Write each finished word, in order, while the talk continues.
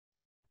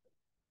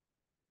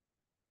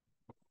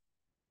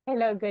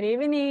Hello, good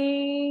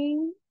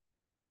evening.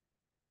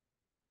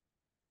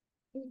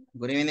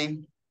 Good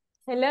evening.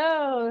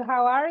 Hello,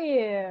 how are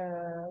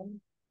you?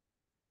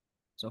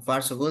 So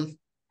far, so good.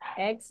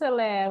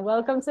 Excellent.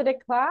 Welcome to the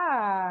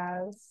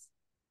class.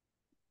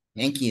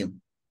 Thank you.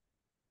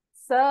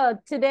 So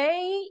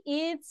today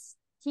it's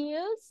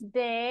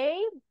Tuesday,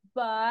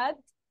 but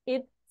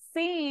it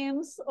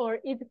seems or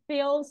it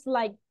feels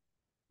like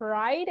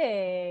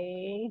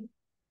Friday.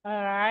 All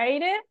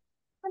right.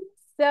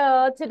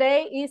 So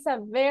today is a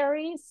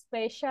very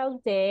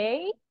special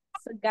day.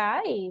 So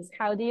guys,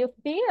 how do you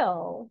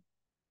feel?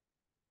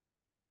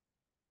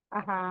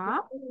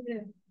 Uh-huh.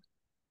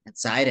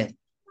 Excited.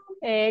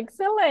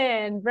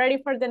 Excellent. Ready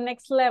for the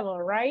next level,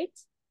 right?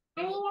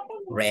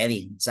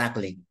 Ready.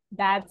 Exactly.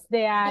 That's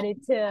the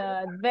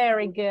attitude.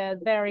 Very good.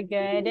 Very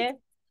good.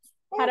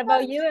 How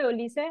about you,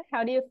 Ulisse?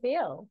 How do you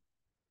feel?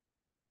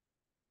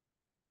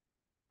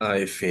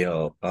 I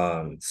feel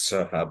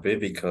so happy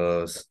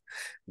because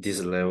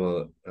this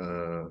level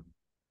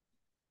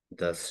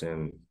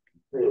doesn't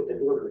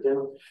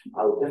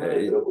how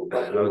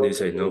do you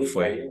say no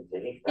fue?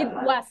 It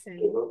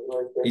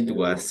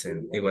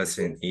wasn't. It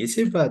wasn't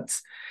easy, but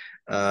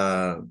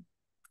uh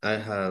I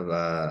have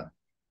a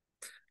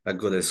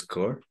good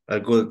score, a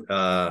good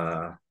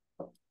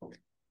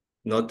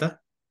nota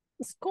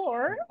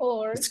Score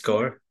or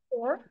score.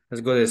 score?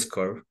 That's good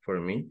score for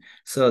me.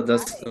 So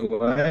that's Right.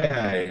 why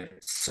I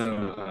so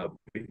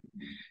happy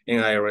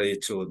and I ready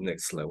to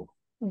next level.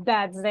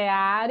 That's the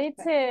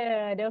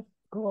attitude. Of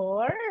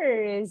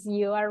course.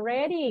 You are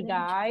ready,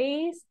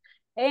 guys.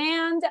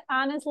 And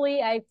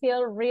honestly, I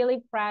feel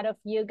really proud of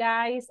you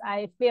guys.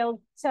 I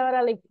feel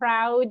totally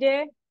proud.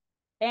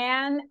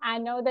 And I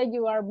know that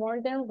you are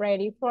more than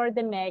ready for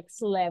the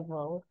next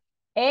level.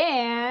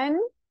 And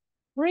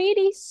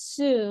pretty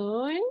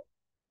soon,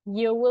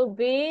 you will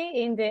be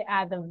in the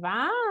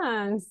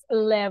advanced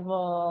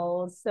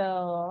level.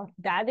 So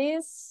that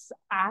is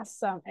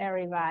awesome,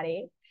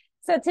 everybody.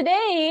 So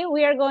today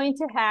we are going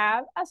to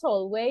have, as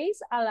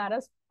always, a lot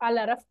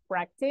of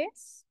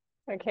practice.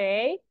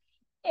 Okay.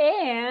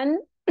 And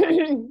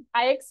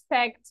I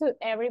expect to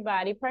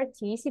everybody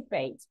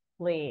participate,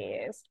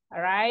 please.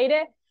 All right.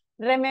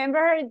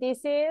 Remember, this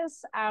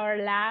is our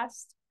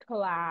last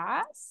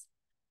class.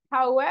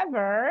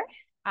 However,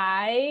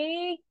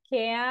 I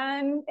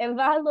can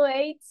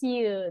evaluate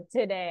you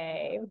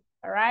today.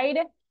 All right.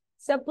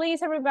 So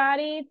please,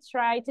 everybody,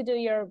 try to do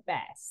your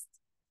best.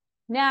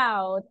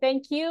 Now,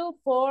 thank you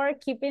for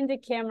keeping the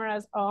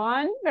cameras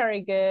on.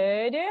 Very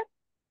good.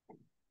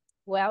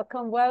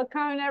 Welcome,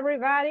 welcome,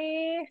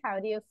 everybody. How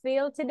do you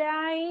feel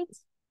tonight?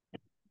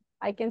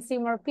 I can see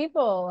more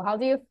people. How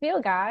do you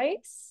feel,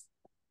 guys?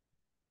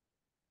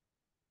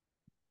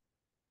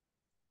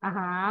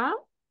 Uh-huh.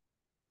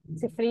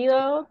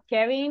 Sifrido,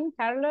 Kevin,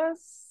 Carlos.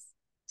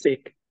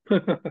 Sick.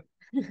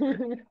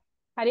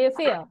 How do you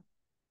feel?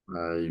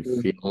 I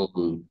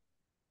feel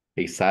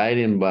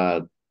exciting,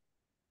 but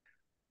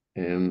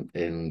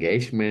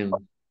engagement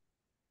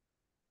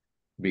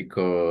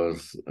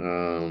because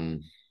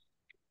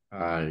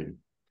I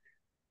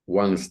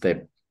one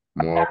step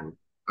more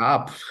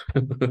up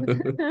to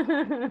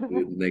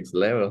the next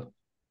level.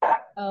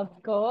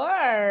 Of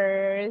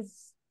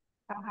course.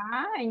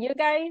 Uh-huh. And you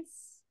guys,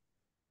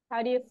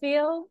 how do you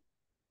feel?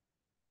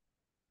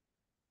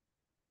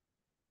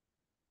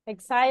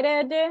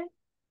 Excited?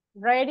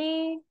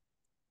 Ready?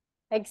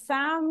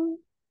 Exam?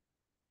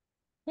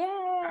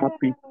 Yes.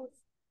 Happy.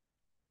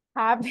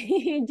 Happy.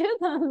 You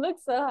don't look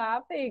so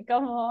happy.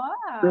 Come on.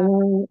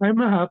 No, I'm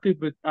happy,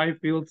 but I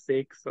feel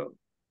sick. So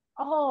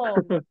Oh,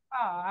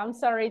 I'm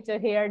sorry to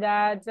hear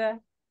that.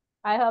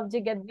 I hope you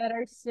get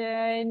better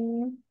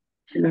soon.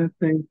 yeah,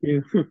 thank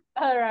you.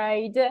 All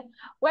right.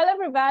 Well,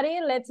 everybody,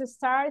 let's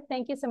start.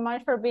 Thank you so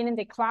much for being in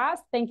the class.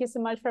 Thank you so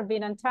much for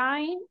being on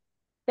time.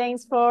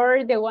 Thanks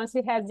for the ones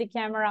who has the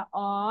camera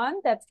on.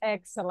 That's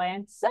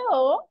excellent.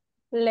 So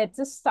let's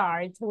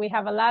start. We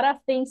have a lot of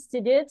things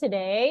to do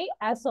today.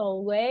 As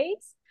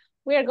always,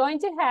 we are going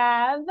to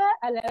have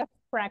a lot of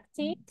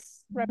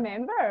practice.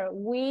 Remember,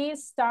 we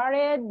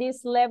started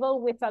this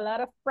level with a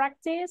lot of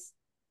practice.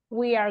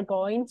 We are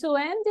going to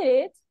end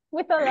it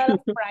with a lot of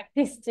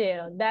practice too.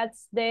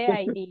 That's the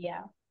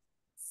idea.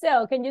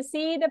 So can you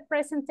see the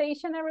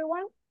presentation,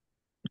 everyone?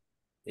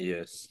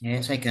 Yes.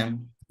 Yes, I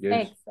can.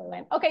 Yes.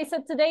 Excellent. Okay,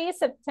 so today is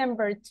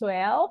September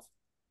 12th,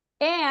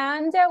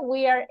 and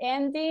we are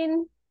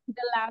ending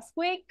the last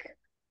week.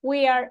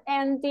 We are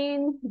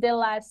ending the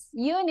last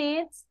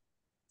unit.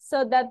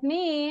 So that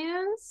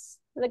means,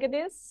 look at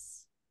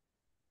this.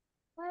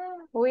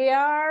 We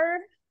are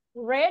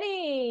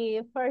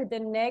ready for the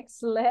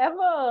next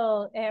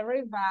level.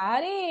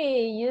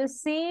 Everybody, you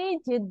see,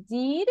 you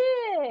did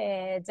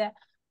it.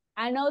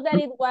 I know that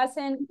it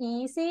wasn't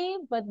easy,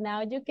 but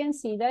now you can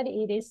see that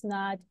it is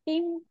not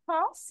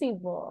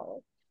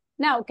impossible.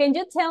 Now, can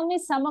you tell me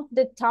some of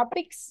the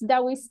topics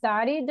that we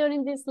studied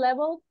during this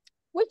level?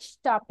 Which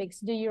topics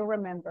do you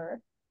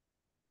remember?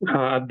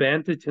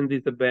 Advantage and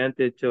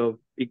disadvantage of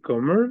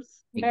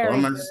e-commerce. Very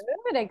E-commerce,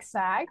 good,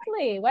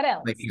 exactly. What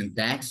else? making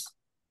tax,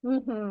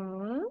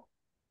 Mm-hmm.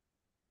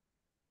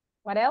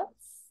 What else?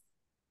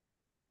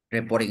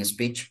 Reporting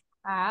speech.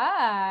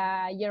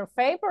 Ah, your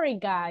favorite,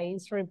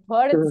 guys.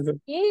 Reported I'm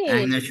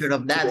speech. not sure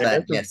of that,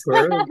 but yes.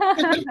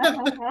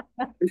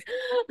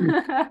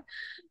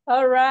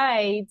 All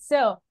right.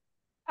 So,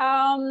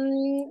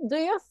 do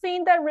you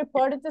think that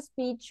reported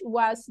speech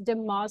was the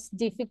most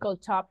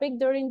difficult topic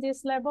during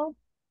this level?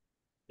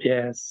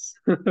 Yes.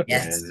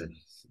 Yes.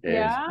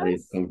 Yes, I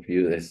Yes.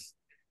 confused.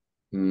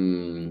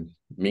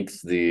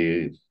 Mix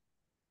the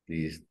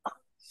I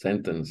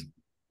sentences.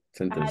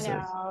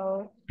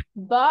 know.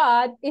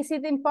 But is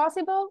it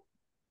impossible?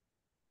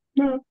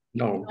 No.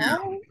 No.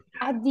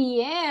 At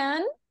the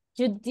end,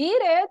 you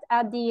did it.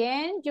 At the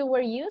end, you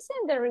were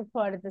using the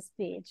reported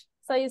speech.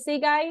 So you see,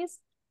 guys,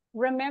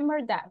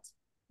 remember that.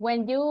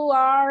 When you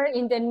are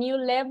in the new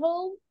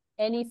level,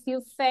 and if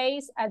you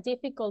face a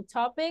difficult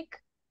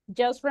topic,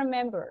 just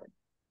remember,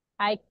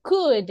 I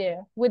could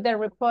with the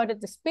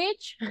reported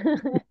speech.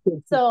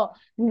 So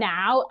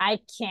now I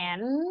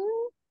can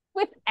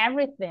with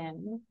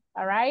everything.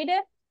 All right.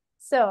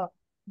 So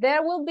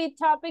there will be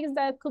topics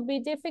that could be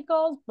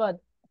difficult, but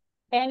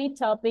any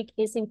topic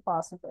is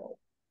impossible.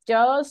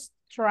 Just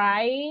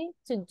try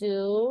to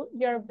do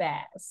your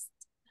best.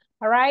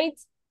 All right.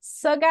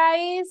 So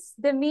guys,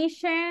 the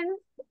mission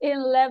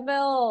in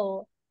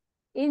level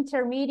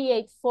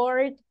intermediate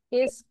 4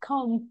 is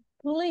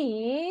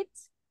complete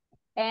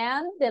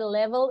and the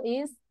level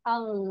is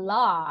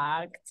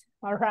unlocked.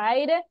 All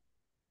right.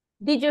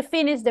 Did you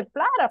finish the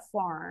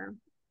platform?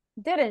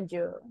 Didn't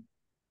you?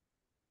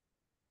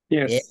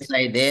 Yes. Yes,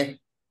 I did.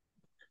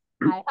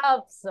 I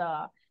hope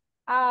so.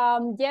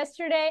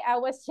 Yesterday I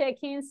was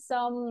checking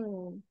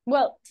some,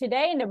 well,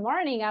 today in the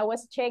morning I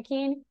was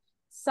checking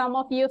some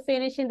of you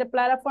finishing the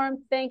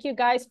platform. Thank you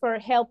guys for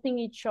helping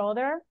each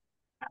other.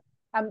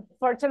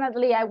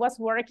 Unfortunately, I was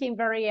working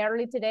very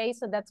early today,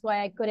 so that's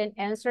why I couldn't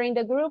answer in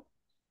the group.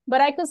 But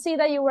I could see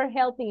that you were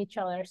helping each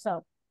other,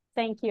 so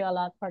thank you a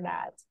lot for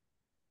that.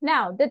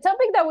 Now, the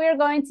topic that we're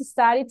going to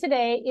study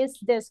today is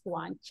this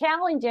one: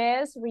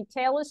 challenges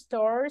retail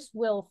stores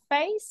will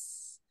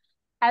face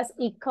as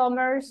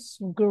e-commerce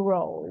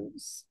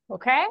grows,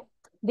 okay?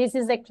 This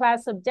is the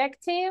class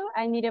objective.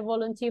 I need a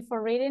volunteer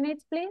for reading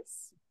it,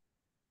 please.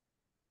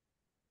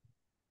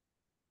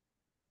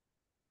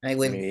 I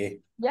will. Me.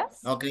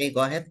 Yes? Okay,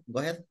 go ahead. Go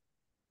ahead.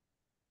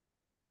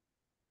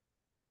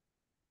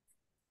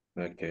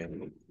 Okay.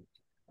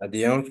 At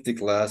the end of the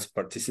class,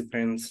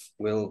 participants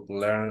will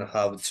learn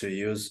how to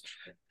use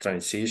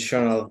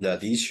transition of the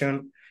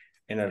addition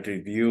and I'll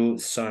review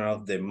some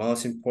of the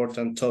most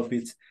important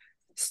topics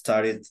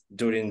studied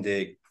during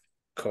the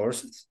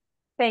courses.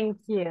 Thank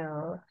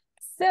you.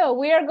 So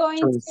we are going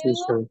Transition.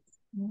 to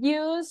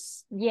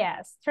use,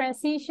 yes,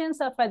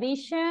 transitions of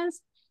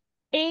additions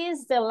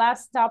is the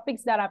last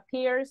topics that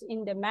appears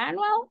in the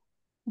manual,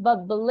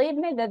 but believe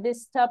me that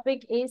this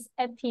topic is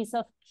a piece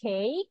of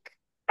cake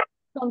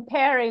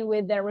comparing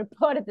with the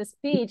reported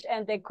speech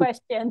and the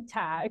question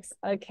tags,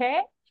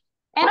 okay?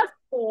 And of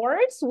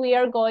course, we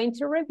are going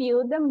to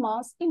review the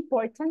most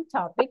important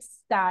topics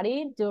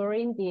studied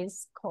during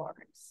this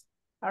course,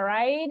 all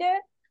right?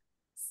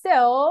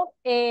 So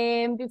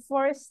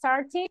before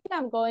starting,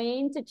 I'm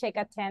going to check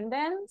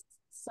attendance.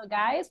 So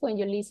guys, when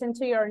you listen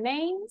to your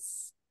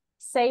names,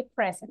 say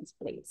present,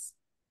 please.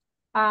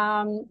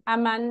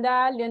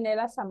 Amanda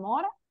Leonela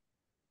Zamora.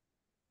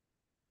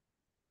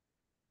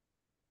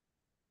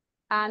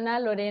 Ana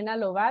Lorena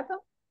Lobato.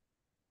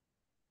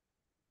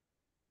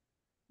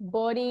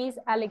 Boris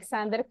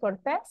Alexander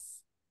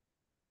Cortés.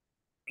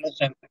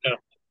 Present.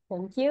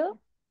 Thank you.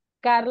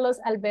 Carlos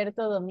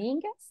Alberto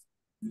Domínguez.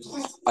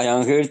 I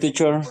am here,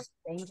 teacher.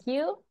 Thank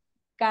you.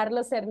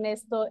 Carlos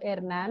Ernesto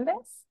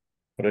Hernández.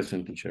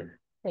 Present, teacher.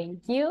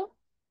 Thank you.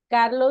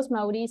 Carlos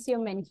Mauricio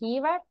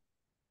Mengíbar.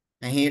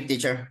 I'm here,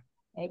 teacher.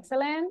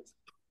 Excellent.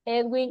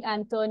 Edwin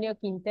Antonio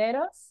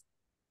Quinteros.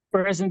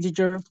 Present,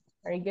 teacher.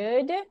 Very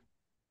good.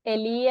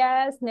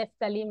 Elías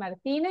Neftali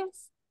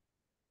Martínez.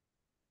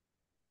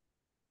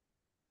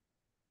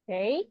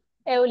 Okay.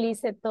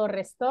 Eulice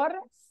Torres Torres.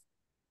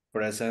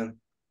 Present.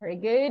 Very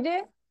good.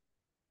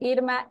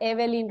 Irma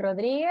Evelyn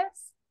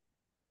Rodríguez.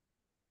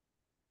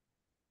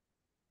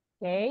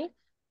 Okay.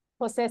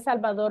 José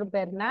Salvador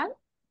Bernal.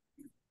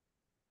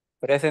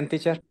 Present,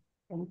 teacher.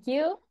 Thank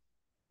you.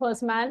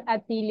 Josman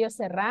Atilio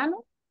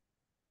Serrano.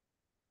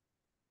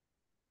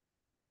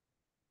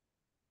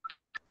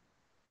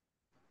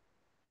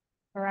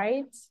 All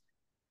right.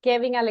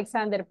 Kevin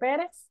Alexander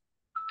Pérez.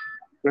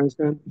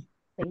 Present.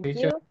 Thank Teacher.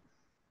 you.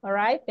 All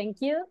right,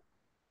 thank you.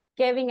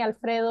 Kevin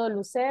Alfredo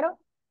Lucero.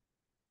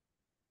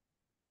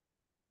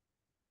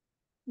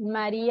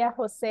 María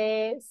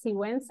José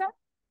Sigüenza.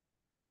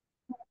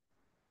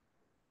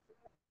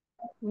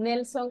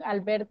 Nelson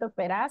Alberto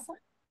Peraza.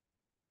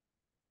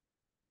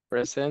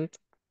 Present.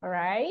 All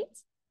right.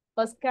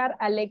 Oscar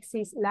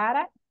Alexis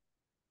Lara.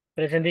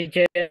 Present,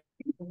 teacher.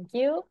 Thank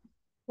you.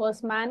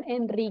 Osman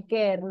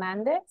Enrique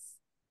Hernández.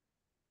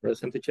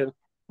 Present, teacher.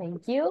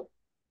 Thank you.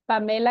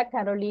 Pamela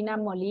Carolina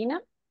Molina.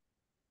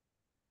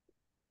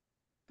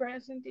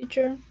 Present,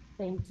 teacher.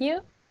 Thank you.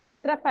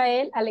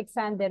 Rafael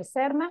Alexander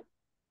Serna.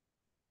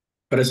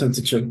 Present,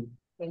 teacher.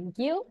 Thank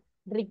you.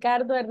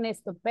 Ricardo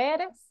Ernesto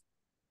Pérez.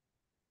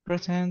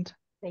 Present.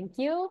 Thank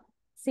you.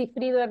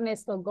 Cifrido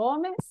Ernesto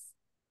Gómez.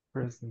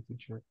 Present,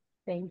 teacher.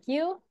 Thank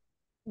you.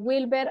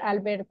 Wilber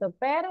Alberto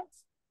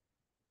Pérez.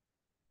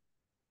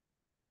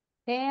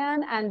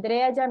 And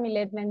Andrea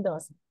Yamilet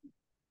Mendoza.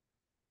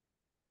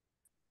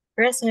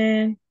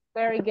 Present.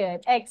 Very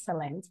good.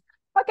 Excellent.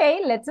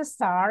 Okay, let's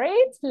start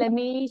it. Let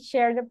me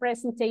share the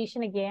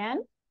presentation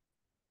again.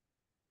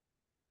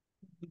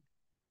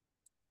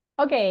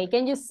 Okay,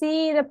 can you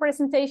see the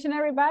presentation,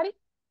 everybody?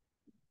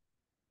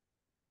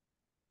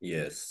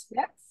 Yes.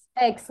 Yes,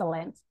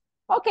 excellent.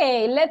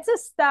 Okay, let's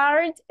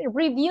start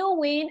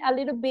reviewing a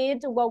little bit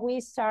what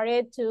we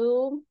started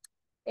to,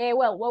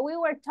 what we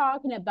were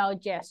talking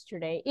about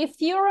yesterday. If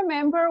you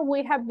remember,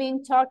 we have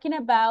been talking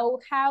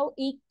about how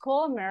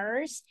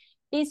e-commerce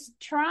is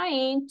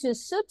trying to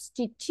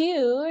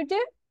substitute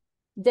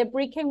the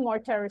brick and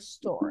mortar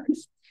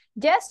stores.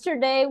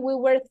 Yesterday, we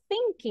were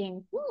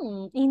thinking,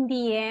 in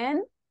the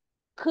end,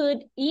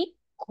 could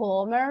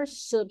e-commerce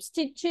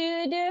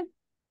substitute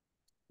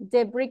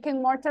the brick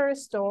and mortar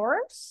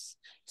stores?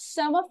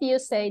 Some of you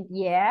said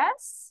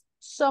yes,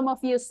 some of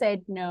you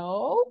said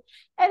no,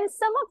 and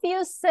some of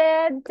you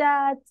said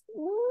that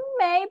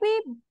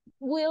maybe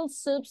we'll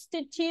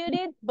substitute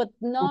it, but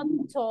not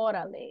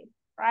totally,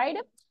 right?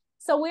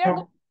 So we are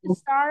going to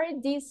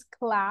start this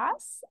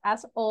class,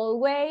 as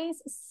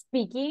always,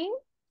 speaking.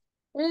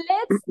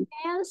 Let's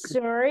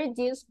answer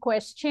these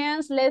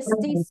questions. Let's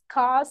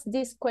discuss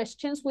these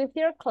questions with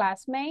your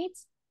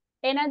classmates.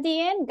 And at the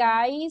end,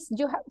 guys,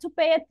 you have to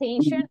pay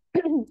attention.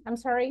 I'm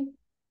sorry.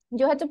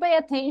 You have to pay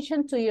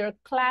attention to your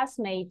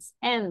classmates'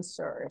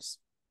 answers.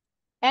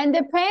 And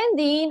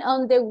depending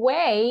on the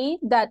way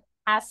that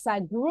as a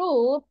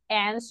group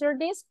answer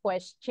these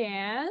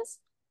questions,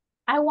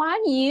 I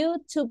want you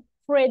to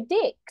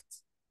predict,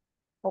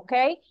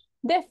 okay,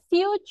 the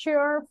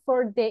future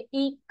for the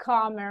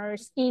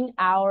e-commerce in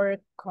our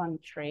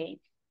country.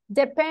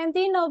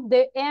 Depending on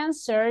the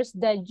answers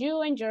that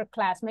you and your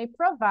classmate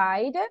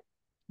provide,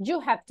 you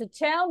have to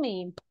tell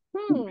me,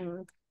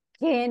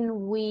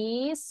 can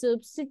we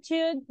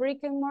substitute brick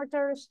and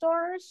mortar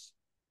stores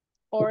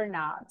or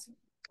not?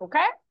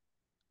 Okay?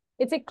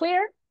 Is it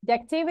clear, the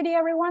activity,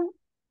 everyone?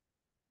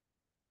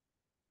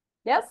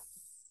 Yes?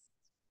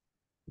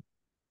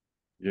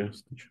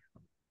 Yes, teacher.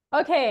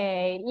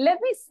 Okay, let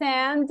me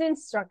send the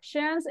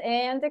instructions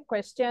and the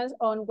questions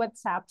on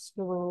WhatsApp's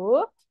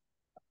group.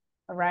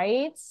 All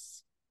right.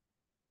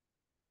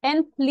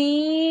 And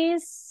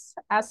please,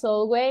 as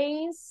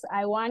always,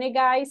 I want you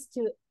guys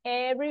to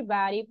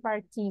everybody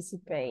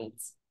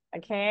participate.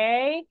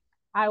 Okay?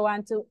 I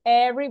want to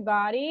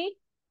everybody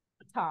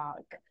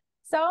talk.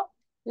 So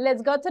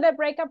let's go to the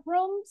breakout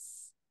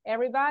rooms.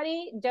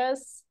 Everybody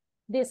just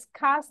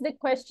discuss the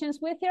questions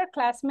with your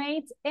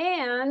classmates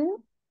and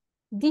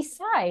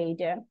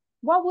decide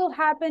what will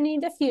happen in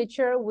the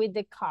future with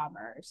the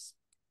commerce.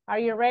 Are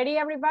you ready,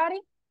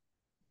 everybody?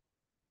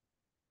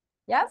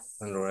 Yes?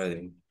 I'm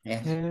ready.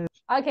 Yeah.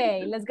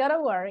 Okay, let's go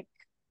to work.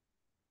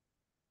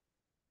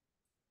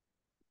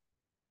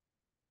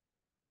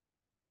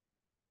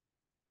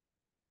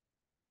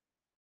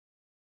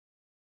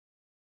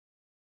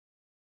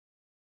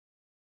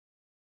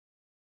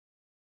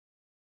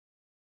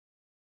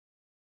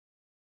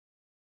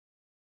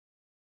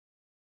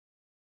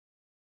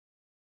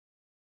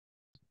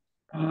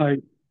 Hi.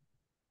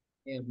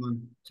 Yeah,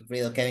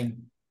 Sufrido,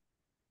 Kevin.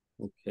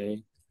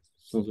 Okay.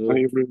 Sounds Hi,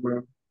 good.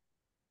 everyone.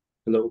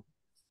 Hello.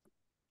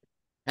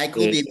 I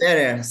could be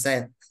better,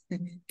 said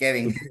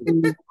Kevin.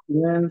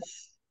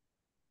 Yes.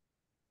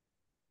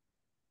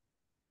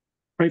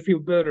 I feel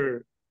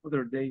better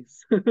other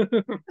days.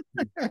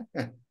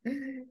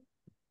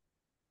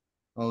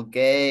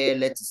 Okay,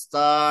 let's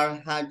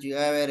start. Have you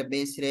ever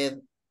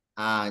visited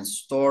a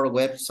store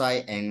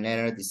website and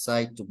later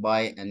decide to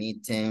buy an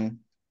item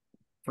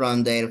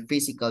from their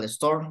physical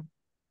store?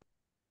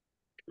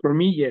 For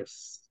me,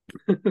 yes.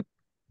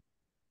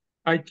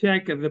 I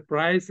check the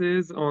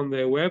prices on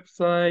the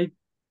website,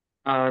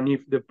 and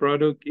if the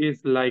product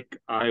is like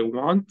I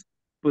want,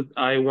 but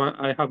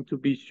I have to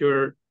be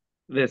sure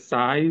the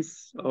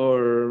size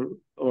or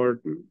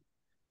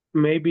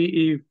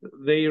maybe if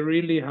they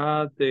really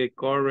had the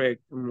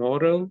correct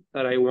model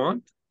that I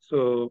want.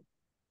 So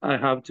I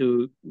have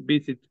to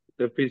visit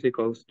the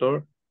physical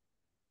store.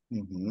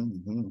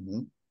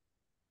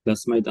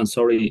 Classmate, I'm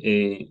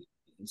sorry.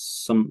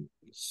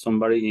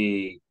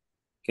 Somebody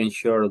can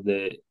share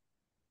the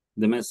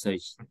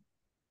message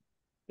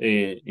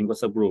in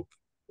WhatsApp group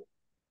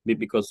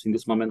because in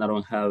this moment I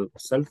don't have a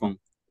cell phone.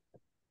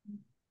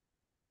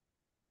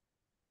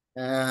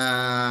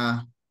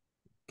 Can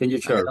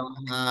you share? I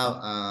don't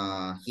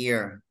have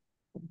here.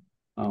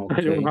 Okay.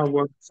 I don't have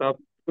WhatsApp.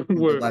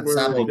 Where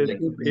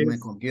in my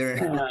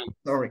computer.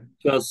 Sorry.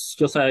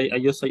 Just I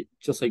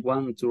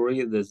want to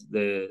read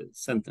the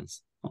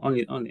sentence.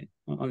 Only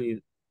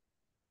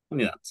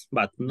that.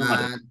 But no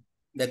matter.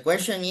 The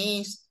question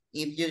is,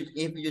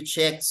 if you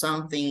check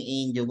something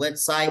in your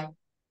website,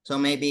 so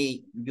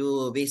maybe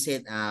you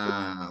visit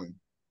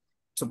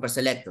super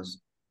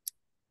selectors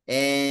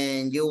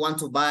and you want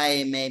to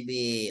buy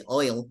maybe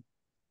oil,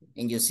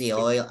 and you see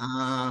oil,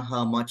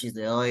 how much is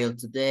the oil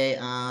today?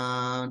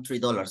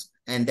 $3.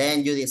 And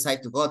then you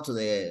decide to go to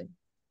the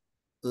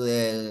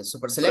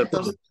super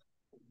selectors,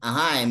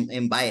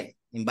 and buy it.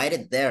 Invite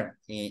it there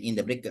in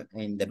the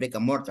brick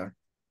and mortar.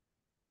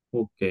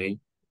 Okay.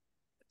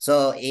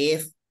 So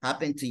if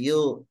happened to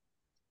you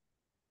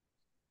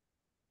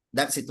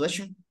that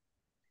situation?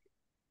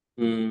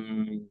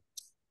 Mm,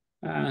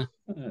 I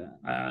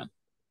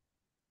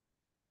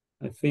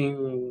think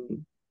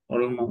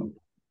almost.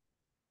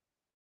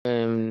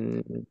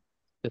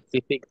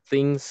 Specific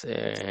things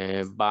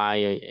buy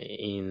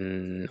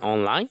in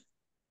online,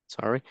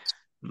 sorry,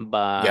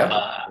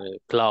 but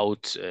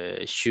clothes,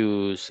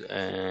 shoes,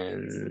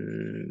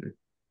 and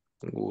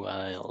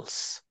what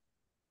else?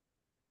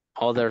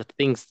 Other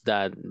things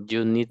that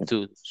you need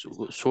to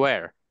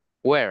wear,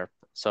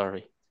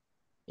 sorry.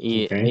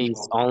 Okay.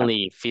 It's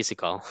only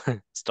physical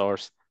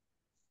stores.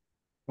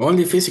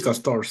 Only physical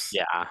stores.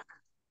 Yeah.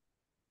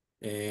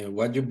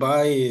 What you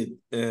buy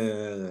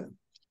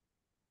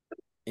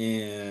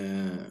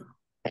in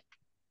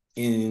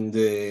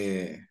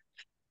the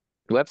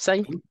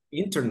Website?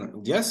 internet,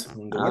 yes,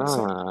 on the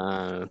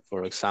website.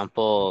 For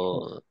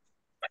example,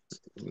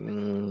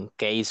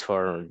 case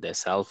for the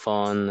cell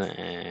phone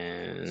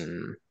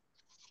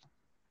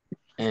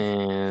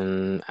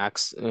and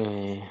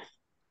accessories.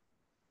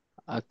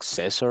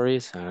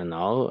 I don't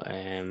know,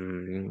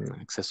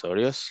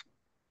 accesorios.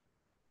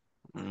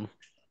 And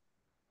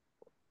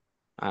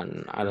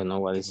I don't know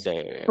what is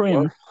the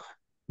word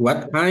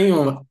What kind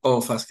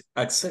of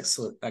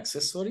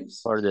accessories?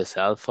 for the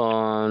cell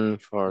phone,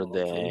 for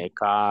the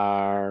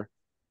car.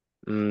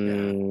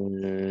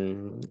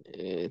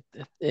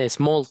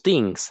 Small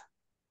things.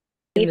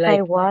 If Like-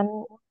 I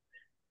want,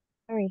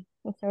 I'm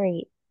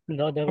sorry.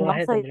 No, And go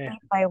ahead, also Andrea.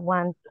 if I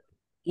want,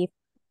 if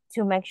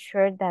to make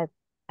sure that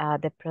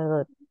the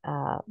product,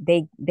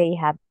 they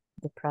have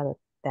the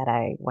product that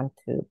I want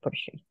to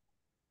purchase.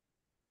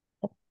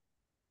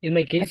 In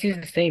my case, it's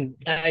the same.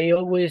 I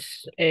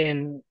always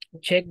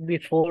check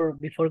before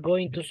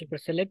going to Super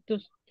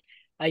Selectos.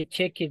 I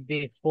check it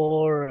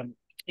before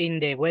in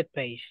the web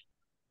page.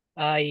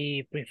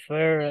 I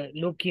prefer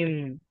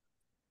looking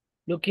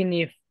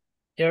if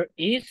there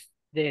is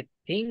the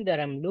thing that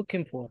I'm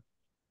looking for.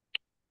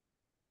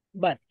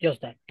 But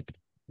just that.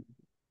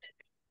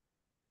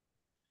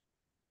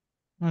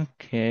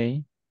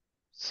 Okay,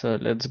 so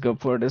let's go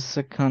for the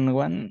second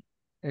one.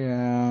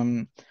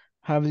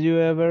 Have you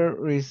ever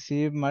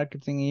received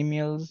marketing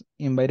emails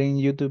inviting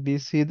you to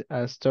visit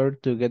a store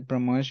to get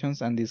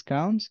promotions and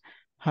discounts?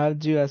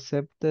 Have you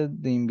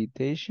accepted the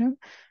invitation?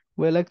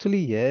 Well, actually,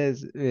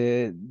 yes.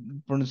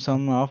 For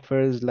some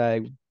offers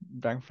like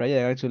Black Friday,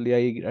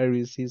 actually, I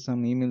received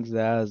some emails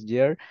last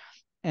year,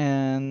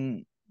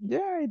 and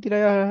yeah,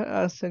 I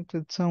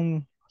accepted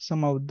some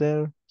of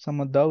those.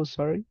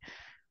 Sorry.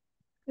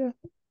 Yeah.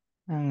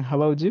 And how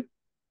about you,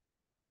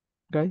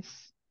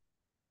 guys?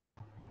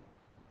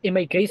 In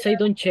my case, I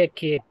don't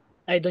check it.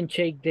 I don't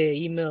check the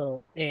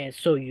email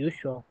so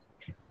usual.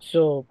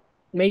 So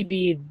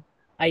maybe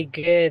I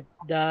get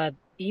that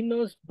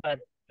emails, but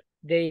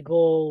they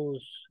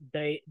goes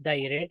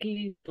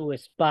directly to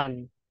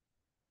spam,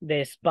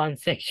 the spam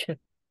section.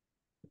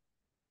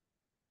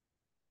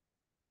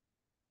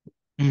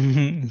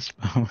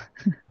 Spam.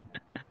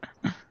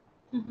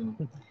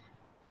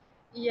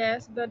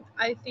 Yes, but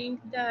I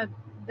think that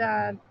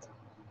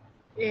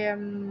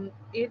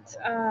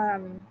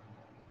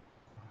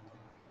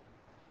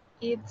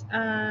it's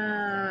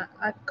a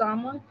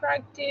common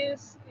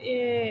practice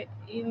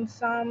in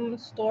some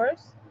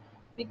stores,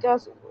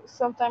 because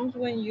sometimes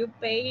when you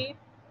pay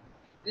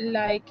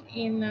like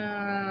in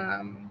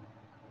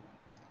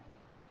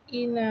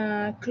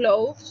a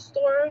clothes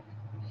store,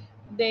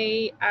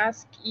 they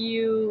ask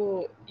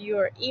you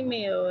your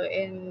email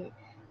and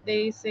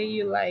they say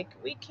you like,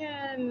 we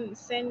can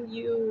send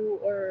you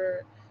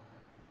or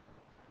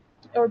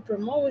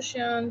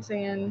promotions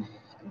and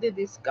the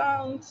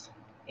discounts,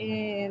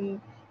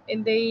 and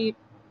they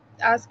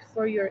ask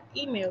for your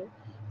email.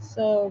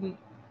 So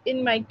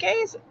in my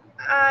case,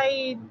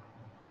 i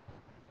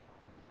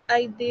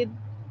I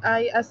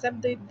I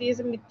accepted this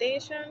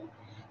invitation,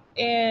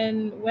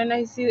 and when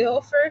I see the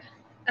offer,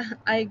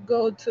 I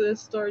go to the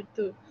store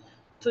to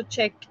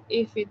check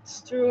if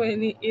it's true,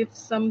 and if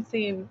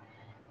something,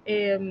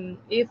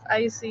 if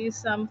I see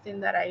something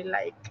that I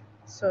like.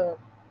 So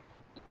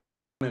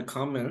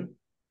Comment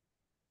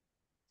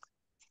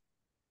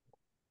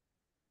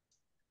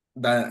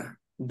that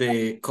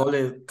they call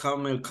it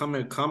camel.com,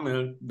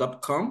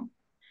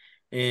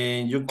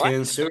 and you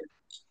can search.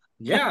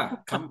 Yeah,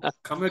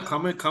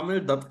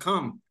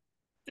 camel.com.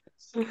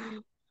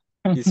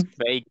 It's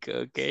fake,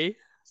 okay?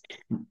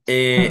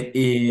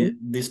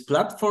 This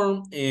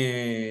platform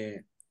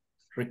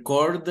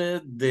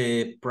recorded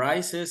the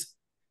prices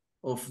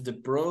of the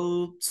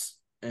products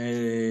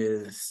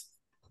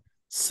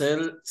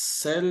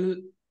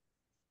selling,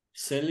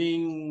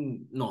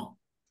 no.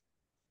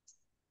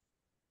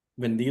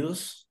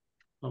 Vendidos.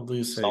 How do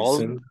you say?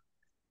 Sold.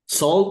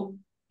 Sold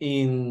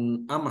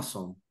in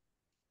Amazon.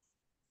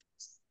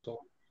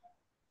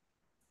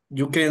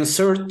 You can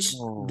search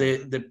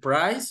the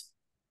price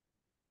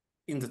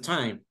in the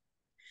time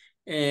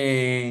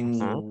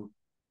and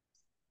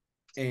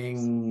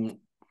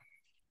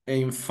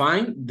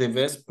find the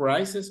best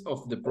prices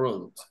of the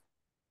product.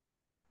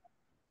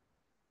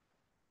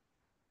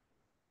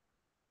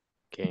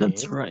 Okay.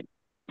 That's right.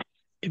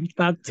 In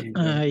fact,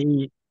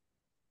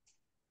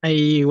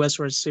 I was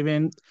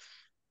receiving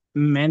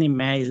many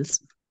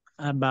mails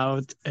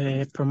about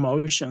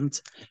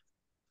promotions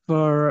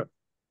for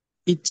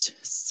each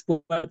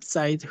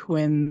website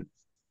when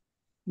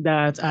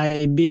that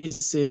I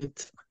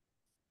visit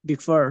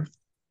before.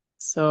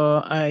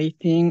 So I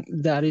think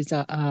that is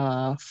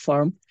a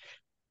form.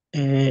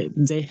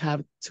 They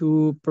have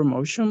two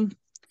promotion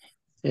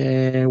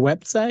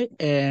website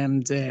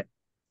and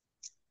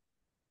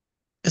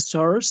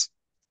stores.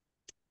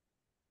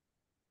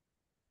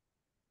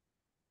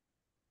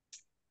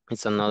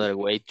 It's another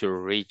way to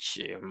reach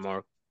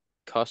more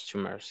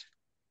customers.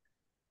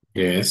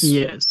 Yes.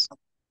 Yes.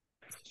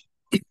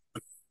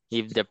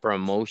 If the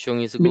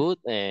promotion is good,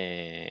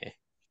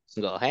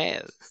 go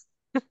ahead.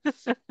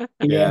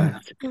 Yeah.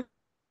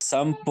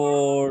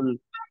 Sample,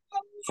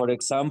 for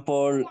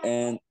example,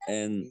 and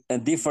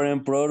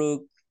different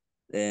product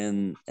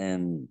and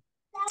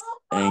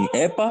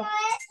EPA.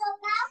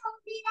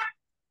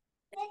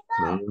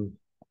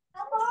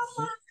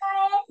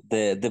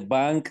 The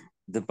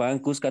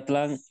bank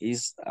Cuscatlán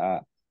is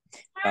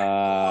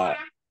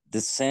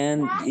the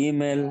send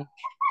email,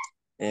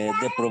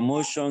 the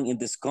promotion in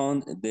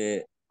discount,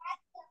 the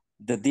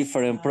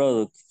different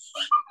products.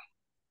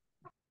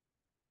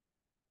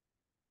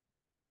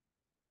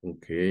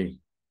 Okay.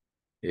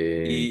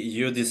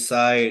 You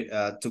decide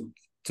to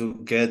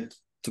get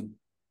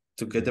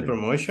the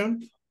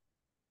promotion,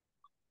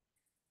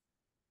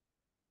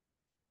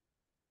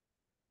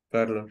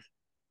 Carlos.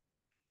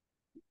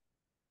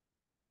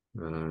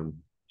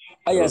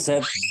 I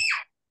accept.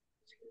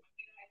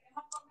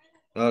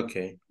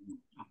 Okay.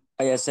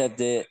 I accept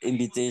the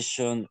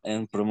invitation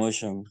and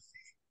promotion.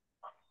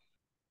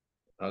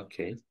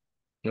 Okay.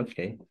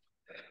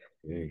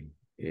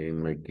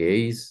 In my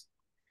case,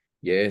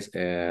 yes,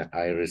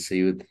 I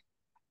received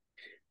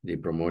the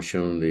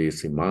promotion, the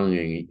Simon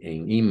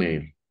in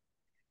email.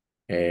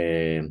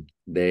 And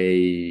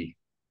they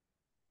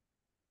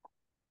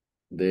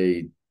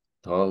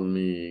told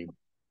me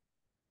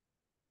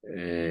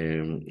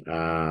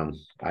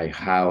I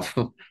have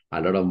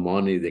a lot of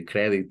money, the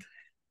credit.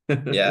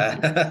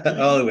 Yeah,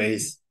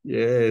 always.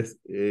 Yes,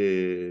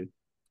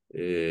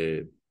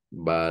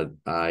 but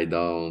I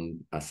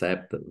don't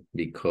accept it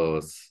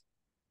because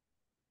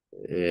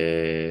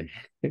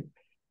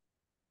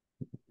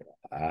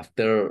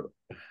after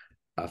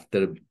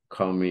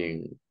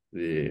coming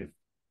the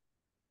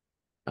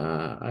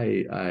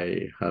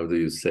I how do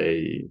you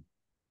say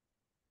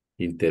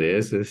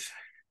intereses?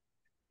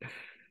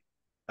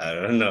 I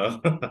don't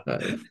know.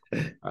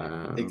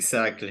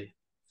 Exactly.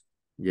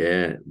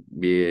 Yeah,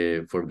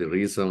 for the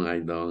reason I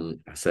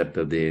don't accept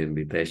the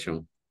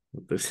invitation.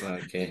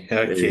 Okay.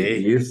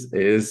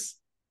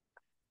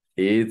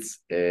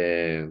 It's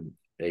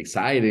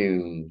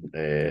exciting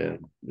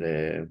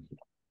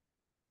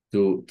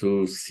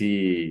to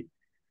see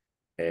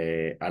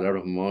a lot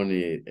of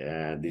money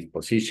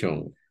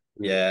disposition.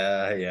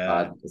 Yeah.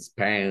 But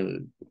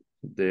spend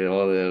the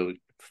other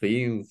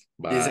things.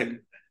 But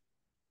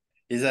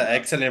it's an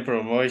excellent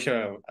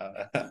promotion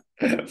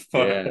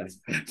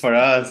for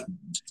us.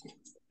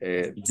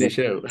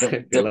 Teacher,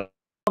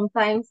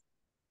 sometimes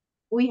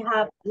we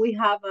have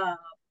a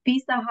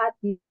Pizza Hut.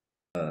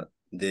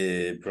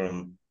 The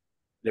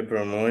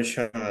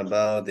promotion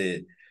about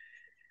the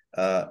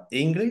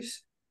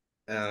English.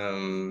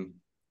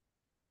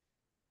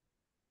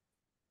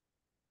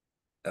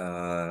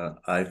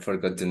 I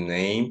forgot the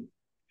name.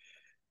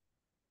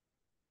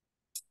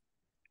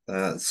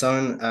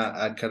 Some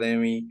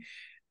academy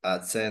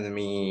sent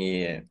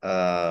me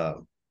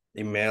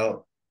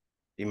email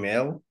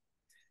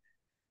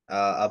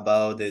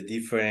about the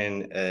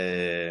different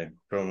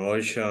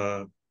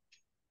promotion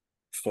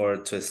for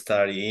to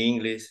study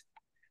English.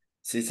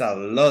 It's a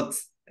lot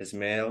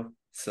smell.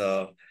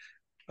 So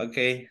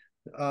okay,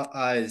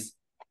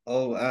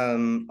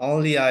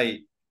 only I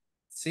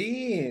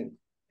see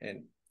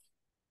and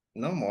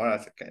no more.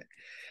 That's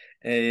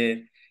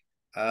okay.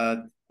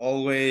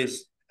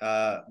 Always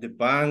the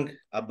bank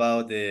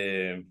about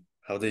the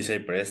how do you say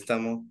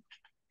préstamo?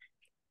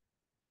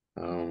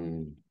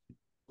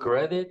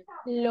 Credit.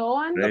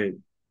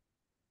 Loan.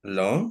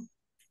 Loan.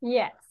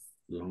 Yes.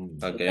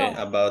 Okay, Loan.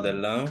 about the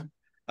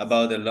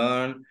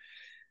loan.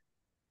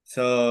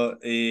 So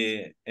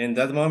in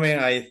that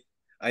moment,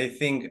 I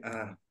think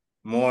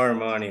more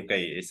money.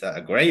 Okay, it's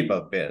a great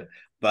papel,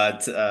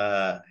 but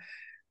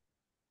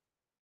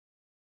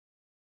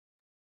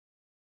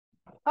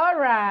all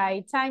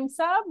right, time's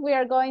up. We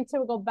are going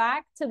to go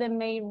back to the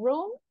main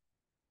room.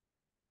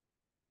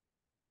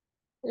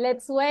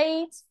 Let's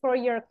wait for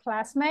your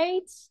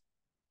classmates.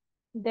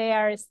 They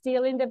are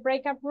still in the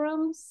breakout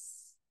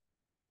rooms.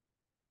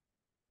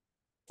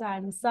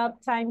 Time's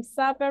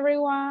up,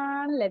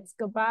 everyone. Let's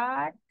go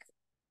back.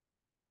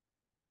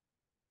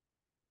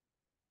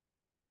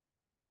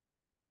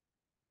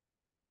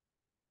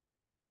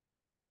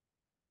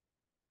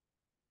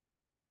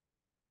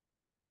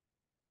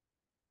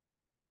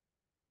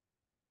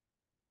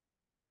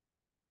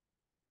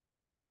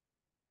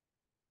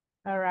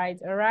 All right,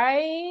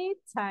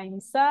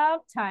 time's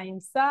up.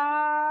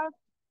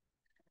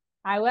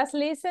 I was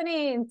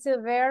listening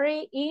to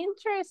very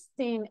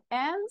interesting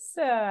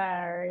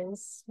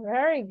answers.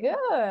 Very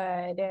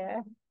good.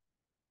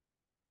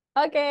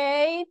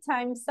 Okay,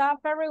 time's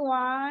up,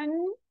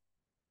 everyone.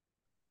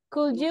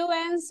 Could you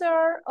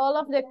answer all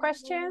of the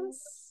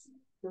questions?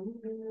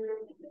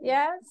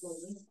 Yes?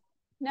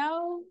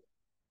 No?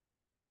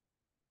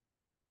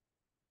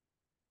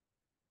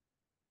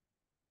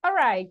 All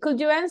right, could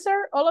you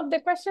answer all of the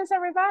questions,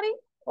 everybody?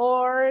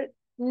 Or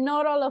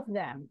not all of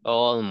them?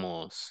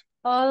 Almost.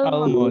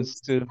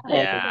 Almost too.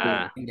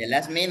 Yeah. In the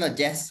last minute,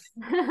 yes.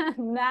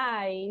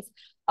 Nice.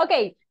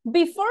 Okay,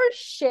 before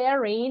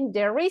sharing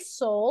the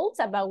results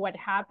about what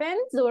happened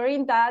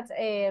during that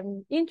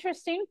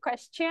interesting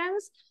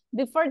questions,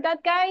 before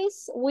that,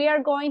 guys, we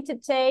are going to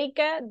take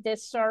the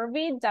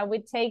survey that we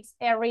take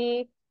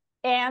every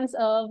end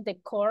of the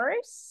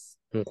course.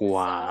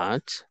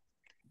 What? So,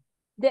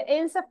 the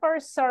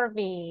ISSS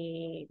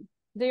survey.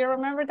 Do you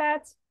remember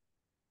that?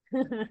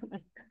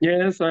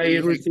 Yes, I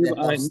received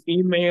an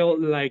email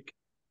like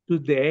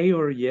today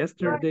or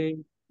yesterday.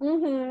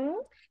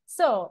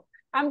 So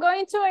I'm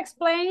going to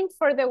explain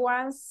for the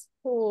ones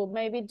who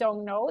maybe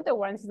don't know, the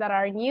ones that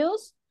are new.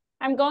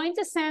 I'm going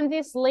to send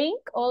this link.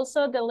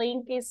 Also, the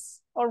link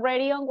is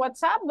already on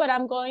WhatsApp, but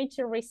I'm going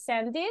to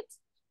resend it.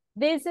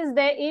 This is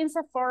the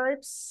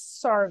ISSS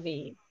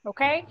survey,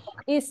 okay?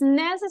 It's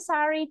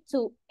necessary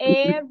to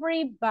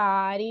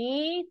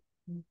everybody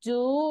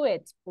do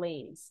it,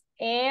 please.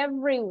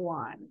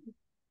 Everyone,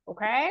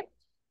 okay?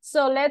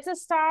 So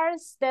let's start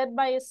step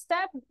by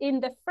step.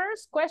 In the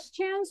first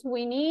questions,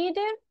 we need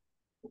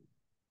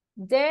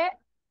the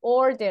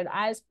order,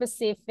 a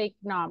specific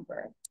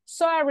number.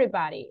 So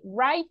everybody,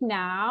 right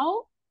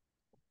now,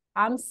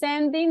 I'm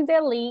sending the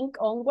link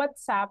on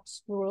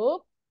WhatsApp's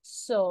group.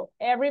 So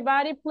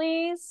everybody,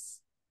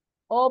 please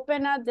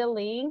open up the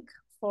link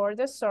for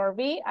the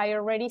survey. I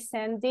already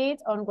sent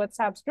it on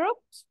WhatsApp's group.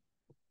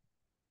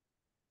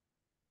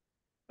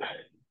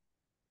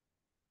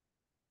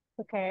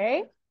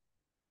 Okay.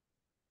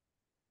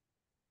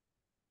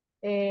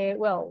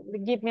 Well,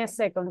 give me a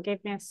second. I'm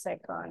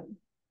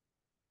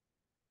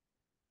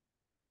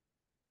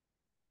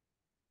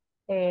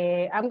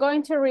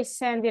going to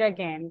resend it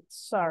again.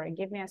 Sorry,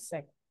 give me a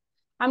second.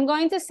 I'm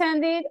going to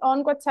send it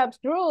on WhatsApp's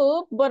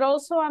group, but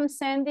also I'm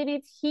sending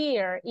it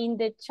here in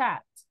the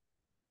chat.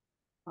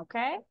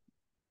 Okay?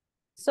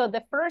 So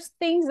the first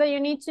things that you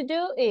need to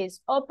do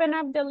is open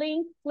up the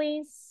link,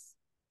 please.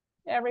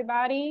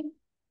 Everybody,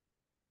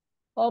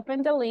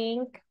 open the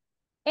link.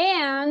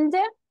 And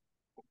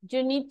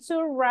you need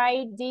to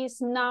write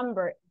this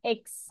number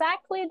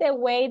exactly the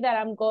way that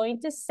I'm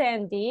going to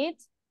send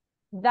it.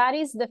 That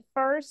is the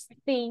first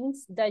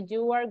things that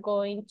you are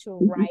going to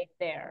write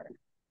there,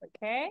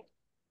 okay?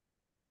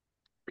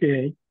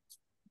 Okay.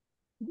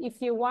 If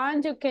you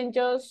want, you can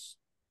just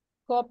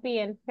copy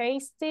and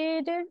paste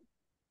it.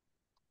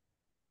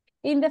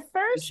 In the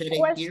first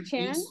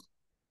question,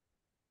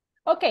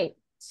 okay,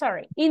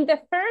 sorry. In the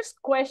first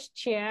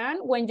question,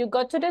 when you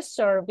go to the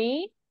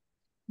survey,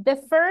 the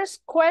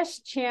first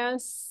question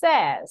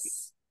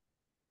says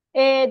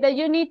that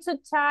you need to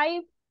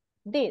type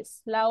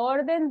this, la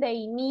orden de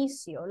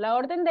inicio. La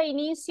orden de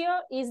inicio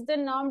is the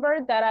number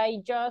that I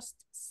just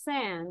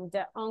sent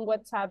on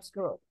WhatsApp's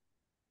group.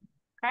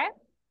 Okay?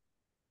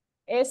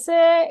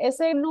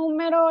 Ese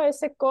número,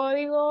 ese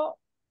código,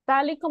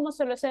 tal y como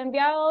se los he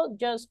enviado,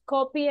 just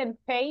copy and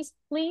paste,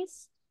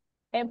 please,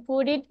 and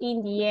put it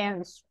in the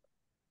answer.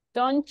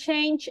 Don't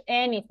change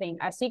anything.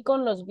 Así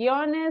con los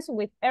guiones,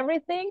 with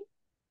everything,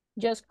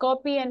 just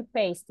copy and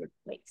paste it,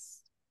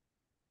 please.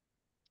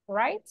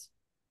 Right?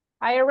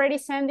 I already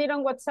sent it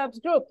on WhatsApp's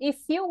group. If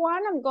you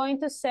want, I'm going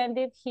to send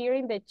it here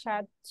in the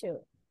chat too,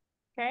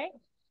 okay?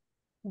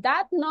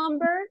 That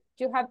number,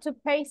 you have to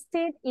paste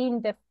it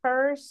in the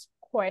first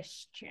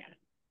question.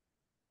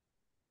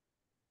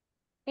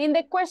 In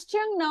the question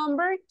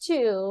number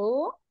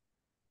 2,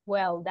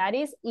 well, that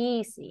is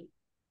easy.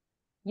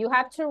 You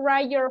have to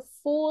write your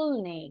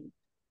full name.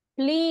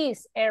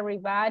 Please,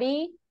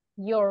 everybody,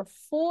 your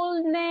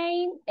full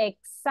name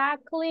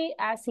exactly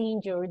as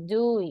in your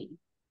DUI,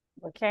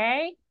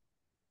 okay?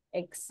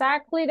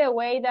 Exactly the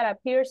way that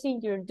appears in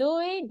your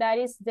DUI, that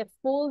is the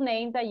full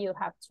name that you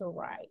have to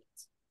write.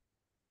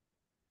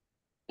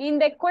 In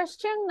the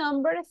question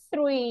number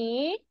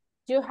 3,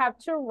 you have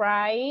to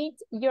write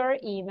your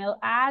email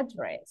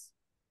address.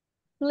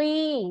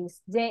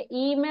 Please, the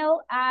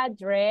email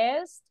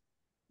address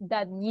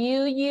that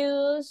you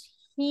use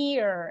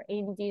here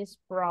in this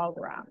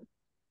program.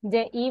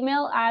 the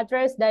email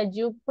address that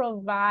you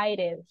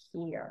provided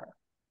here,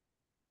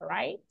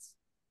 right?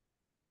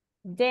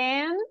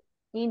 Then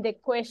in the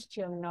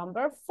question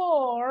number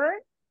 4,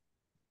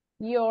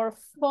 your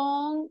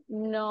phone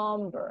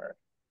number.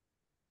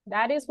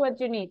 That is what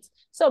you need.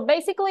 So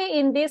basically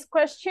in these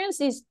questions,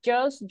 it's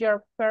just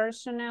your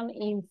personal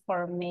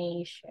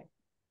information.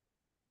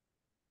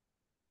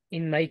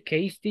 In my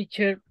case,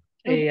 teacher,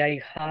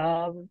 I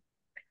have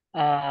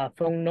a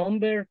phone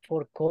number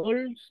for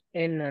calls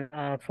and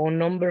a phone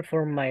number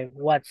for my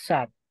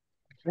WhatsApp.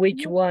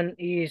 Which one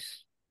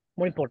is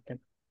more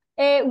important?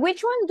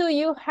 Which one do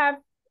you have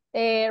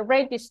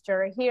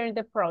registered here in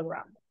the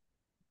program?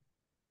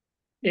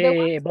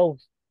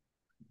 Both.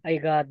 I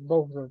got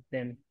both of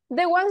them.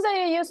 The ones that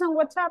you use on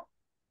WhatsApp,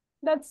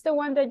 that's the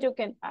one that you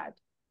can add.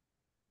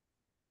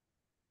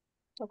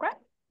 Okay?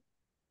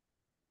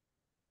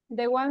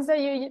 The ones that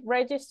you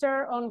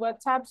register on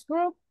WhatsApp's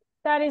group,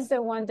 that is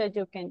the one that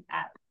you can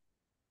add.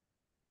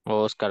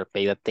 Oscar,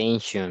 pay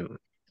attention.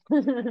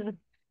 And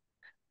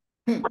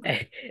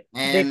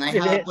I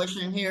have a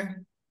question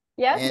here.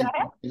 Yes, and go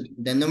ahead.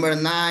 The number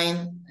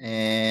 9,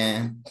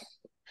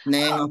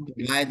 name of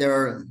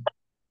provider.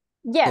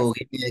 Yes. To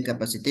give me the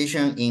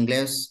capacitation,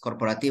 Ingles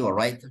corporativo,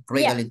 right?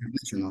 Regal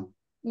International.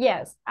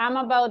 Yes, I'm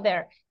about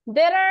there.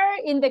 There are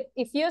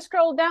if you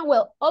scroll down,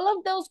 well, all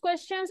of those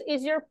questions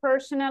is your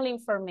personal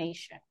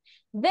information.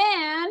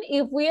 Then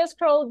if we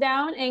scroll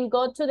down and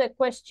go to the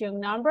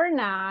question number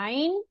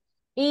 9,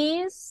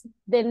 is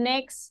the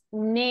next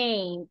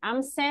name.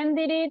 I'm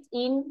sending it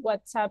in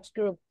WhatsApp's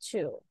group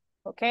too.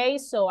 Okay,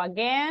 so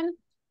again,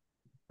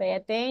 pay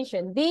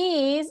attention.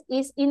 This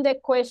is in the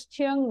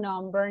question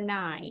number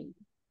 9.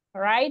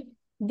 All right,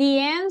 the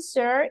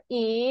answer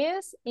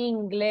is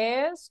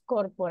Inglés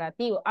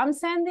corporativo. I'm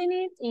sending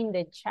it in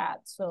the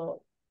chat,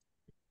 so,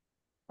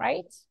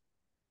 right?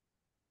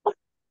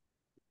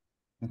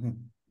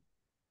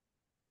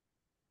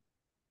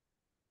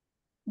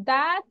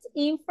 That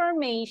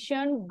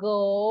information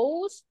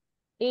goes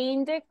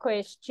in the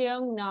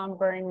question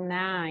number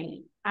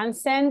 9. And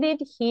send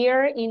it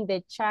here in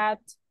the chat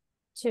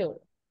too.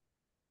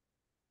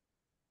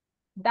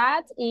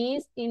 That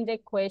is in the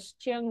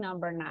question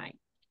number 9.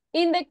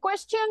 In the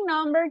question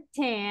number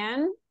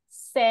 10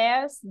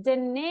 says the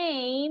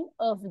name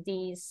of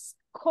this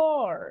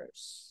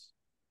course.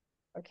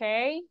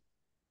 Okay,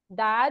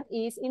 that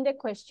is in the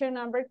question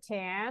number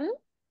 10.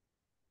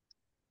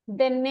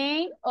 The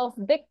name of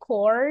the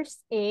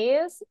course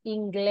is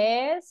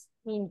Inglés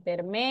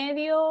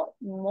Intermedio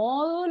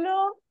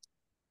Módulo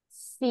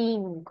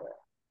 5.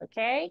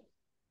 Okay,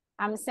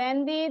 I'm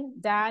sending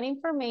that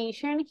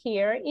information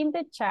here in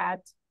the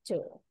chat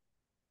too.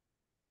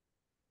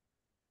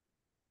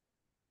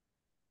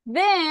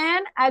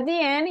 Then at the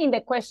end in the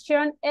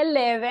question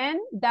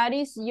 11, that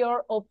is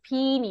your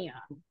opinion.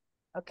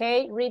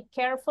 Okay, read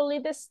carefully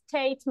the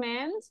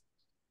statement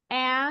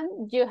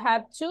and you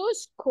have to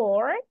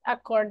score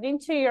according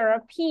to your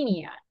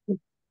opinion.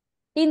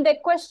 In the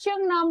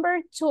question number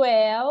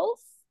 12,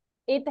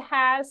 it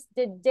has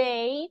the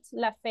date,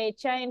 la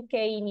fecha en que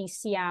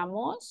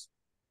iniciamos.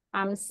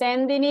 I'm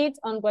sending it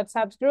on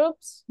WhatsApp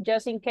groups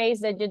just in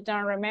case that you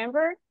don't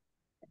remember.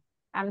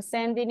 I'm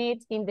sending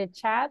it in the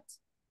chat.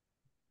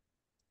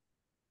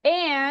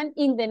 And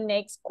in the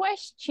next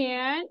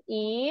question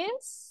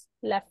is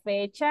la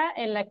fecha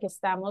en la que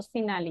estamos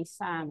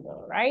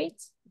finalizando,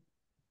 right?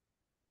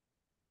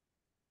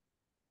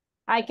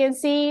 I can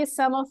see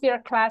some of your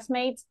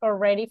classmates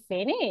already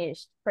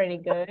finished. Pretty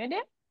good.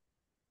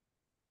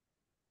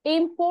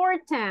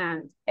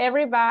 Important,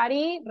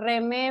 everybody,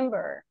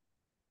 remember,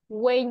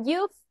 when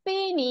you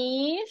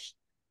finish,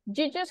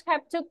 you just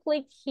have to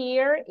click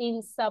here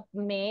in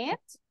submit.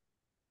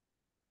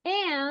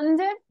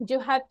 And you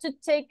have to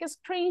take a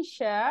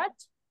screenshot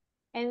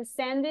and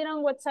send it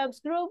on WhatsApp's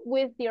group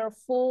with your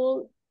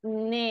full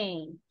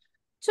name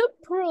to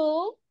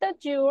prove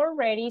that you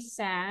already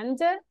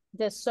sent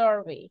the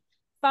survey.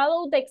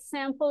 Follow the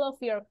example of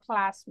your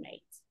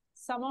classmates.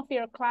 Some of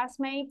your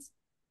classmates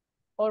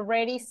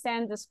already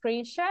sent the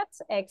screenshots.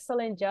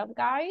 Excellent job,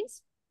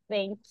 guys.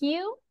 Thank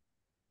you.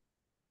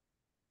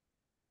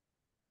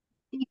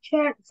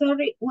 Teacher,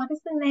 sorry, what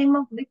is the name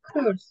of the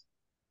course?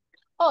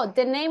 Oh,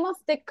 the name of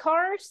the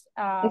course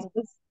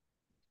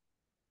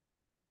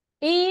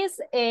is,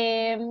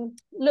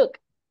 look,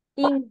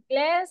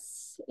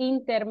 Inglés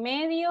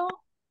Intermedio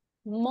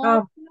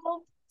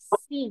Módulo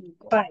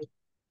 5.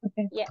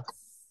 Okay. Yes.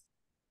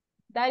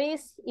 That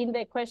is in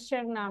the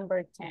question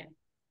number 10.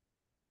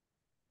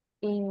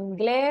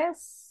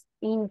 Inglés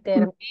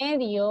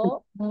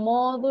Intermedio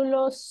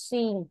Módulo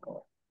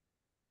 5.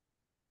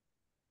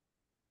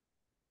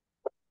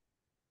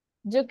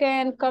 You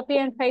can copy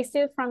and paste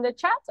it from the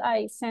chat.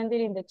 I send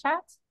it in the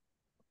chat.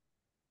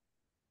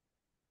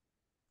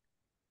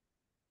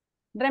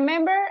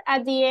 Remember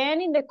at the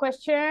end in the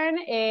question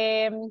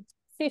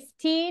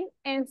 15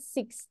 and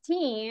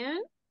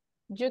 16,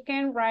 you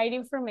can write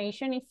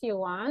information if you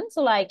want.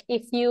 So like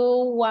if you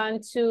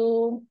want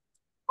to,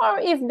 or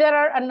if there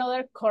are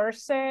another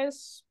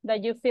courses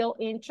that you feel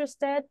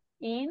interested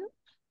in,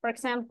 For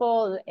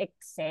example,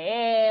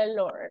 Excel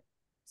or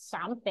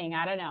something,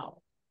 I don't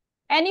know.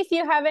 And if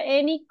you have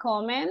any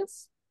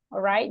comments,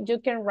 all right, you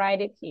can write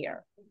it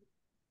here,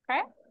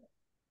 okay?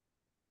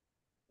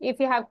 If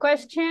you have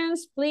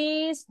questions,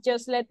 please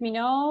just let me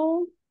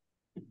know.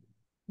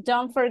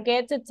 Don't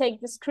forget to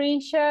take the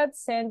screenshot,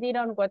 send it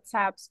on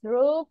WhatsApp's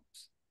group.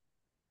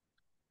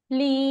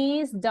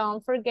 Please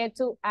don't forget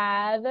to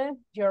add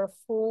your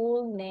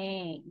full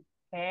name,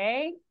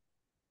 okay?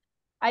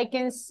 I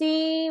can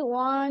see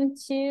 1,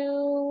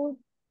 2,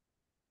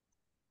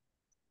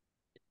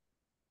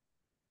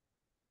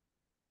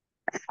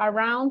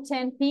 around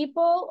 10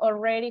 people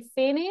already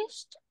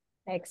finished.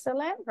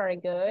 Excellent, very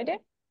good.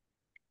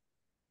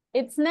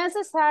 It's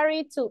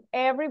necessary to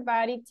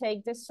everybody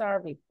take the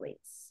survey,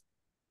 please.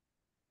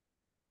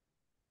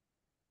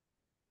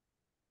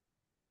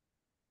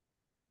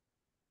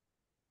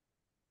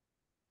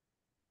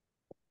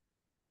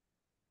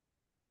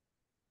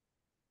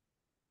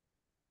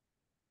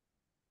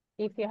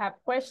 If you have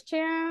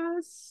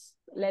questions,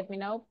 let me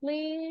know,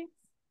 please.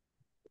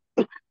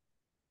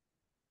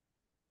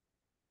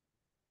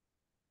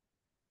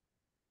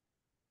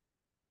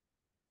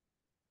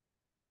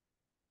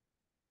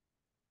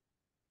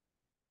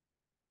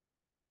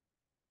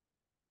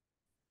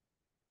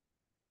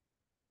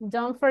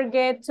 Don't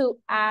forget to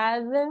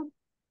add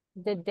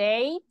the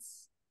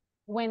dates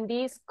when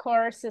this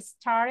course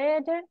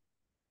started.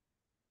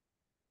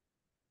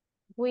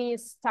 We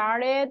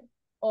started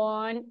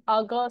on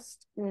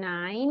August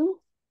 9,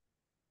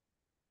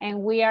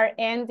 and we are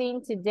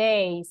ending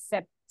today,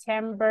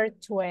 September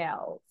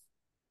 12.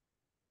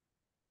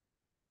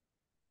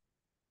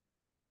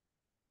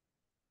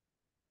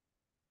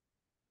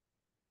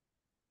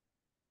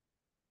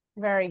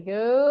 Very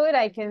good.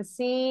 I can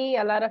see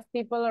a lot of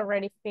people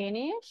already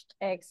finished.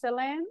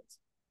 Excellent.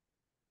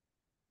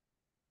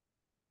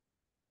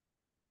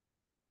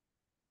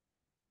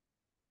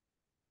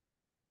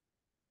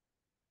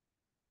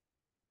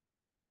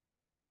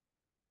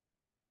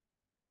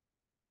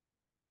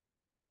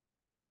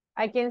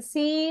 I can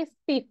see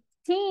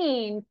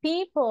 15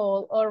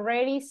 people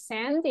already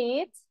sent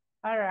it.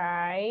 All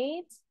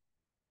right.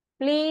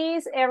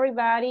 Please,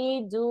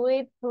 everybody, do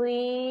it,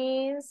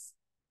 please.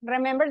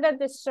 Remember that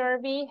the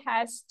survey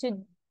has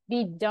to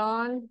be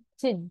done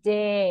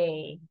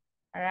today.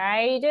 All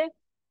right.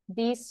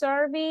 This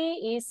survey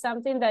is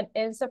something that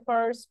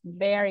ISSS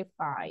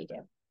verified.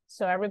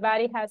 So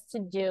everybody has to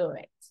do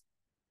it.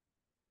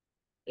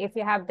 If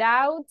you have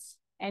doubts,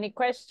 any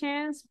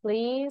questions,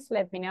 please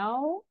let me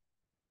know.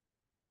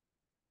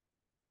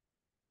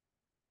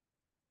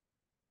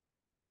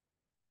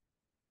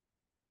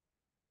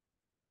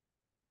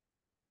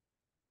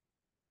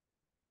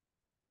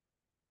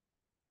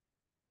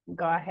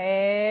 Go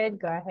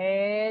ahead, go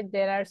ahead.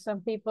 There are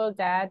some people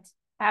that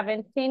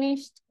haven't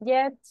finished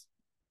yet.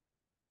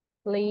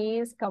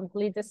 Please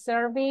complete the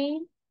survey.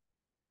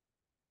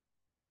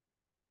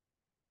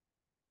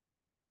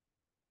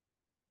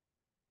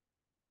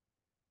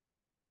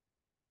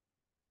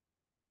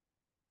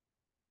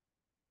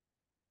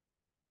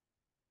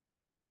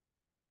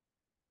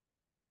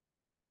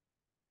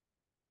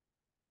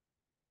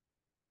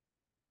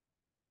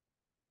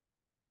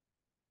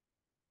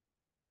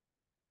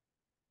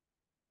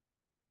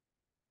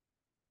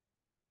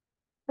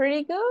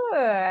 Pretty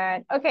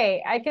good.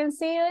 Okay, I can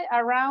see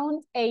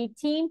around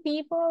 18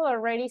 people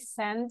already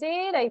sent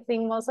it. I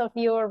think most of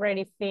you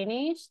already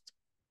finished.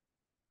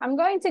 I'm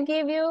going to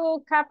give you a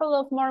couple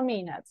of more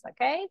minutes,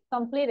 okay?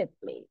 Complete it,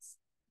 please.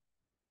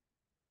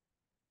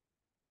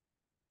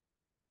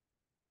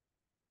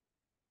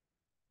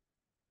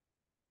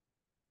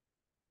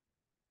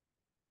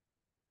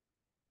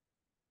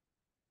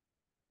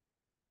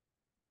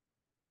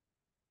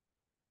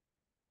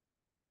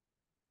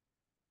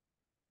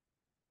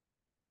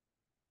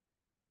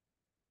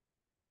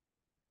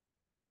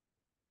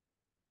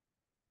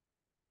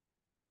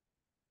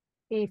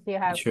 If you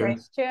have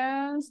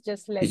questions,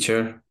 just let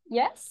me.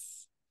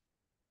 Yes.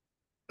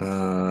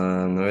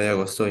 9 de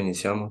agosto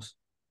iniciamos.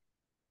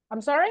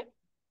 I'm sorry?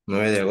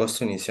 9 de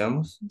agosto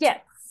iniciamos.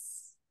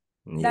 Yes.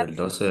 Y el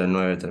 12 del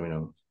 9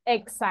 terminamos.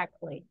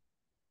 Exactly.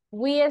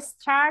 We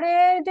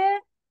started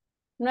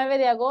 9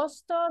 de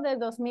agosto del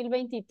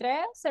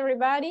 2023,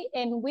 everybody,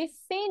 and we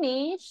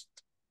finished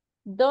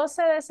 12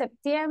 de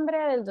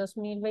septiembre del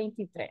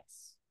 2023,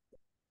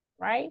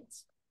 right?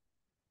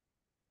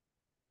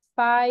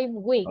 5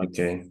 weeks.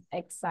 Okay.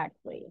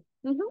 Exactly.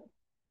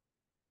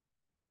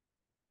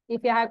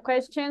 If you have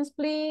questions,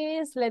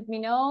 please let me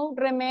know.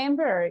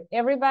 Remember,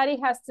 everybody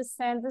has to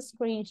send the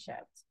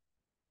screenshot.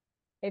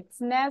 It's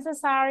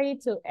necessary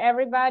to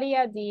everybody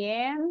at the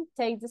end.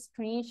 Take the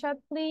screenshot,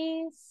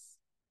 please.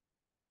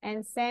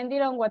 And send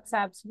it on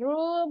WhatsApp's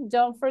group.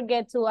 Don't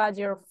forget to add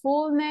your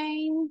full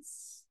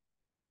names.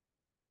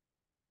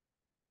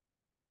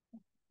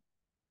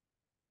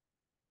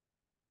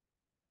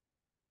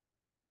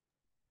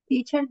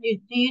 Teacher, do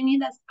you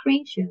need a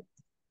screenshot?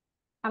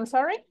 I'm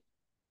sorry?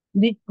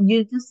 Did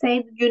you just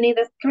say you need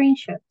a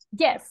screenshot?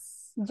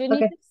 Yes, you need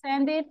to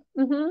send it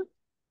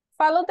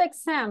Follow the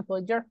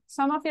example.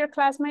 Some of your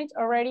classmates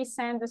already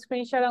sent the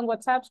screenshot on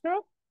WhatsApp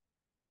group.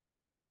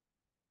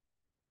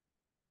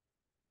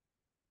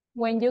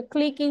 When you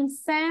click in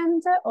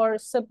send or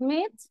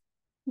submit,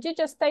 you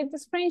just take the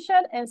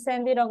screenshot and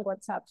send it on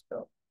WhatsApp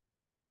group.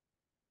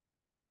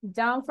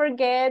 Don't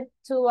forget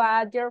to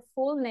add your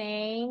full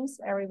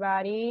names,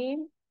 everybody.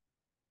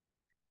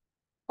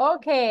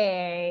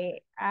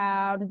 Okay,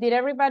 did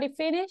everybody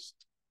finish?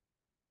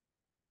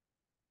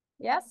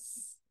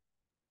 Yes?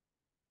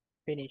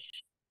 Finish.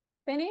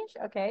 Finish?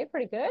 Okay,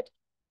 pretty good.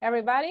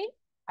 Everybody,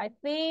 I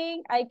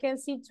think I can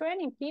see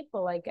 20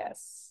 people, I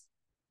guess.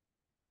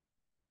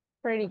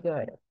 Pretty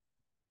good.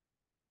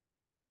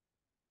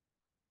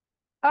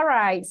 All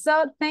right,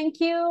 so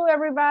thank you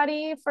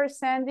everybody for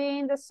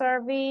sending the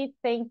survey.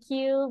 Thank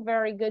you,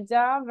 very good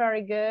job,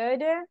 very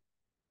good.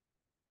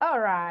 All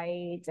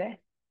right,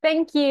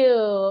 thank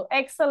you,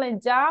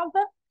 excellent job.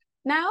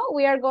 Now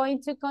we are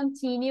going to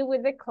continue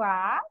with the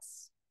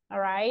class, all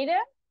right?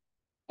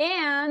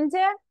 And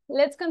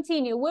let's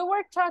continue. We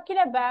were talking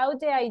about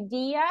the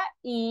idea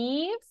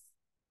if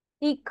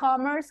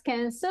e-commerce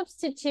can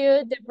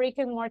substitute the brick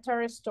and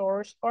mortar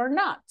stores or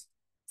not.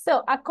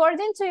 So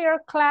according to your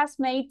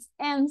classmates'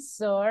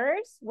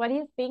 answers, what do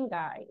you think,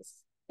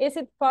 guys? Is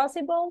it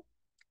possible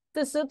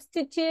to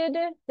substitute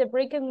the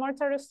brick and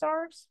mortar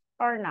stores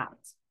or not?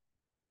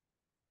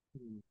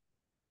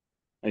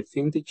 I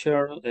think,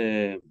 teacher,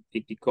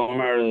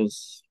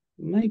 e-commerce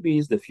maybe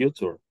is the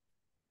future,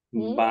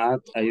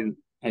 but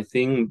I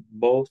think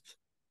both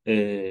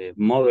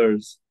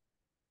models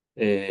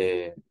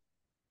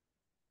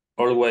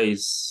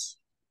always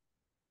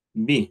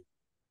be.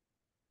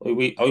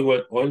 We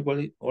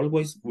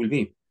always will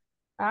be.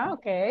 Ah,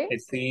 okay. I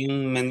think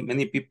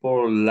many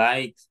people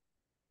like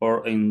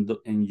or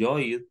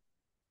enjoy it,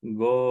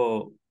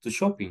 go to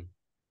shopping.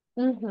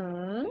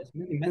 Mm-hmm. Yes,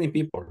 many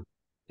people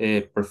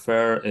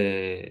prefer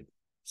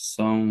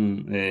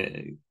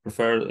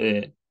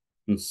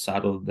on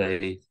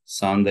Saturday,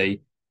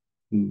 Sunday,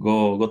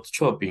 go to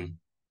shopping.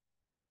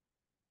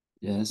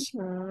 Yes,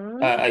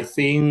 I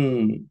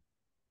think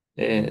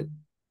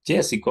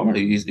yes,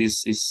 e-commerce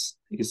is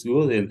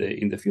good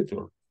in the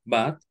future,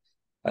 but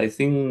I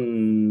think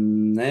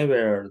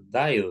never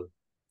died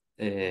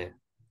a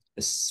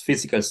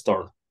physical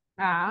store.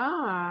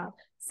 Ah,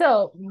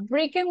 so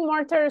brick and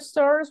mortar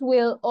stores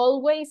will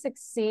always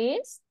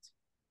exist.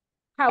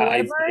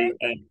 However,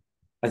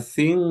 I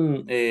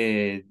think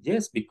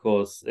yes,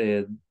 because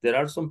there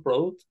are some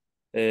products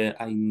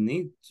I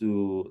need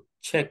to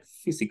check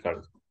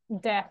physical.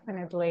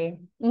 Definitely.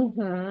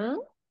 Mm-hmm.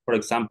 For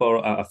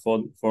example, a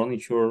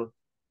furniture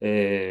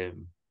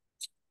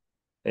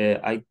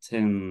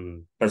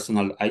item,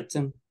 personal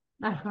item.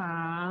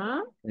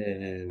 Uh-huh.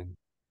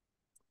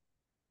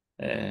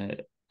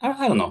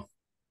 I don't know.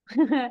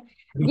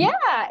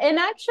 Yeah, and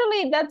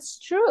actually that's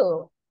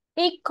true.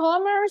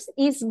 E-commerce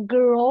is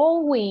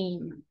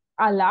growing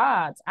a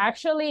lot.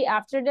 Actually,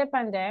 after the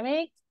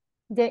pandemic,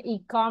 the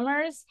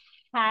e-commerce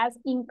has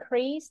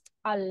increased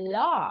a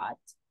lot.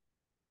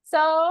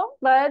 So,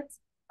 but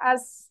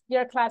as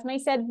your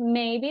classmate said,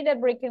 maybe the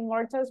brick and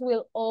mortars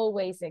will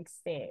always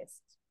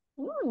exist.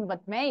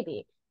 But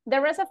maybe.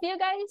 The rest of you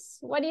guys,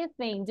 what do you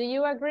think? Do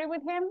you agree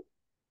with him?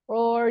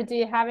 Or do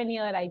you have any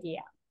other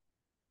idea?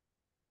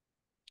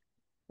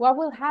 What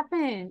will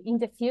happen in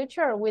the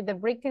future with the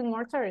brick and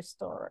mortar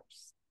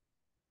stores?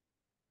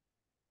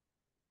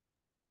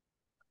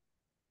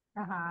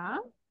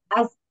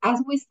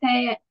 As we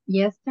said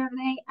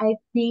yesterday, I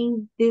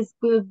think this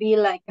will be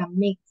like a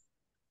mixed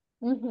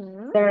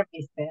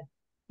services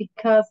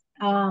because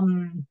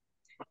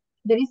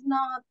there is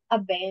not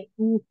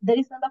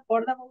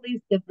affordable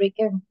if the brick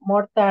and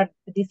mortar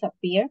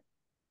disappear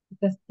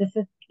because this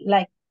is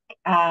like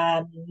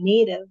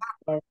needed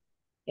for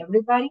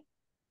everybody,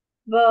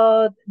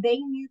 but they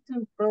need to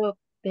improve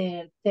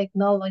the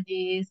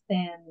technologies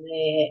and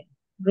the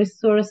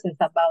resources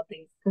about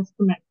the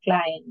customer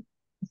client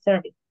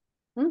service.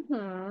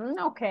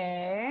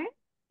 Okay.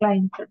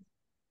 Client service.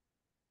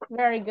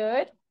 Very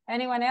good.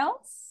 Anyone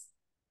else?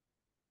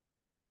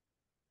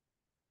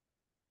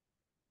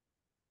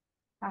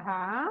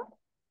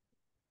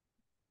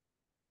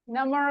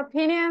 No more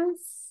opinions?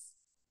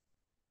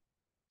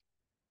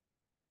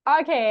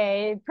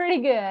 Okay,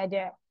 pretty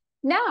good.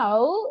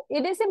 Now,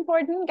 it is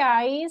important,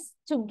 guys,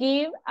 to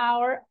give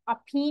our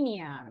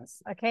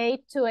opinions,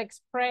 okay? To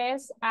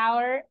express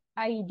our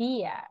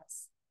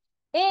ideas.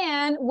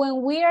 And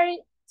when we are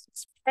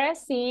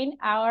expressing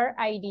our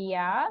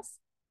ideas,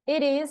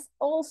 it is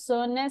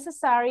also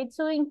necessary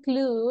to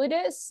include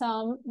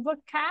some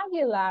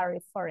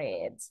vocabulary for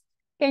it.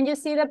 Can you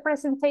see the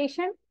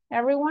presentation,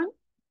 everyone?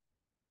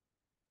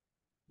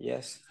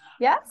 Yes.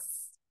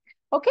 Yes?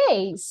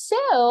 Okay,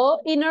 so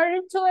in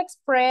order to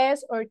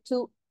express or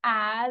to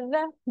add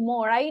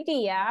more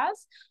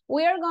ideas,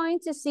 we are going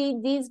to see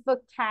this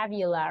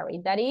vocabulary,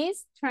 that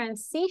is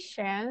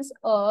transitions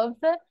of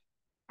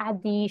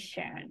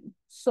addition.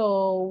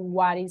 So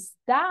what is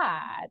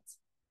that?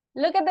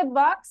 Look at the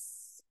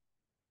box.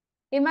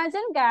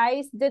 Imagine,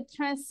 guys, the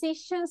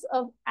transitions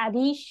of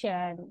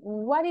addition.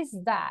 What is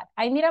that?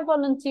 I need a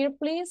volunteer,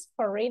 please,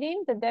 for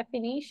reading the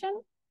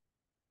definition.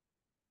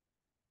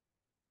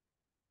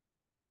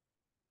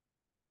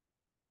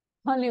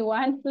 Only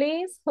one,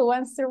 please. Who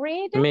wants to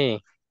read? Me.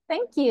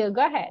 Thank you.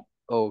 Go ahead.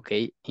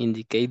 Okay,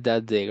 indicate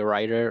that the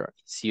writer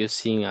is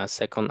using a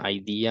second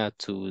idea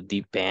to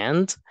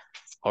depend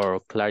or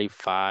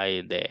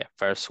clarify the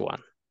first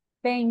one.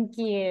 Thank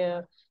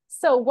you.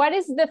 So what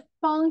is the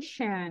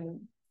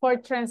function for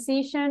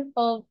transition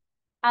of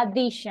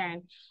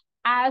addition?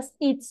 As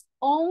its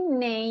own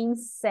name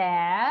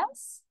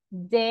says,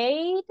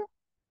 they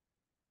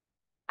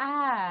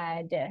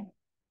add.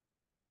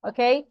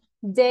 Okay,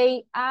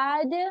 they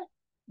add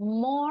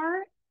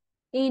more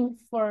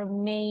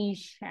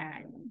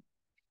information.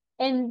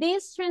 And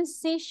these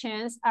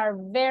transitions are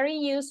very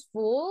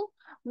useful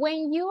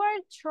when you are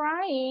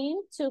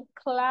trying to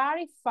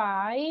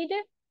clarify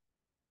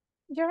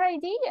your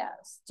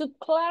ideas, to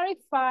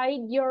clarify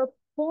your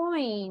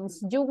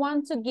points. You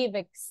want to give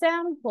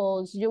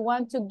examples. You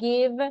want to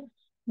give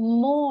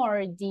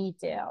more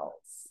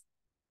details.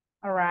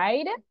 All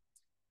right.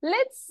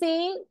 Let's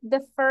see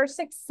the first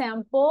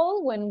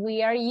example when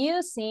we are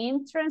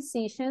using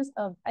transitions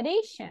of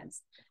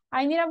additions.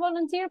 I need a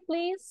volunteer,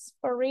 please,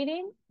 for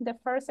reading the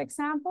first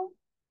example.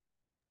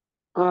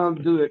 I'll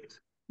do it.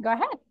 Go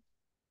ahead.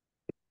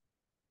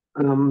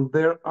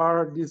 There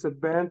are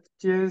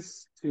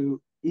disadvantages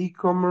to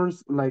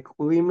e-commerce like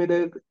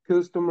limited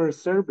customer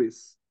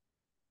service.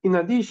 In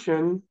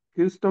addition,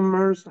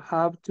 customers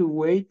have to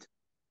wait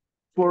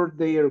for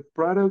their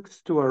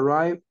products to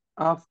arrive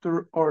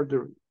after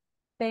ordering.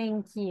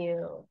 Thank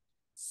you.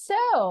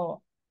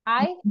 So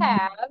I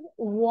have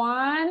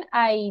one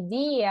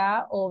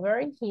idea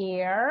over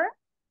here.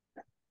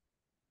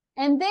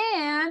 And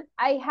then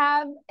I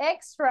have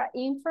extra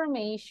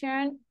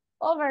information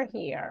over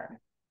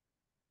here.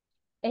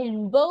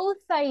 And both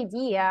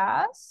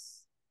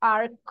ideas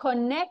are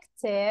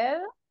connected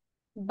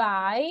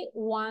by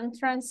one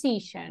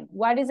transition.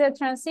 What is a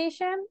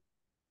transition?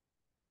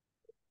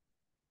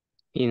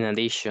 In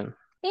addition.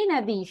 In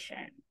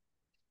addition.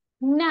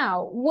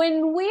 Now,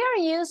 when we are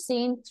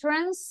using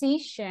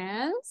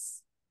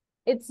transitions,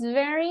 it's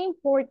very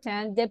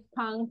important the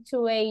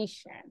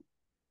punctuation,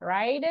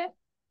 right?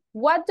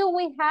 What do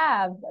we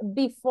have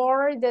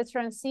before the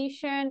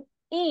transition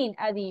in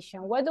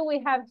addition? What do we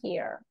have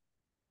here?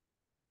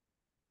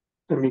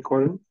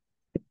 Semicolon.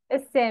 A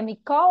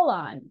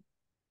semicolon.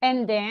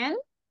 And then,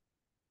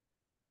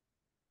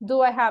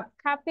 do I have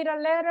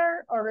capital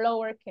letter or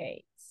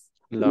lowercase?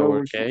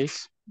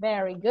 Lowercase.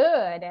 Very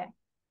good.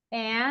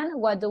 And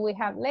what do we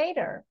have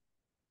later?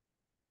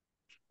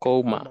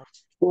 Comma.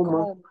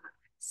 Comma.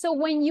 So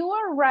when you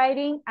are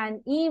writing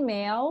an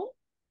email,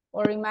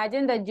 or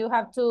imagine that you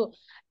have to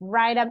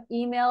write an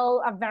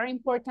email, a very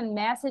important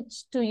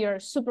message to your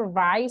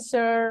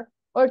supervisor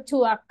or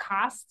to a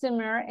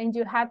customer, and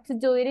you have to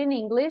do it in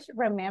English,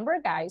 remember,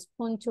 guys,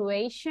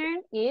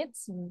 punctuation,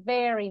 it's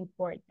very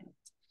important.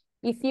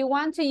 If you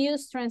want to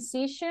use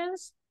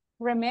transitions,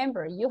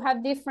 remember, you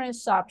have different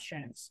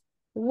options.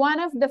 One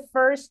of the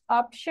first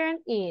option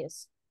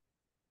is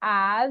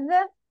add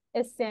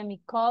a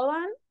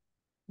semicolon,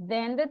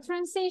 then the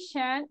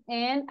transition,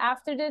 and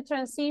after the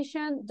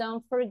transition,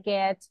 don't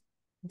forget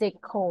the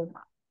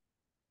comma.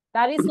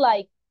 That is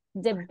like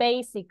the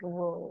basic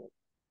rule,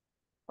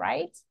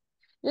 right?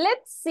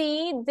 Let's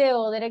see the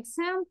other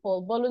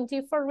example.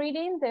 Volunteer for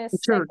reading the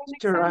second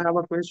example. I have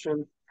a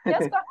question.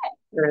 Yes, go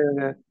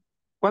ahead.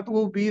 What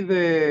will be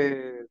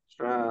the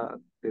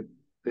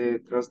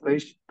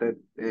translation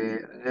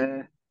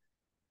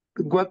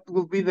what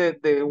will be the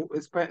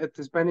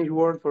Spanish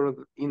word for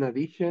in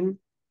addition?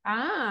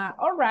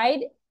 All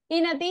right.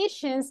 In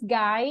addition,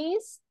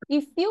 guys,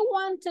 if you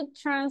want to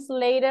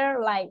translate it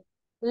like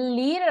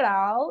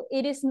literal,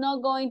 it is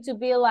not going to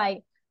be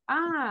like,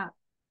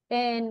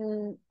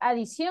 en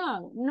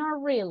adición.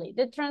 Not really.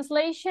 The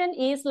translation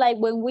is like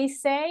when we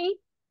say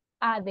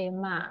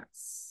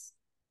además.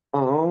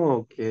 Oh,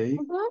 okay.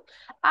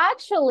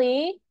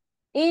 Actually,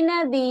 in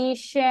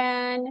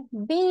addition,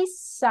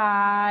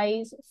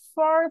 besides,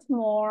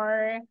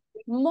 furthermore,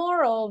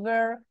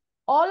 moreover,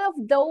 all of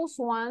those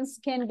ones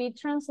can be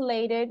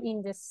translated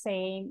in the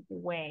same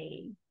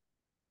way.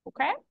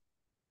 Okay?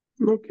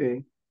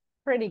 Okay.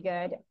 Pretty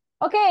good.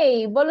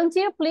 Okay,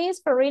 volunteer, please,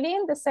 for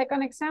reading the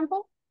second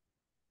example.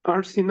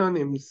 Are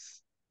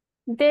synonyms.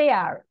 They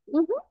are.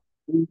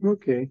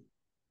 Okay.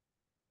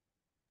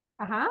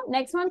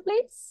 Next one,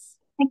 please.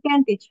 I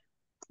can teach.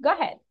 Go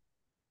ahead.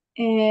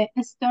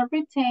 Store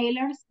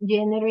retailers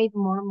generate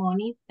more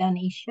money than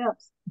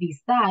e-shops.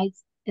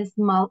 Besides,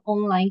 small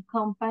online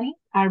companies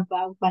are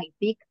bought by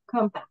big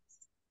companies.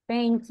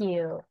 Thank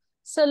you.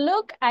 So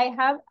look, I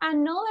have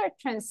another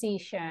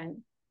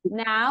transition.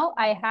 Now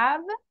I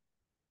have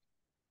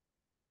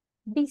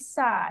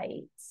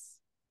besides.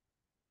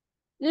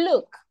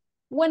 Look,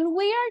 when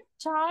we are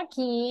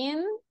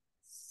talking,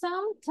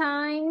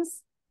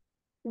 sometimes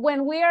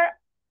when we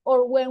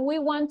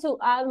want to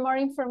add more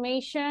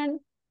information,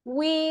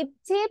 we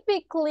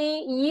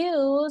typically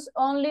use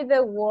only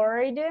the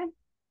word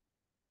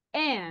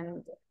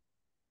and,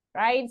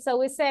 right? So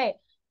we say,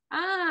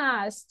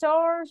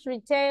 stores,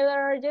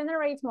 retailer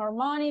generates more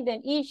money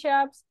than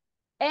e-shops,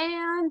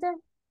 and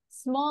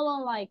small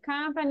online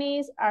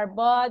companies are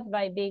bought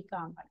by big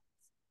companies.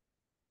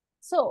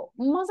 So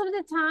most of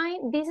the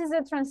time, this is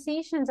the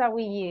transitions that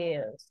we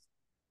use.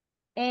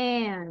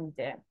 And,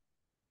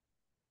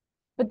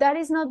 but that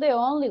is not the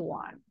only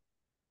one,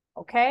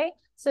 okay?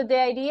 So the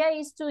idea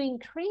is to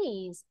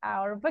increase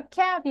our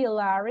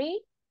vocabulary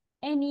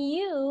and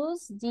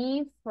use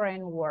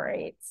different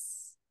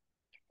words.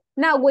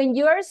 Now, when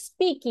you're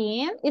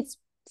speaking, it's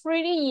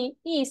pretty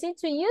easy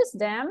to use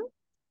them.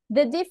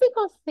 The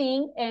difficult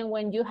thing, and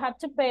when you have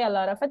to pay a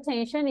lot of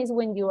attention, is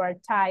when you are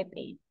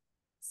typing.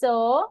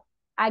 So,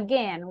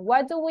 again,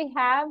 what do we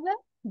have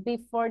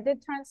before the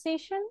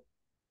transition?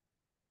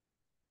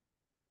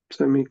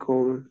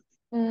 Semicolon.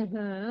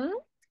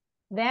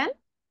 Then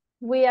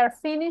we are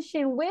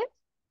finishing with?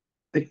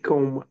 A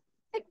comma.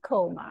 A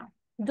comma.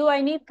 Do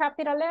I need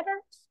capital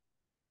letters?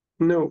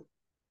 No.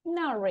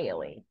 Not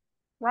really,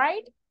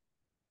 right?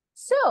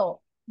 So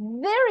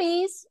there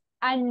is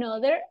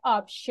another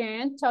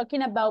option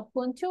talking about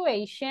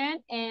punctuation,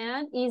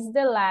 and is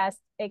the last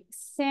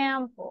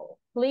example.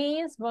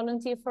 Please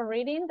volunteer for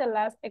reading the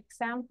last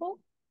example.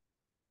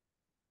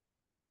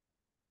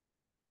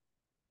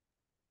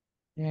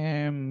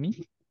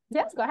 Me?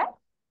 Yes, go ahead.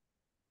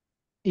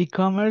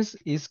 E-commerce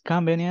is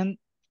convenient.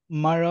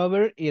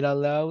 Moreover, it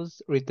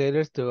allows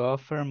retailers to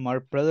offer more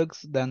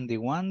products than the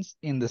ones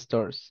in the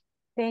stores.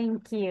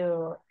 Thank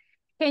you.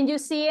 Can you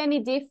see any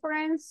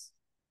difference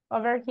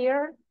over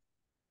here?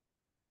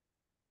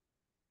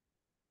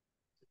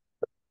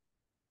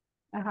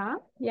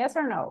 Yes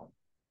or no?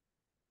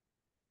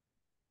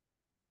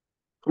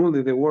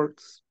 Only the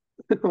words.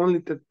 Only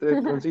the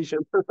transition.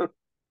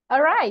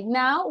 All right,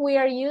 now we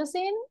are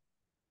using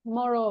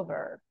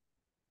moreover.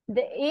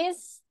 The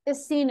is a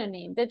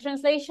synonym. The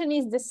translation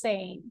is the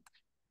same.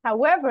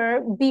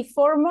 However,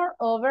 before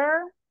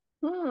moreover,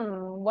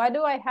 what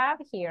do I have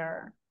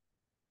here?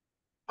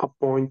 A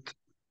point.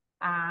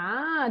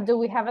 Do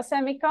we have a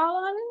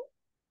semicolon?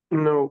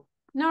 No.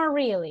 Not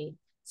really.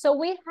 So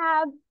we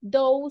have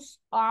those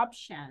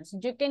options.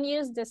 You can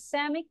use the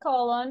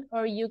semicolon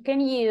or you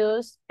can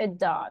use a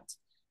dot.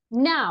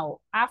 Now,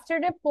 after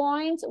the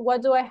point,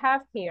 what do I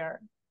have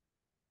here?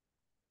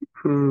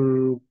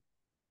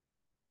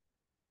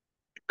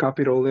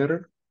 Capital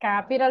letter.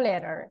 Capital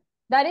letter.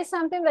 That is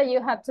something that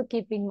you have to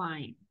keep in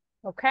mind,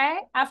 okay?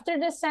 After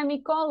the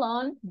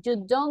semicolon,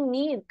 you don't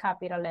need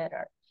capital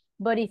letter.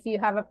 But if you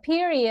have a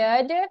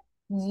period,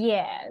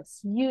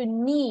 yes, you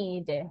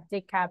need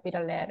the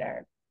capital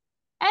letter.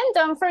 And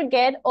don't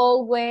forget,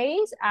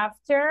 always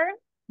after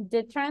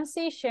the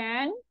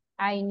transition,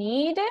 I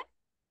need,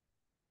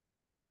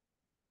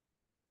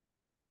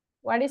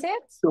 what is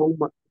it?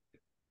 Comma.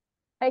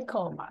 A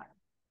comma,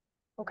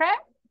 okay?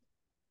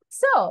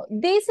 So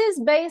this is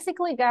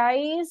basically,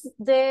 guys,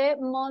 the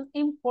most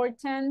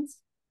important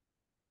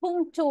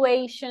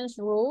punctuations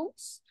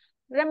rules.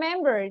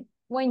 Remember,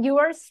 when you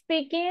are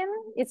speaking,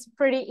 it's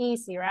pretty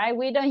easy, right?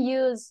 We don't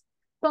use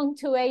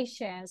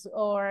punctuations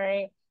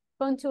or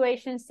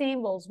punctuation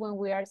symbols when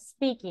we are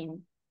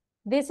speaking.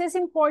 This is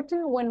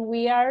important when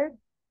we are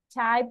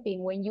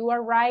typing, when you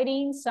are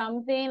writing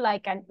something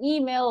like an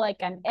email,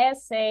 like an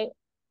essay,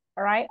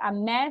 all right, a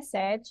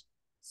message.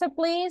 So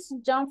please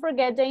don't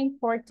forget the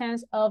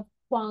importance of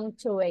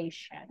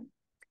punctuation.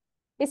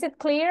 Is it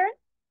clear?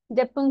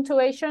 The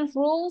punctuation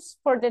rules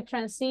for the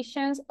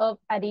transitions of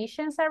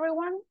additions,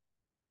 everyone?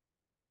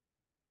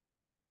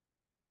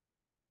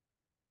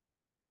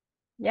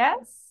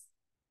 Yes?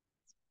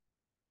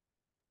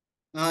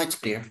 No, it's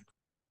clear.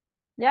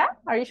 Yeah,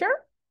 are you sure?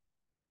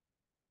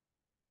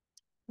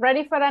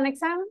 Ready for an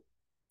exam?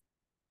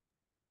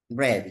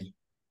 Ready.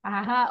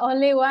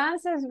 Only one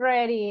is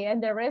ready.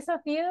 And the rest of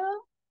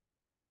you?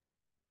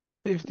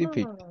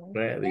 50-50.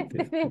 Ready.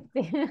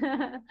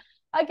 50-50.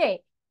 Okay,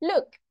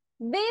 look,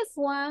 these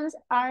ones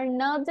are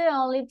not the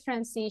only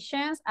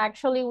transitions.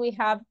 Actually, we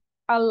have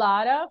a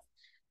lot of.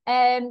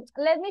 And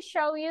let me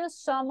show you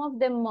some of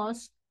the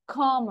most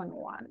common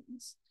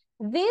ones.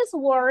 These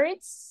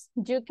words,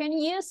 you can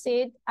use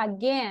it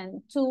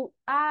again to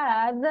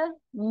add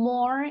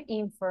more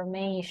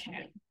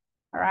information,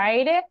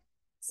 right?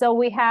 So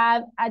we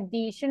have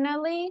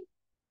additionally.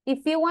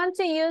 If you want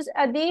to use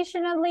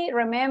additionally,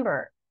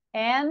 remember,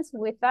 ends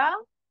with a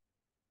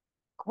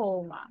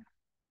comma.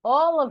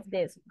 All of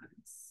these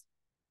ones,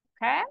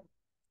 okay?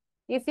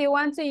 If you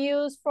want to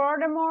use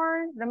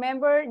furthermore,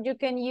 remember, you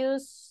can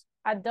use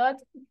a dot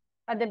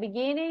at the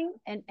beginning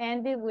and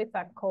end it with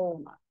a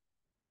comma.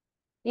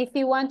 If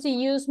you want to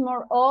use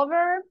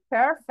moreover,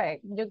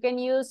 perfect. You can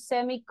use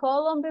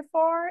semicolon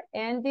before,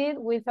 end it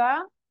with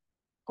a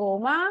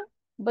comma,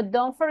 but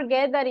don't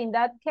forget that in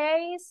that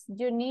case,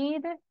 you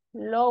need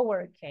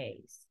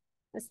lowercase.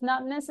 It's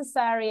not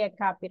necessary a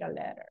capital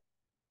letter,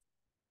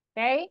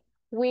 okay?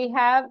 We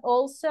have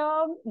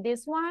also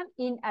this one,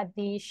 in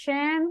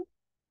addition,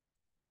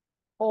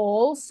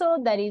 Also,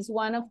 that is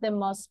one of the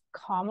most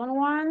common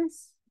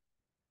ones.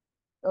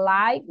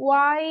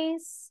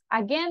 Likewise,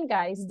 again,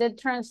 guys, the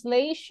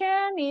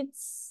translation,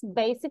 it's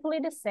basically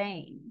the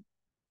same,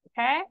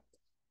 okay?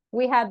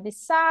 We have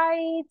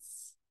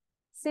besides,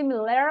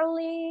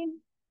 similarly,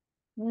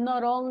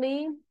 not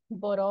only,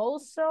 but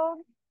also.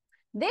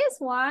 This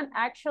one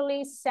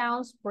actually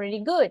sounds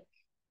pretty good.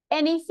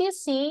 And if you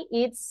see,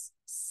 it's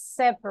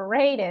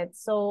separated.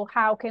 So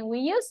how can we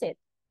use it?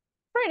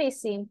 Pretty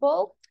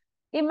simple.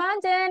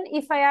 Imagine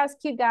if I ask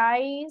you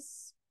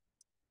guys,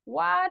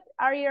 what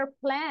are your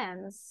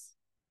plans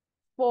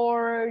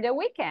for the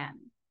weekend?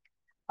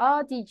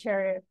 Oh,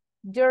 teacher,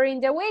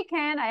 during the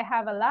weekend, I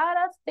have a lot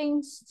of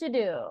things to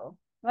do,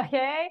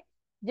 okay?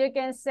 You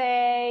can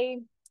say,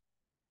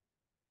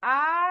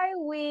 I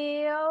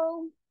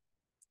will,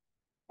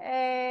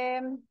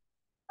 I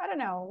don't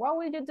know, what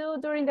will you do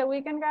during the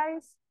weekend,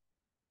 guys?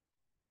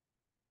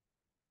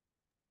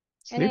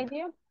 Any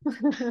idea?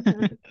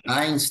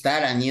 I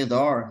install a new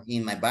door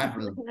in my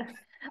bathroom.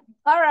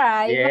 All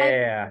right.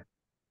 Yeah.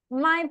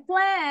 My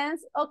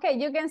plans, okay,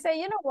 you can say,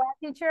 you know what,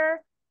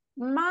 teacher?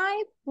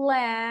 My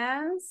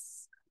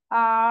plans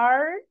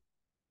are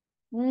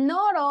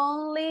not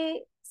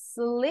only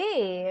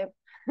sleep,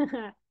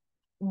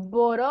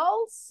 but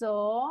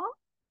also,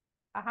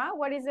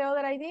 what is the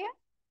other idea?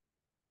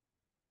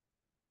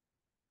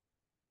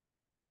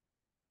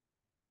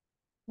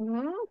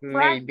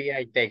 Maybe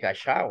I take a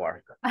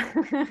shower.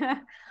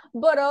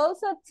 But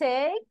also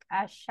take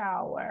a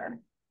shower.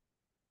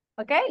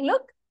 Okay,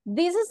 look,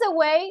 this is the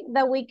way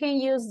that we can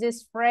use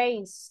this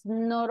phrase,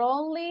 not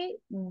only,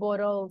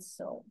 but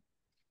also.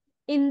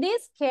 In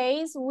this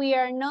case, we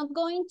are not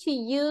going to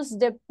use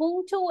the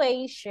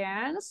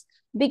punctuations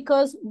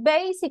because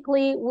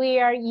basically we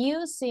are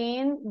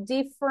using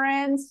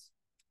different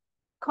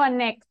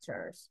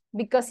connectors.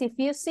 Because if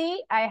you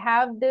see, I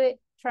have the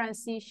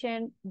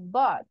transition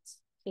but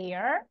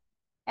here,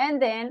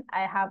 and then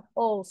I have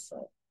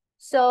also.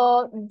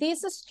 So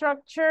this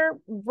structure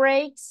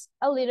breaks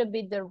a little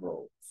bit the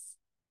rules,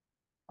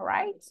 all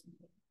right?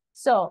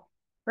 So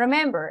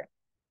remember,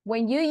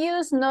 when you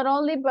use not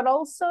only, but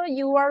also,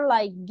 you are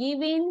like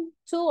giving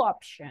two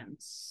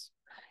options.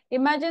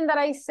 Imagine that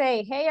I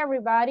say, hey,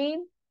 everybody,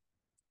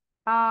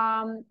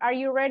 are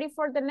you ready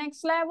for the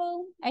next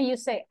level? And you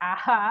say,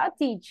 aha,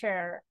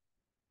 teacher,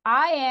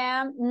 I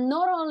am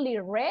not only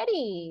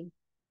ready,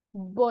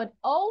 but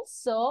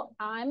also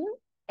I'm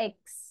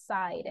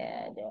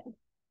excited.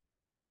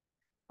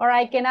 Or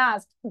I can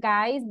ask,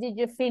 guys, did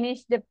you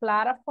finish the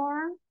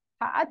platform?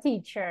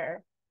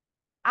 Teacher,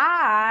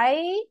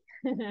 I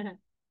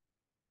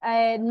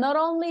not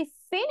only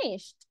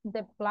finished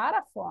the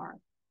platform,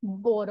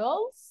 but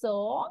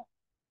also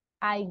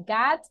I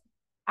got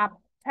a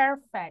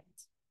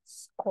perfect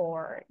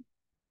score.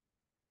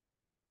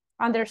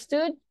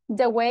 Understood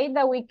the way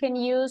that we can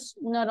use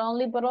not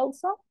only, but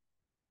also?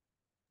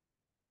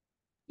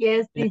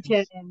 Yes,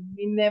 teacher, and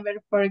we never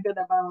forgot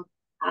about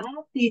a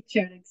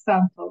teacher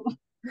example.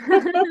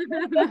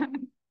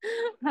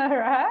 All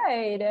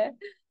right.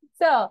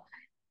 So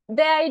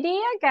the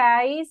idea,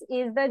 guys,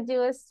 is that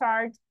you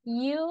start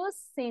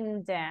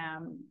using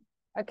them,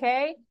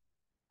 okay?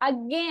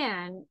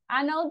 Again,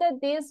 I know that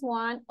this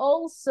one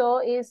also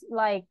is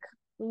like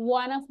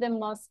one of the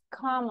most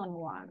common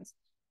ones.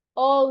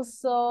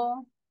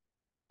 Also,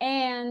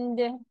 and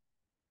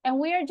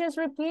we are just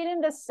repeating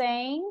the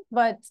same,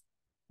 but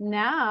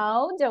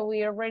now that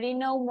we already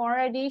know more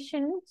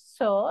additions,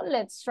 so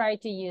let's try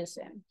to use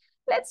them.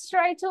 Let's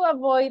try to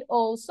avoid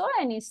also,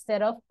 and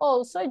instead of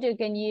also, you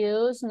can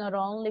use not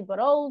only, but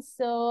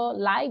also,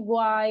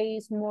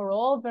 likewise,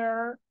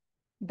 moreover.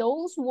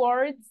 Those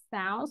words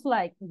sounds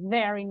like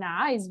very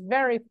nice,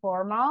 very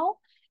formal,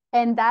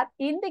 and that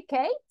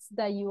indicates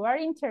that you are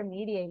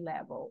intermediate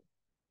level,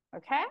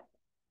 okay?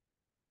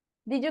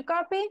 Did you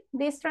copy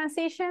these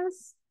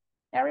transitions,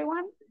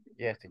 everyone?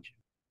 Yes, teacher.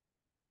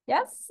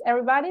 Yes,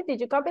 everybody,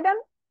 did you copy them?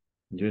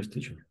 Yes,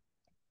 teacher.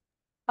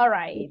 All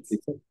right.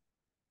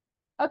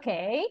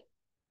 Okay,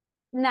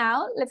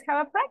 now let's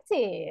have a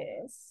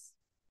practice.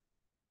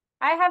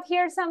 I have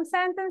here some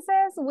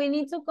sentences. We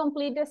need to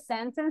complete the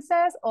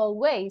sentences,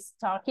 always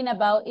talking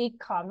about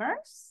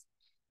e-commerce.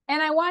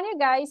 And I want you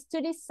guys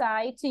to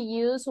decide to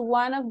use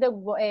one of the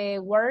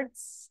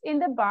words in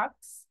the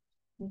box,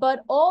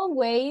 but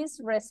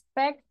always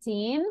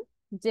respecting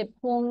the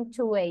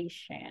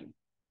punctuation.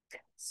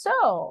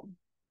 So,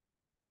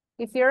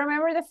 if you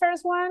remember the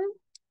first one,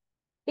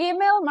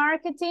 email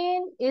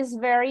marketing is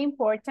very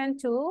important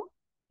to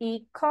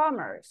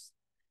e-commerce.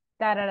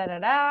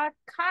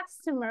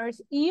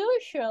 Customers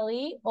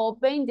usually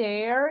open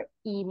their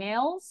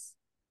emails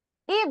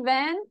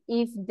even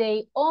if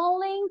they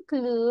only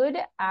include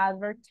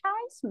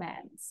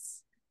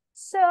advertisements.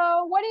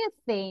 So what do you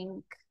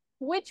think?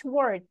 Which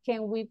word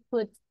can we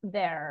put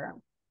there?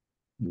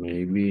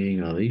 Maybe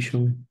in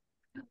addition.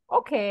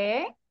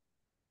 Okay.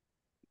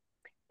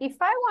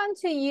 If I want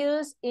to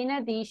use in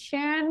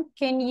addition,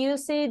 can you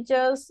use it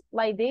just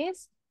like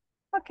this?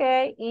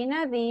 Okay, in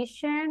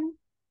addition,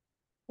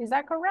 is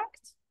that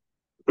correct?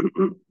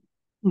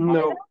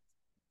 No.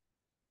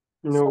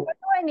 No. So what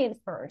do I need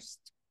first?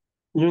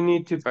 You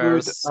need to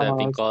First, put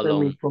semicolon.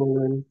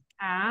 semicolon.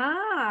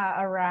 Ah,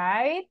 all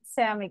right.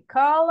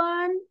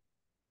 Semicolon.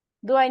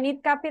 Do I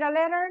need capital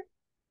letter?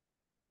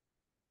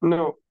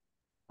 No.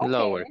 Okay.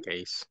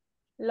 Lowercase.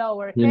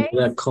 Lowercase. You need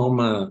a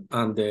comma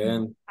at the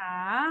end.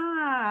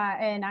 Ah,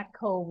 and a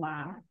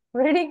comma.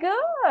 Pretty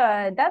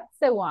good. That's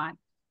the one.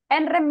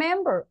 And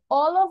remember,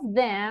 all of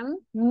them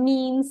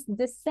means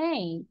the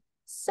same.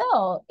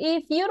 So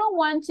if you don't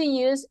want to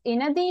use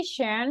in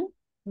addition,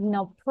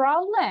 no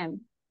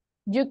problem.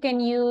 You can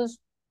use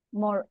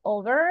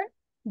moreover.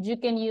 You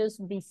can use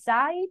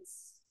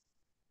besides.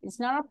 It's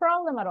not a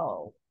problem at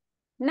all.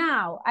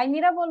 Now, I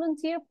need a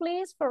volunteer,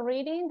 please, for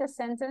reading the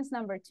sentence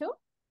number 2.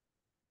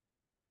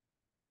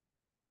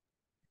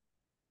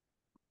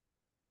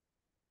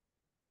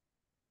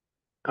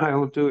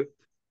 I'll do it.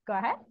 Go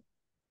ahead.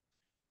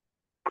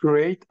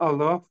 Create a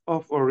lot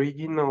of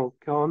original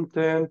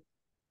content.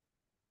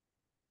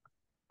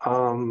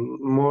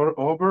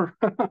 Moreover.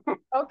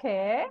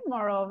 Okay,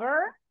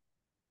 moreover.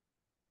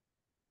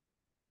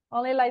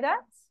 Only like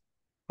that?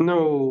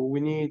 No, we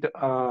need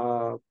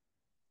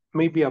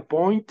maybe a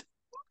point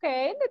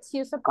Okay, let's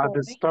use a at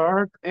the point.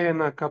 start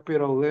and a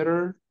capital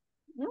letter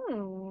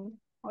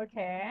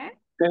Okay.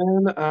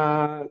 and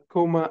a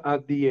comma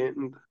at the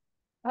end.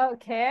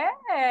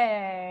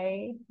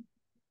 Okay.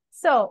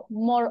 So,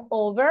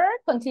 moreover,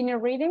 continue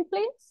reading,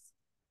 please.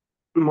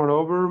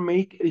 Moreover,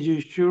 make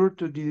you sure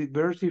to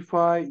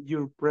diversify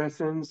your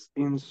presence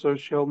in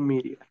social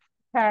media.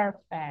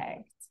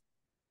 Perfect.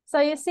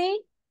 So you see,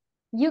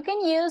 you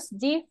can use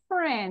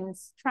different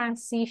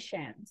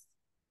transitions,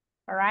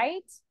 all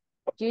right?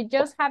 You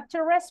just have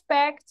to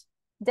respect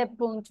the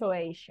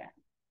punctuation.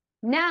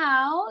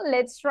 Now,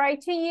 let's try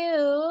to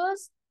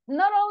use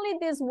not only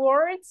these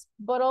words,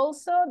 but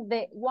also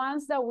the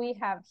ones that we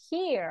have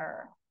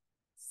here.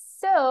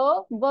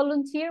 So,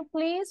 volunteer,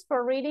 please,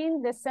 for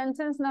reading the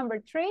sentence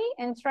number 3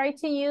 and try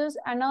to use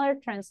another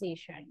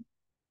transition.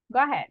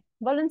 Go ahead,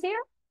 volunteer.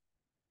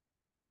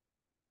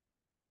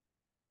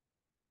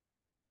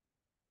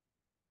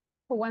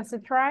 Who wants to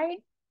try?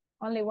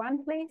 Only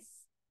one, please.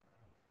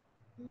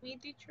 Me,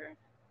 teacher.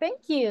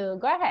 Thank you.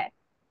 Go ahead.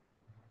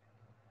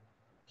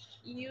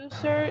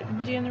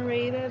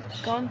 User-generated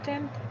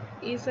content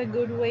is a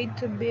good way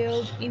to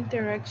build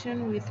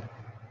interaction with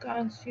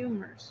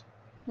consumers.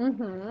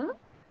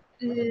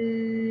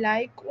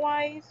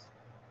 Likewise,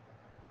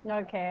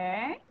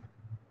 okay.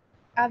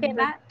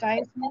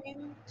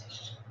 Advertisement.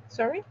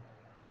 Sorry?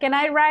 Can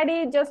I write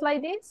it just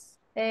like this?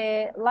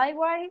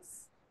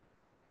 Likewise?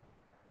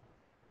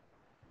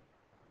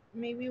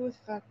 Maybe with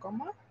a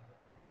comma?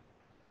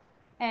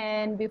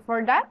 And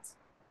before that?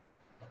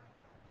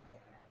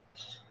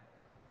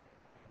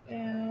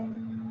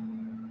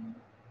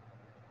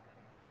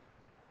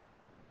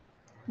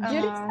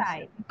 Judy's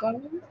side.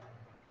 Semicolon?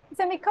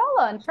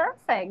 Semicolon,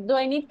 perfect. Do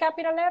I need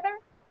capital letter?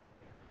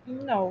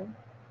 No.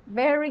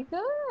 Very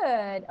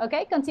good.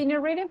 Okay, continue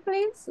reading,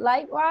 please.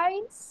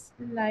 Likewise.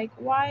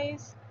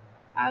 Likewise,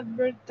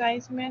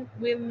 advertisement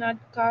will not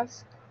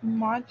cost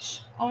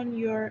much on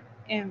your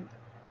end.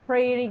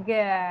 Pretty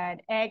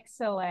good.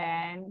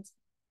 Excellent.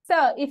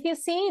 So if you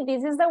see,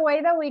 this is the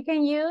way that we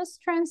can use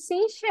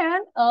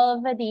transition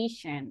of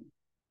addition.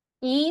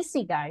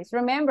 Easy, guys.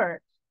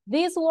 Remember,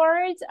 these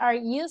words are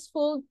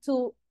useful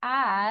to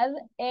add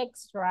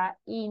extra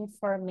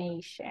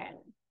information.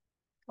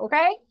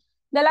 Okay?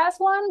 The last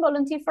one,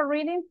 volunteer for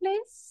reading,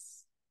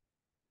 please.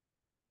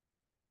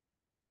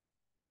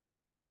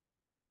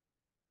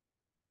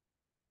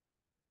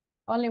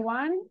 Only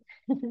one?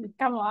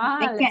 Come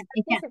on. I can.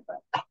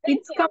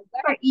 It's common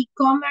for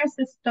e-commerce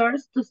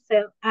stores to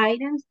sell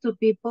items to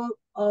people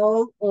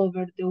all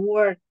over the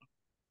world.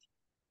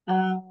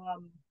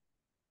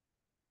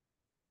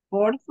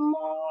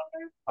 Furthermore,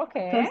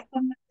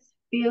 customers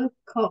feel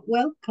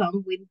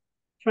welcome with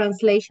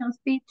translation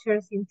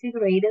features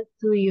integrated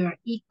to your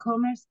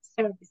e-commerce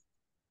service.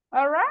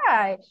 All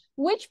right.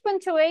 Which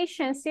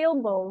punctuation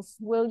syllables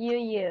will you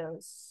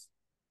use?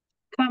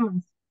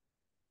 Commas.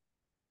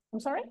 I'm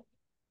sorry?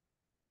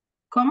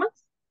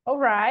 Commas. All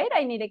right.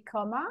 I need a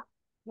comma.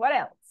 What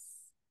else?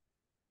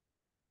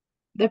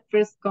 The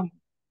first comma.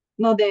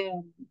 No,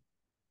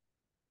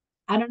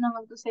 I don't know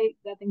how to say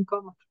that in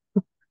comma.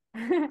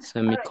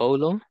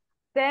 Semicolon.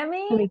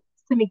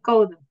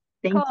 Semicolon.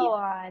 Thank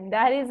you.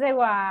 That is the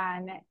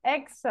one.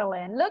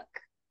 Excellent. Look.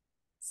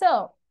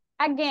 So,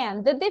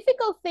 again, the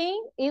difficult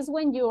thing is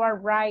when you are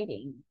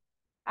writing.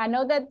 I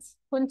know that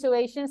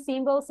punctuation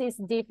symbols is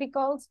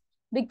difficult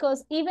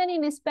because even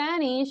in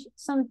Spanish,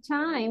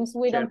 sometimes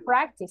we don't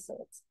practice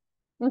it.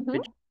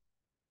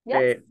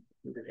 Yes?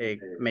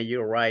 May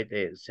you write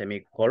a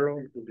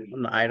semicolon?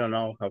 I don't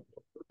know how.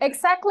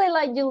 Exactly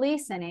like you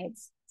listen,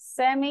 it's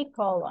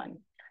semicolon.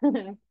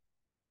 It's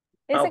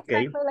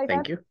okay, exactly like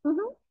thank that.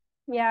 you.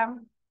 Yeah.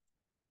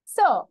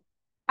 So,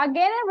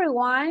 again,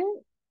 everyone,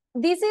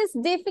 this is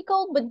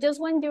difficult, but just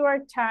when you are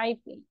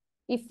typing.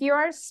 If you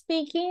are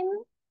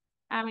speaking,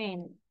 I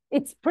mean,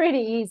 it's pretty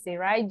easy,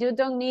 right? You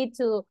don't need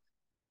to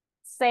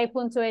say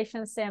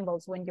punctuation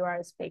symbols when you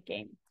are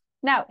speaking.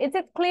 Now, is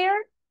it clear,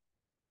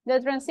 the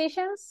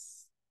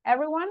transitions,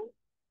 everyone?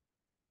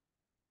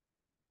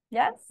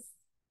 Yes?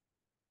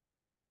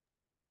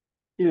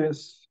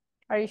 Yes.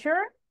 Are you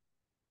sure?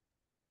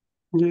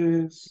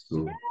 Yes.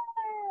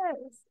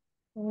 Yes.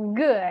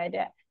 Good.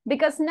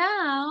 Because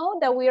now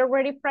that we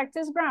already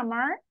practiced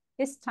grammar,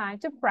 it's time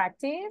to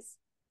practice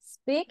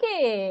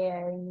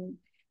speaking.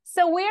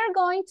 So we are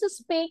going to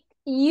speak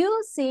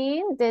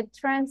using the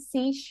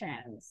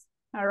transitions,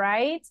 all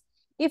right?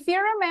 If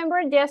you remember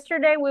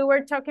yesterday, we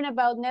were talking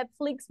about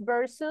Netflix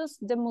versus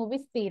the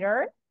movie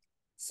theater.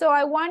 So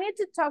I want you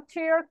to talk to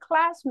your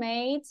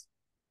classmates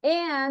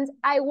and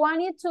I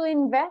want you to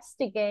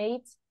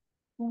investigate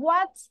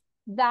what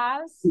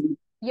does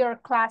your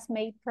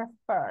classmate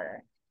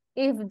prefer.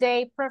 If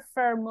they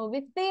prefer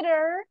movie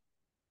theater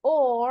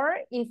or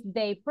if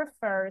they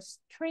prefer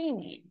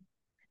streaming.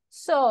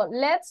 So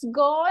let's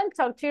go and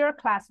talk to your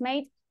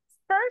classmates.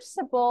 First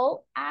of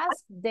all,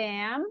 ask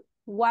them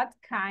what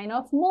kind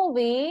of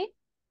movie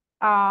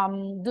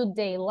do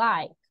they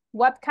like?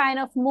 What kind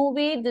of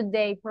movie do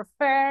they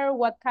prefer?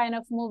 What kind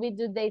of movie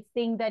do they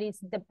think that is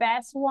the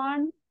best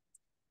one?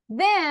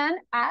 Then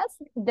ask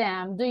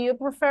them, do you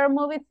prefer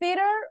movie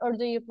theater or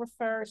do you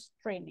prefer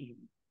streaming?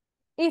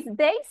 If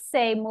they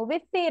say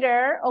movie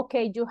theater,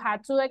 okay, you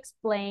have to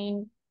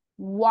explain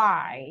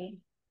why.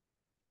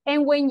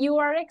 And when you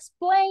are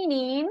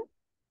explaining,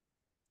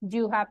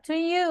 you have to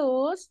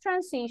use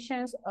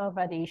transitions of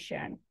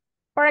addition.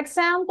 For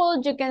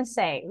example, you can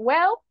say,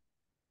 well,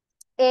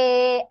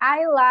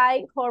 I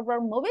like horror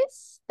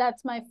movies.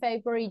 That's my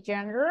favorite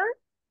genre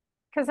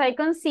because I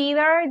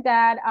consider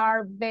that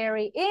are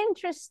very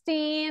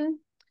interesting.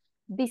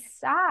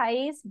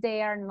 Besides,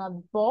 they are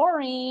not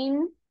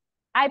boring.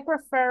 I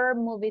prefer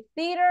movie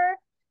theater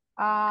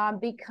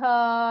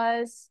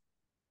because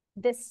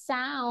the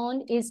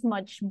sound is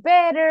much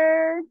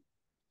better.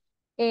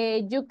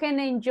 You can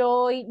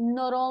enjoy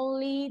not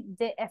only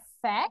the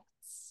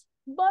effects,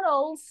 but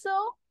also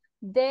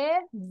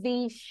the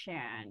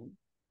vision.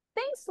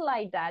 Things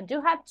like that.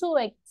 You have to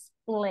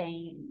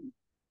explain.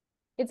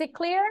 Is it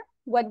clear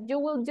what you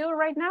will do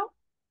right now?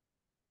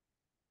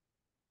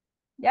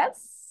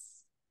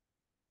 Yes?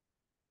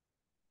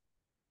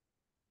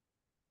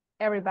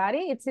 Everybody,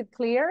 is it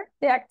clear,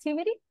 the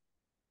activity?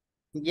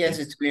 Yes,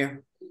 it's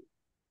clear.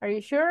 Are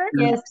you sure?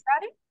 Yes.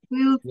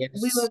 Yes.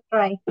 We will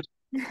try.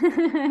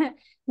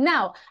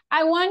 Now,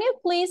 I want you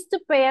please to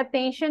pay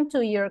attention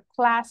to your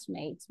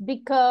classmates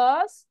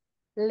because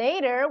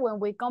later when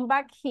we come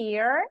back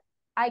here,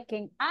 I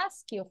can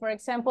ask you. For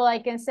example, I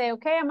can say,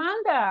 okay,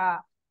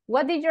 Amanda,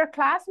 what did your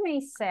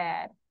classmates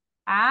say?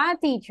 Ah,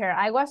 teacher,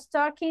 I was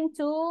talking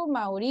to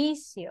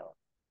Mauricio.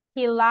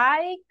 He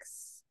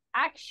likes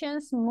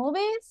actions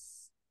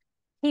movies.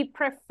 He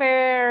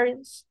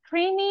prefers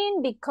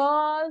streaming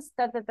because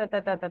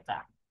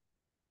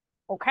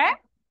Okay?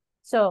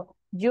 So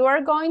you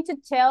are going to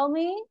tell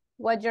me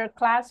what your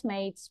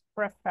classmates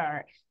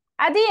prefer.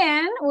 At the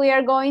end, we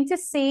are going to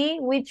see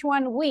which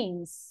one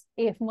wins,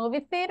 if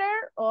movie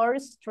theater or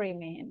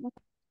streaming.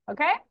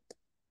 Okay?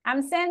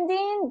 I'm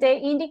sending the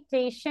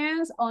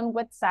indications on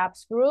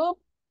WhatsApp's group.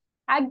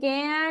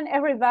 Again,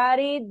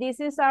 everybody,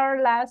 this is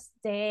our last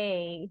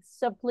day.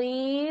 So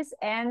please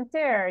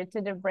enter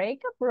to the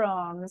breakout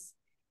rooms.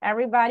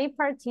 Everybody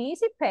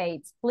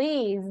participates,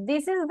 please.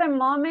 This is the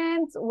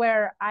moment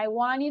where I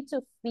want you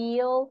to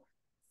feel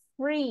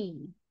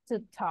free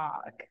to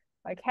talk,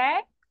 okay?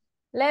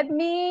 Let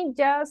me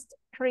just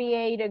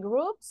create a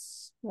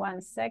groups.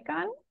 1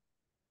 second.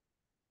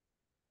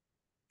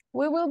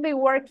 We will be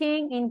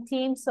working in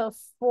teams of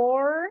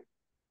 4.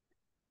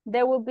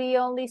 There will be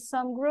only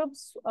some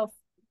groups of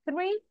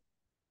 3.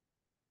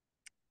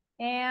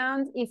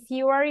 And if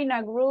you are in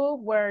a group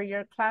where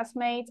your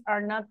classmates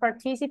are not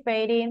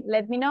participating,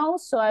 let me know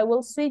so I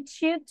will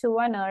switch you to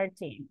another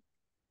team.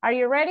 Are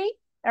you ready,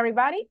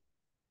 everybody?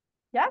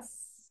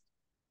 Yes?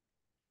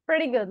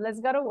 Pretty good. Let's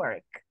go to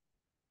work.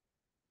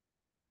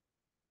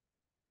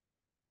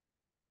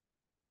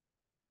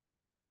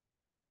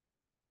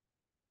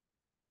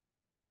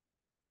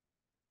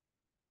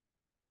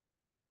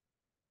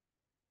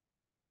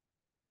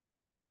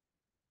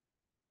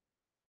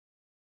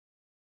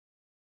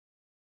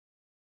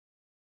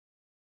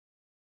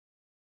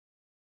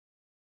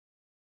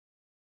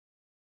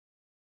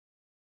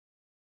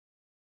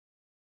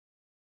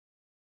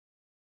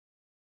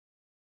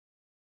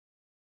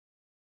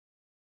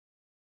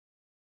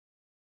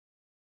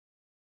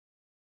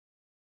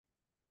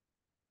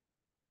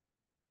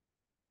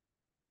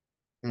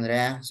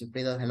 Andrea,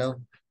 Silfrido,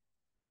 hello.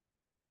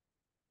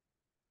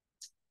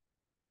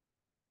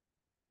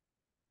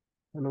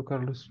 Hello,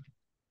 Carlos.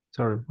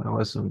 Sorry, I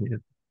was on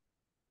mute.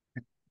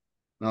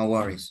 No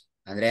worries.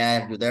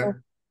 Andrea, are you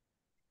there?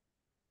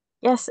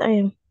 Yes, I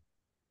am.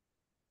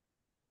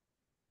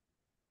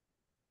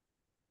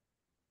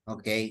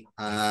 Okay.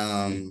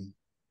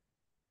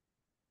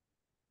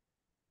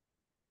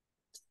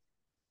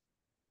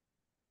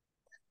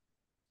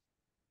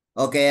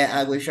 Okay,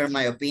 I will share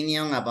my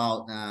opinion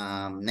about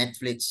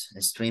Netflix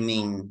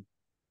streaming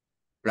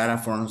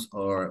platforms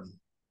or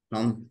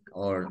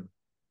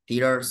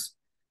theaters.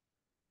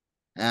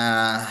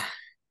 I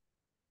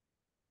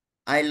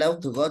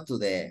love to go to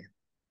the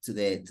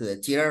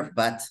theater,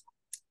 but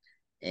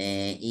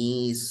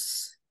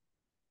it's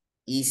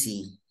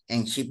easy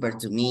and cheaper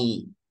to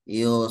me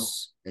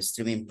use a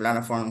streaming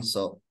platform.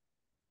 So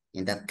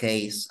in that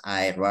case,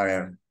 I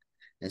rather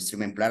the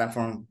streaming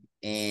platform.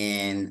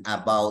 And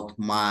about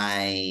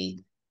my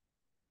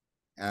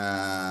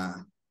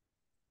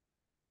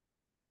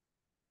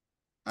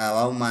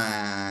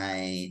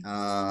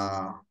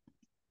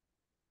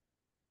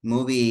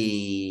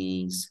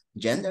movies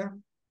gender.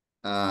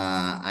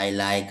 I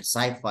like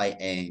sci-fi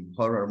and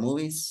horror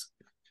movies.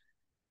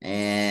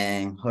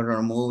 And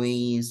horror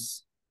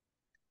movies,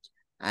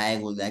 I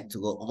would like to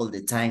go all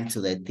the time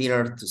to the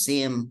theater to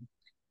see them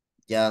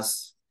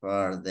just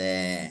for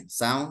the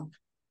sound.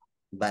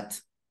 But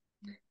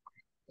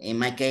in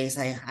my case,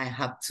 I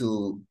have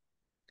to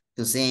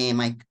see in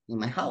my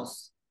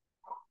house.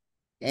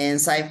 And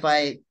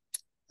sci-fi,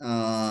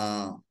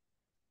 I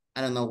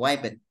don't know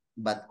why,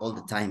 but all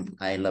the time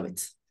I love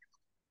it.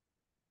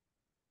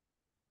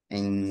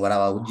 And what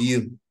about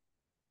you?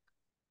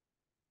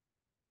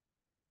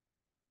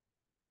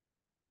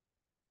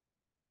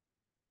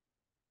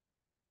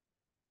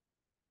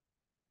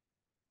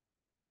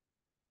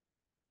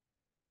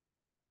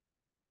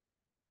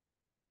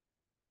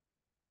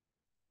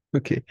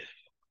 Okay,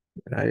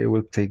 I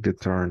will take the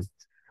turn.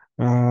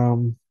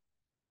 Um,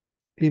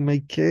 in my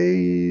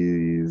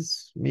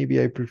case,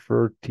 maybe I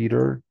prefer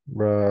theater,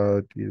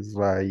 but it's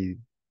like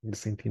the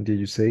same thing that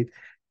you say.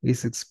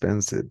 It's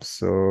expensive,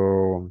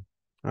 so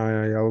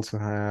I also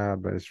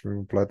have a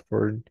streaming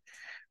platform,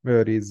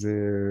 but it's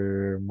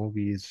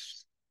movie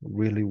is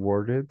really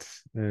worth it.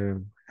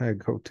 I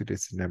go to the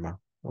cinema,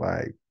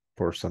 like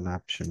for some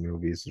action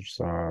movies or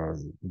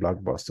some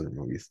blockbuster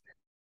movies.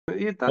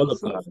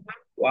 Holocaust.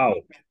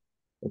 Wow.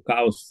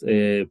 Holocaust.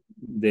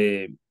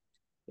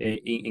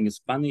 In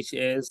Spanish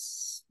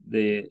es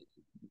el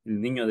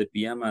niño de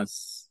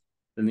pijamas.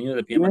 El niño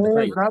de pijamas de Yeah,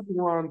 rayas.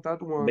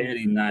 that one.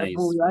 Very That nice.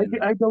 movie.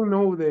 I don't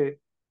know the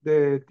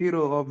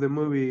title of the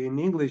movie in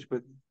English,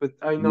 but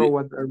I know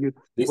what are you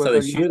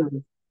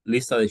saying.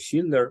 Lista de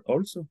Schindler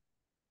also.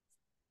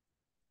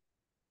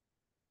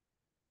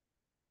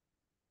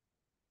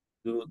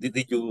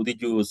 Did you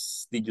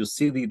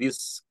see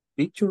this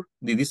picture?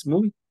 This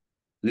movie?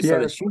 Lista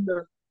de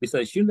Schindler. Lista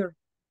de Schindler.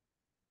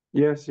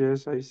 Yes,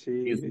 I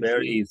see. It's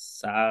very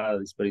sad.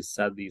 It's very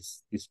sad.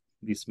 This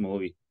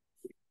movie.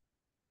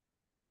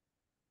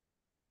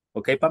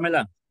 Okay,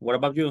 Pamela. What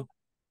about you?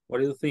 What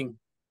do you think?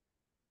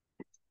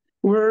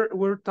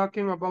 We're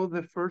talking about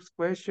the first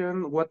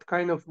question. What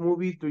kind of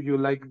movie do you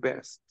like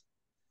best?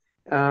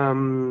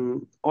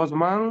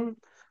 Osman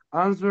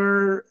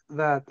answered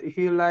that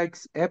he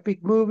likes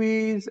epic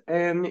movies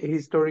and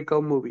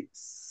historical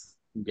movies.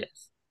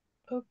 Yes.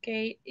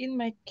 Okay, in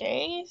my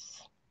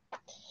case,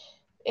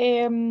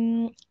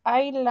 I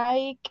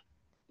like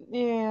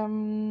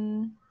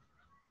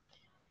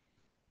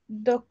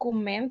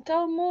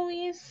documental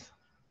movies.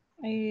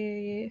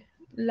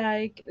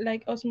 Like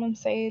Osman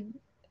said,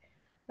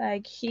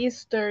 like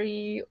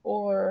history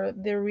or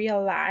the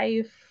real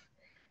life,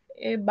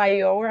 a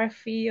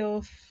biography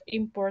of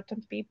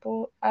important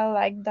people. I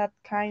like that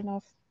kind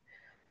of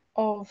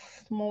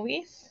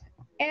movies,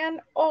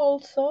 and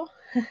also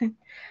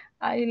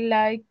I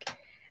like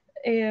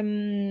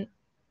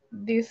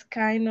this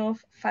kind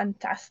of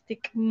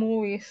fantastic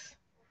movies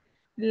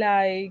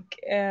like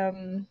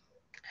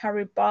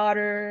Harry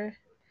Potter,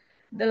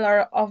 The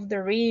Lord of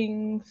the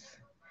Rings,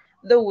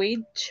 The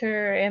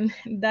Witcher, and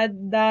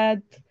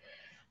that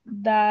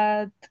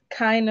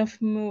kind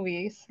of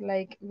movies,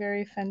 like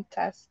very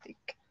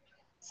fantastic.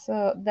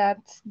 So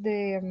that's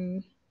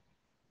the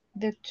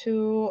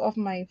two of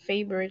my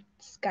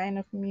favorites kind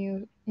of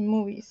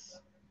movies.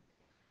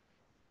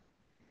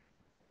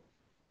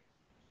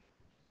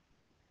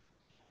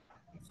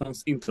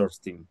 Sounds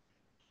interesting.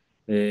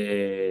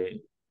 Who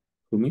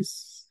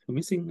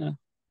missing?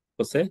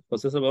 Jose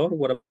Salvador.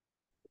 What?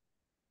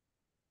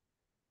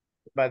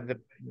 But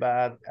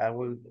I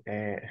will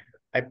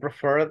I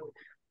prefer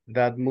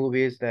that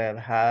movies that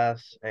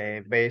has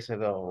based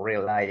on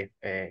real life,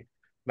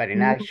 but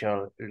in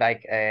actual,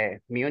 like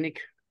Munich.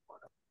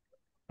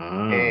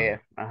 Have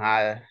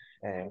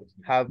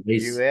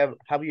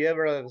you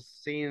ever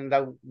seen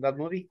that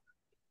movie?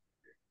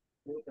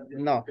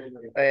 No.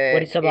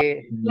 What is about?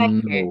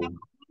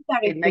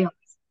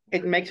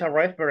 It makes a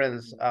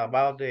reference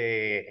about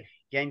the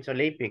Games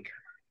Olympic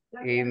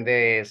in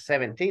the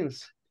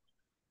 17th,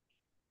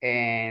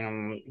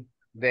 and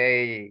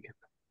the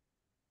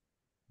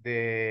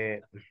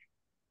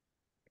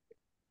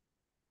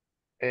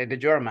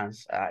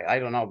Germans, I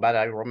don't know, but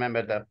I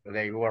remember that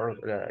they were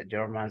the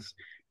Germans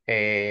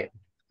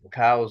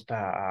caused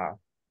I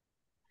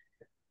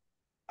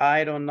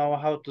don't know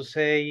how to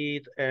say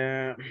it,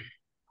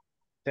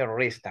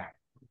 terrorista.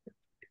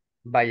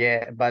 But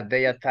yeah, but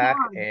they attack.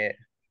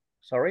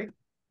 Sorry.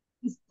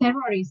 It's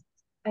terrorist,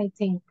 I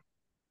think.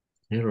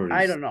 Terrorist.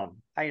 I don't know.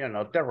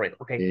 Terrorist.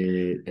 Okay. Do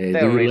you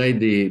Terrorist. like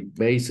the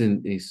based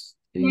is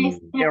Yes,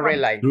 in real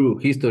life. true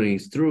history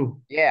is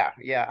true? Yeah.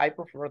 I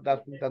prefer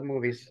that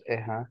movies.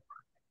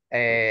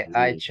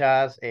 I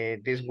just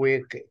this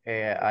week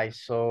I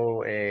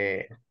saw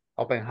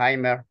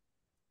Oppenheimer.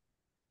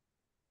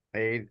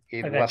 It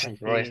I got was you.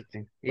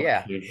 interesting.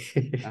 Yeah.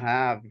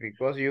 Okay.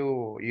 Because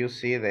you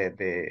see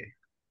the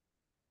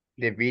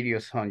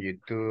videos on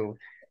YouTube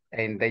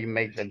and they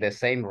make the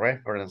same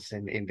reference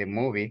in the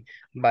movie,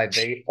 but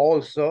they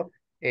also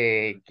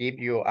give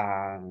you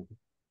an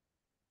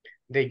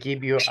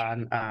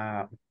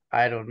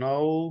I don't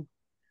know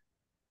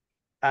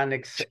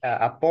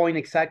a point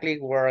exactly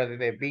where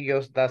the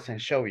videos doesn't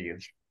show you.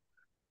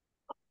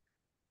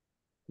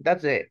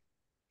 That's it.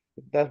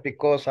 That's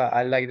because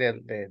I like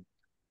the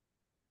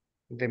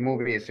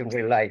movies in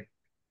real life.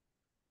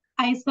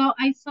 I saw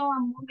a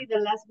movie the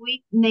last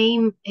week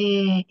named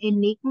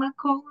Enigma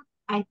Code.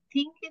 I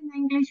think in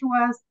English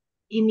was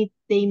the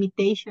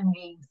Imitation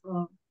Games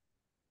or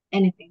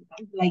anything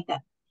like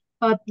that.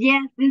 But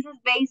yes, this is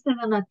based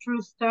on a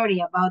true story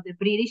about the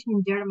British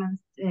and Germans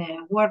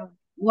war.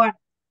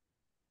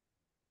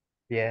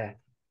 Yeah.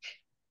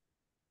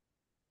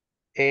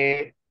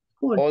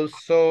 Cool.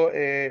 Also,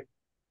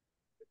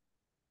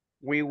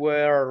 we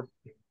were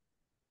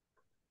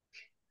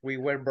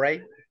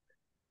brave.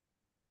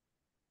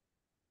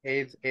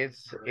 It's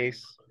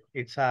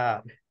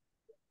a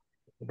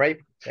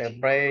brave.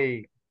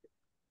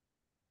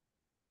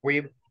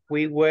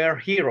 We were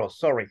heroes.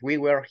 Sorry, we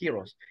were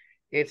heroes.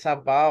 It's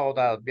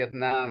about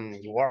Vietnam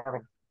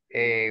War,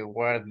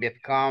 where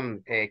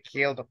Vietcong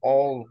killed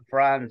all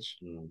French.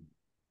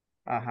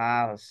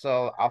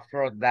 So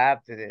after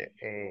that, the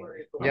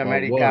About war.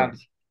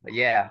 Americans,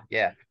 yeah.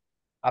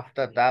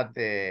 After that,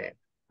 the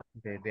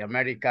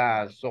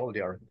American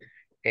soldier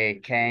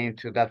came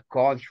to that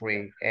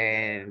country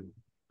and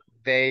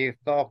they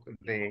thought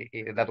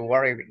that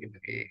war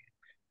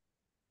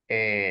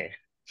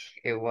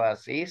it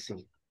was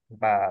easy,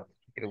 but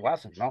it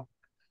wasn't. No,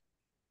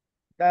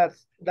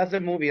 that's the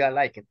movie. I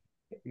like it.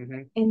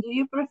 And do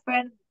you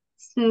prefer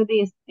to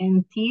this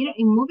in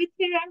movie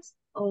theaters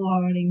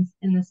or in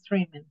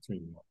streaming?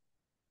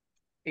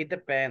 It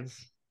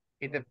depends.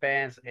 It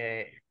depends.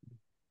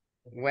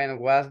 When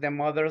was the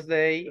Mother's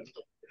Day,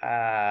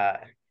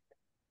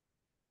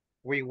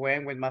 we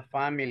went with my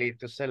family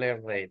to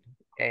celebrate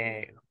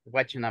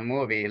watching a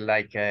movie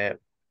like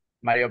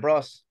Mario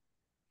Bros.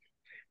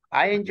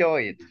 I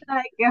enjoy it.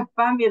 Like a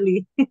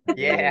family.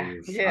 Yeah.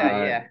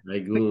 A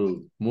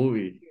good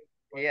movie.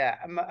 Yeah,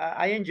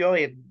 I enjoy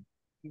it,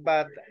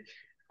 but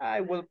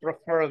I will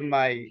prefer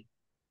my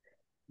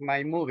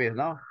movies,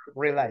 no?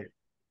 Real life.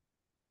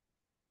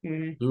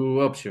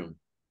 Two option.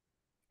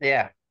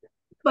 Yeah.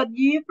 But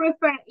do you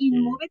prefer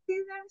in movie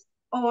theaters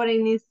or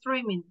in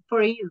streaming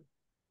for you?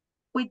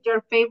 With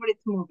your favorite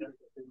movie?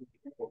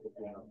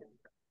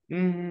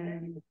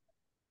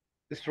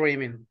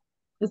 Streaming.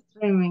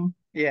 Streaming.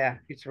 Yeah,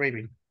 it's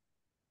streaming.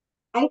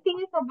 I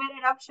think it's a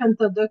better option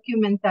to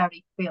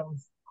documentary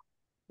films.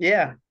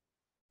 Yeah.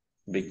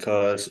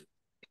 Because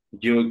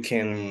you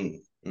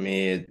can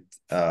meet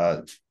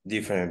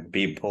different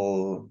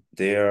people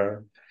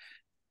there,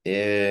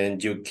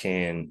 and you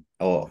can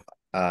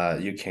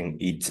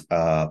eat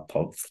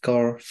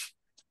popcorn.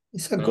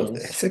 It's a good.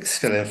 It's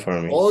excellent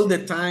for me. All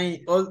the time,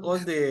 all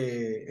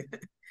the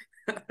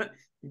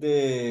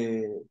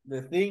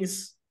the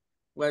things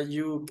where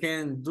you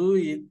can do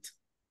it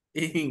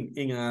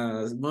in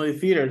a movie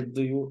theater.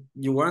 Do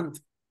you want?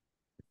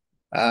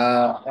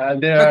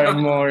 There are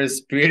more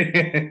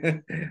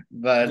experience,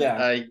 but Yeah.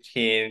 I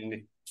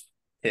can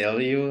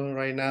tell you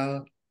right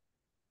now.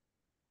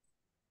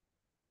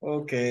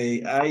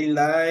 Okay, I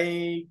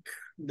like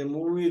the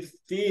movie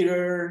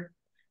theater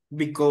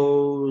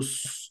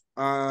because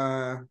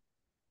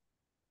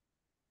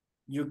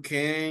you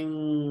can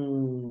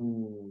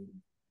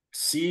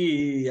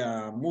see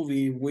a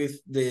movie with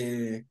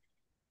the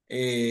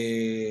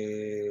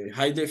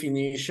high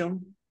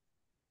definition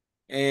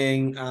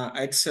and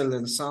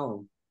excellent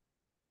sound.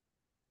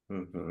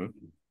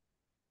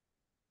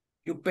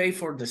 You pay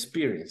for the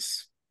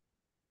experience.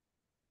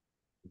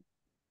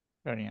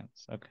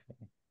 Experience, okay.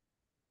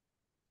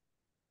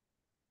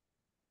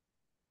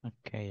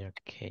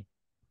 Okay.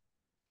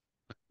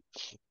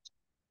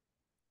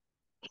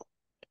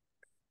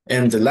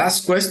 And the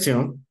last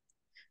question,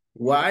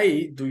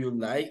 why do you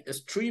like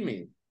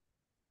streaming?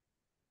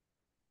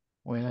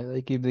 Well, I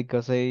like it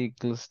because I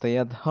could stay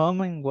at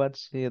home and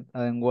watch it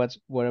and watch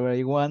whatever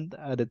I want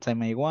at the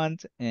time I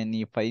want. And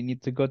if I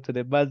need to go to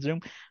the bathroom,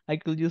 I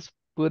could just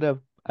put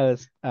a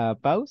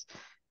pause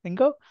and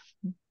go.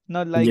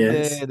 Not like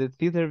Yes. the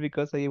theater,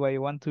 because if I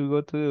want to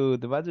go to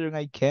the bathroom,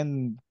 I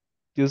can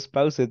just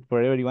pause it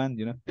for everyone,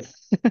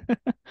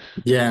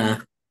 Yeah.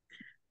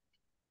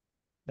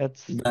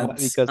 That's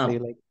That's because I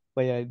like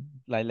why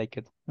I like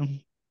it.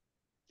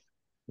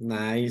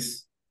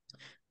 nice.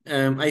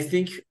 I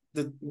think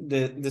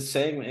the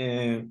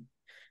same.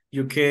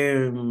 You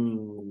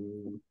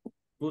can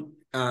put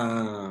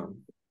a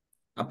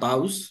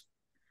pause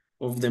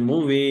of the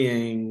movie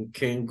and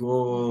can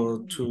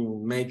go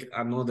to make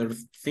another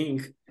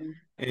thing,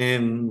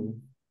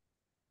 and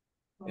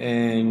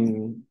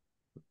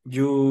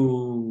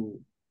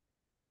you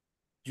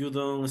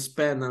don't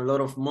spend a lot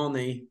of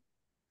money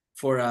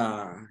for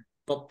a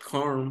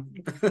popcorn.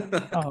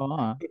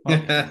 Oh,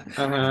 okay.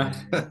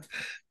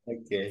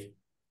 Okay.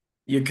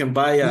 You can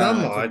buy a Not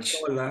much.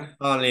 Coca-Cola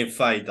Only in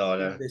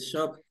 $5. the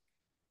shop.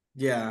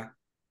 Yeah.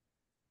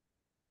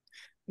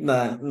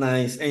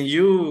 Nice. And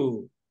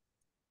you,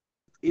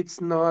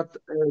 It's not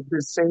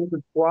the same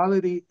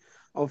quality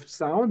of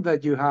sound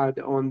that you had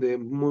on the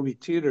movie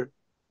theater.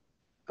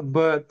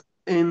 But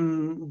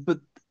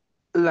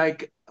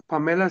like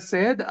Pamela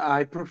said,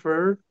 I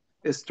prefer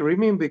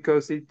streaming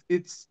because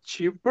it's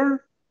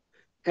cheaper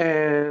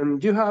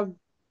and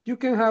you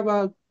can have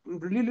a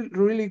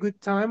really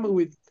good time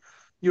with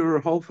your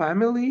whole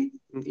family,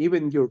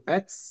 even your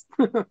pets.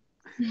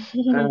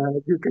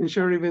 You can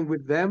share even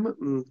with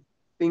them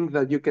things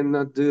that you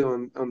cannot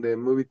do on the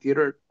movie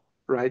theater,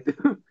 right?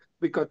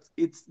 Because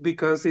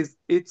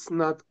it's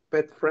not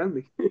pet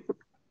friendly.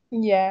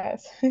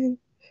 Yes.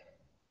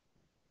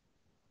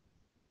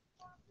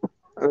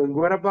 And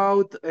what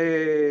about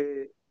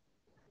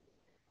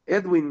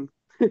Edwin?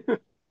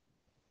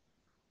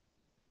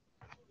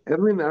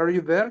 Edwin, are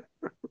you there?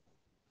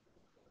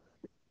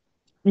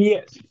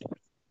 Yes.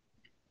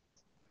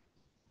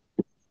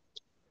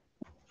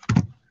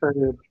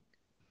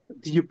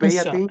 Did you pay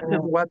So,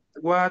 attention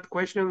what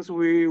questions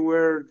we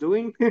were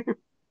doing?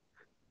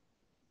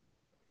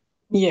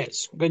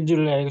 yes, would you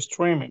like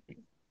streaming?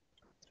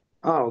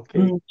 Oh, okay.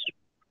 Mm,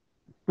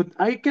 But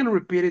I can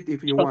repeat it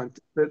if you so, want.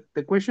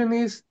 The question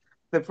is,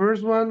 the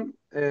first one,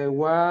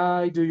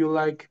 why do you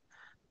like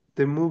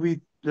the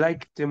movie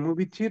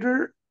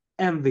theater?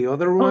 And the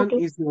other one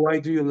okay. is why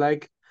do you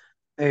like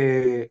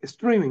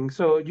streaming?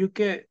 So you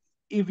can,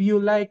 if you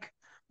like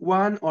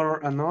one or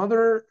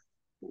another,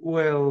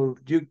 well,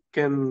 you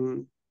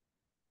can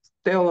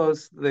tell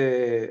us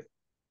the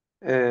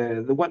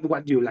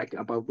what you like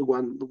about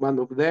one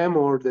of them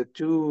or the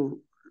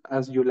two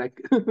as you like.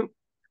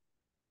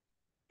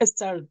 I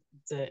start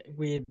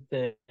with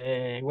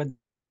what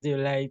do you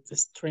like to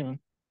stream?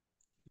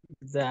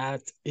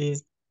 That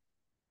is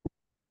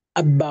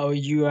about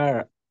you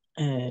are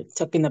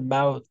talking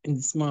about in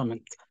this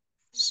moment.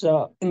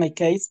 So in my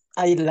case,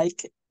 I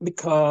like it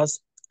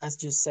because,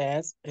 as you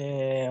said,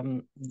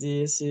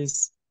 this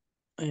is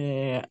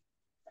uh,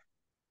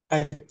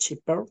 a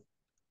cheaper.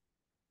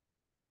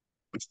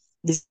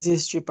 This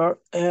is cheaper.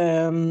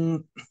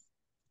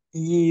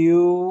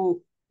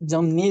 You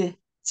don't need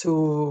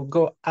to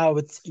go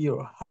out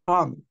your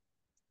home.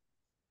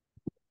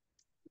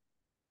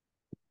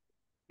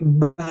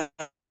 But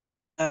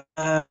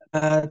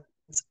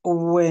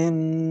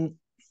when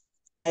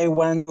I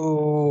want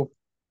to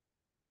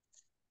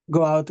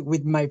go out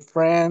with my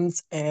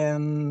friends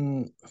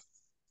and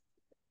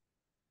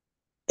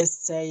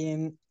stay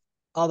in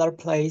other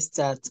place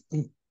that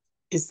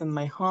isn't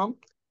my home,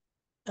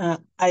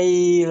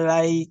 I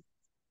like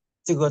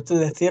to go to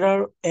the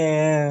theater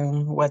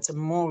and watch a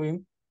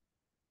movie.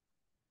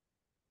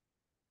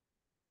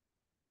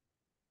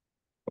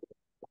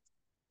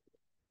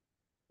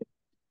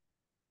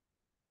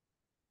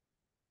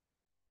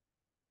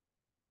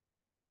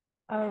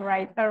 All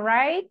right, all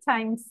right.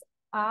 Time's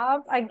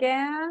up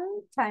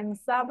again.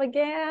 Time's up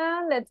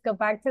again. Let's go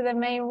back to the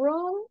main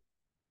room.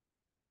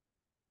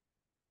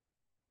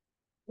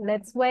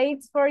 Let's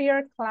wait for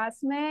your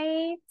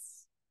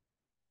classmates.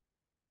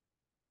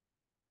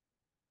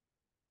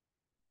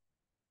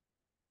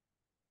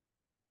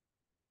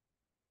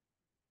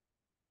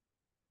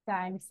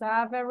 Time's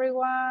up,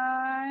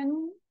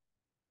 everyone.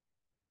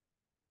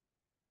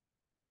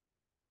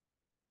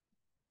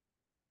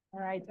 All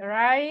right, all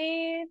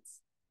right.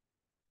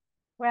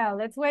 Well,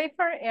 let's wait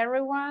for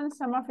everyone.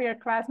 Some of your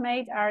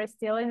classmates are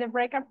still in the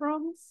breakout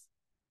rooms.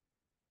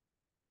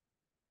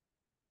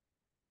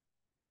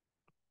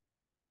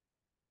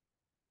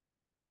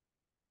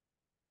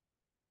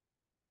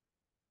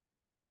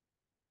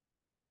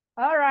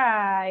 All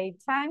right,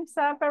 time's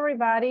up,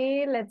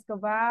 everybody. Let's go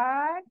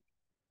back.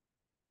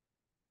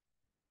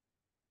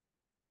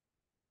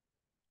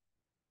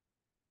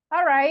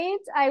 All right,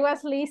 I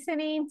was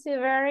listening to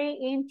very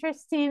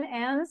interesting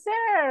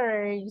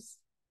answers.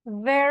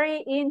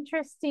 Very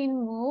interesting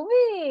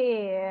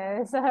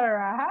movies. All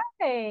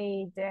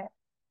right.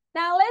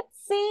 Now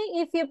let's see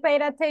if you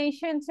paid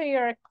attention to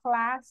your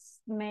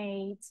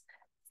classmates.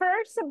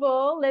 First of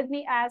all, let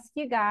me ask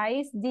you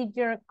guys, did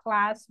your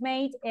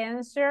classmate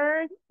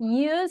answer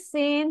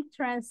using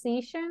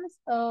transitions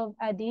of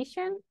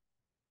addition?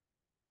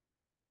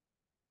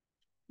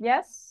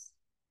 Yes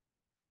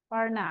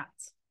or not?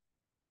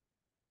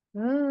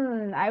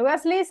 I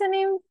was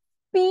listening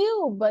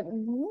few, but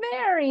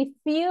very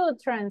few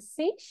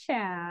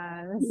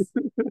transitions.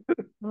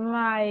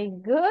 My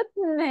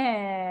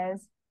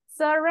goodness.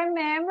 So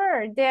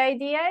remember, the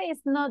idea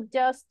is not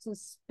just to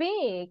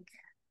speak.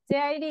 The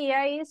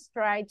idea is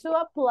try to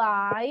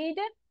apply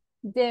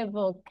the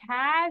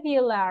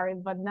vocabulary,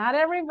 but not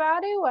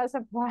everybody was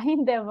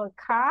applying the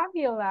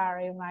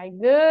vocabulary. My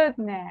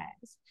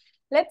goodness.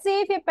 Let's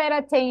see if you paid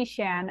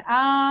attention.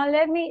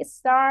 Let me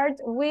start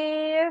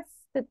with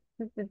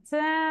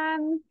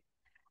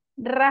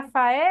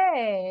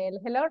Rafael.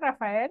 Hello,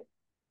 Rafael.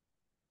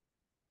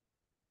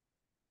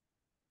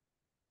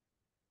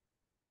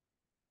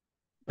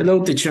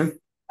 Hello, teacher.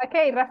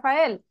 Okay,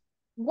 Rafael,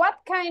 what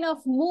kind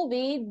of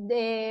movie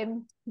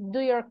do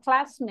your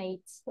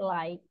classmates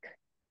like?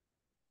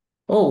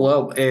 Oh,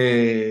 well,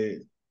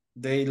 they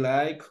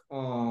like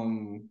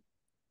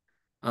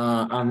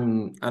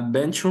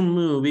adventure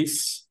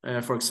movies,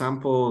 for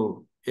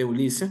example,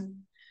 Ulysses.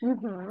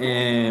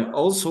 And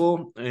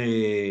also,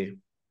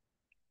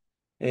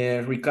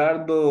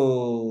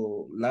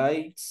 Ricardo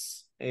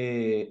likes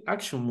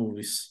action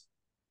movies.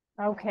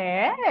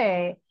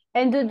 Okay.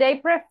 And do they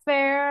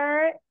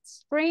prefer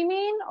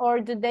streaming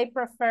or do they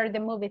prefer the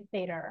movie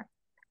theater?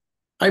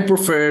 I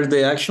prefer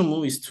the action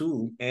movies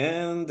too,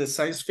 and the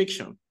science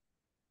fiction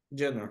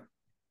genre.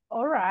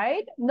 All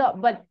right. No,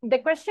 but the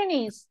question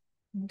is,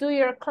 do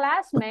your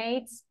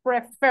classmates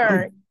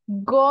prefer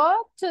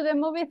go to the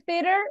movie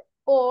theater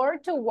or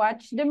to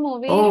watch the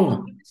movie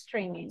on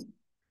streaming?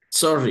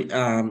 Sorry.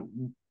 I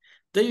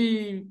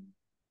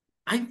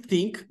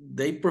think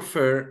they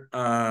prefer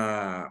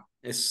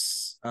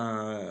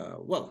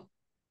well,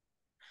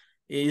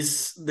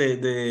 is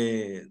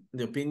the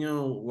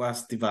opinion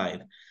was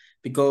divided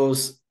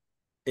because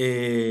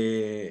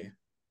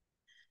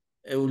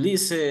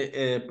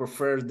Ulysses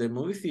preferred the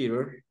movie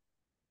theater,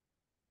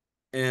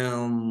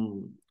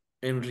 and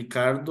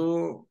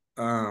Ricardo,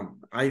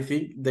 I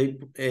think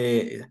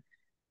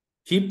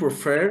he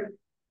preferred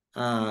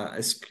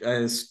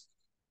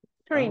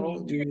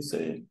streaming.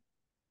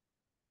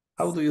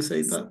 How do you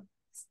say that?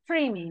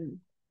 Streaming.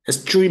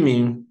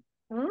 Streaming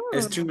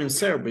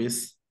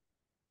service.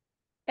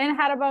 And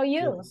how about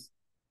you? Yes.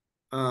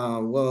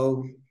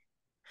 Well,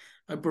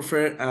 I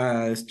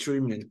prefer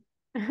streaming.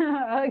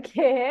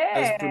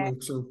 Okay. Streaming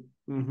too.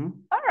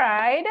 All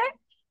right.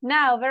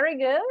 Now, very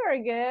good,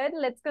 very good.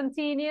 Let's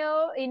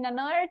continue in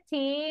another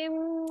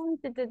team.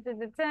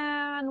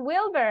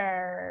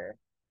 Wilbur.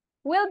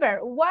 Wilbur,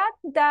 what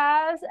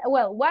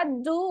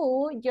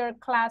do your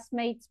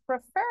classmates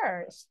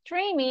prefer,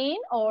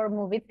 streaming or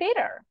movie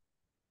theater?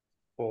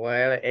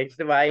 Well, it's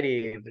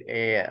divided,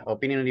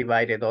 opinion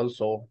divided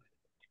also.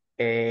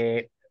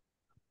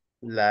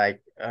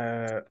 Like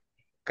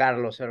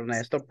Carlos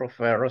Ernesto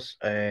prefers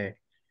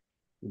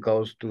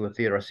goes to the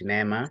theater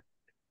cinema.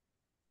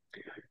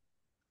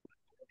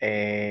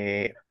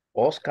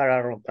 Oscar,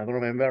 I don't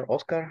remember,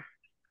 Oscar?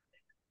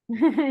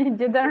 You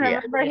don't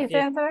remember his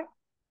answer?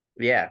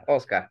 Yeah,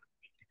 Oscar.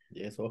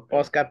 Yes,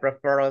 Oscar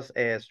prefers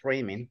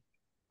streaming.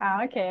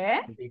 Okay.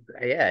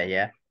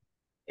 Yeah.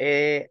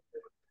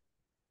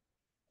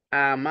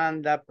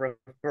 Amanda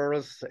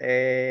prefers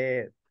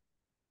the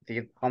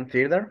home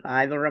theater.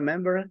 I don't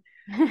remember.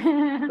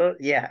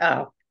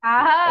 Yeah.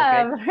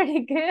 Okay.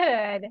 Very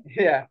good.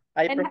 Yeah,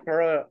 I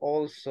prefer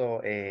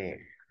also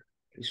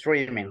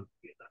streaming.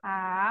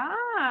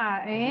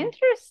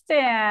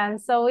 Interesting.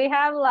 So we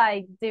have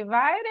like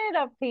divided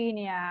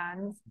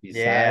opinions.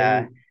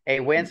 Yeah,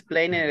 and when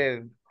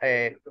explaining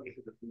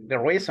the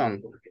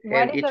reason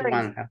What is each the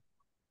reason?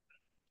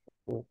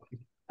 one.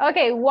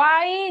 Okay,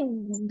 why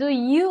do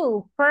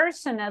you prefer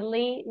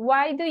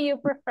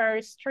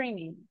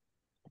streaming?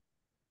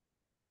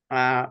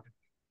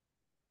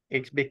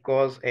 It's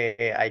because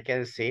I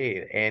can see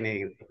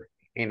it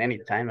in any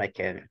time I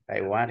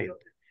want it.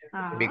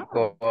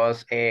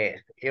 Because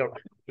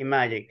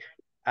imagine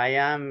I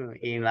am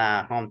in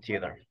a home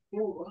theater,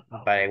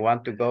 but I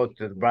want to go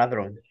to the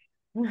bathroom.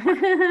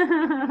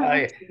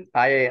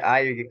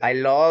 I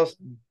lost.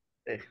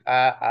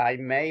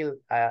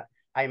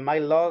 I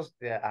might lost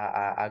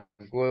a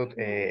good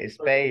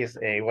space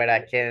where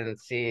I can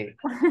see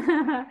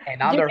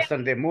and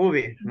understand the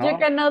movie. No? You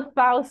cannot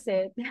pause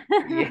it.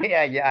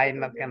 Yeah, I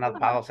cannot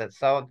pause it.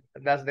 So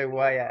that's the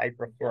way I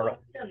prefer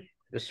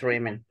the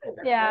streaming.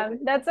 Yeah,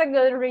 that's a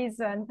good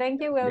reason.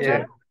 Thank you,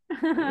 Wilbur.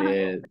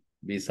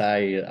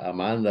 Besides,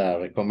 Amanda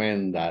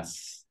recommend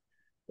us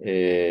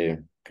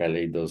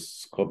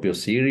Kaleidoscope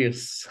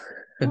series.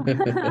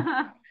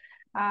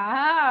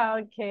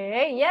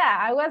 Okay. Yeah,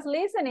 I was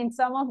listening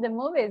some of the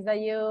movies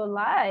that you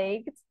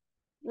liked.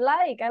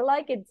 I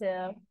like it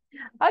too.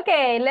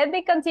 Okay, let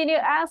me continue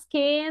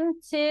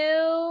asking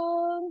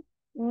to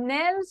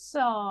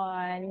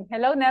Nelson.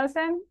 Hello,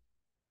 Nelson.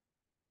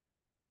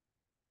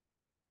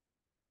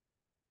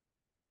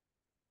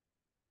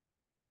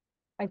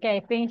 Okay,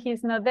 I think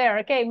he's not there.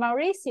 Okay,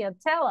 Mauricio,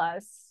 tell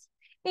us,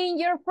 in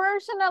your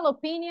personal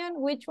opinion,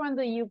 which one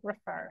do you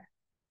prefer?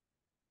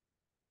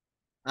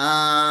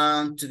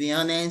 To be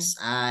honest,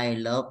 I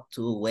love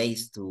two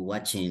ways to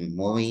watching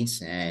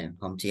movies and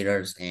home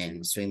theaters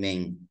and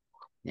streaming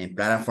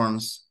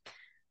platforms.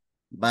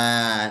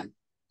 But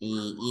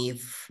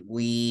if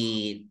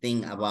we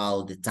think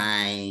about the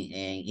time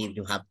and if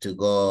you have to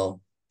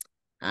go,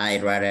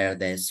 I'd rather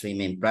the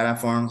streaming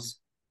platforms.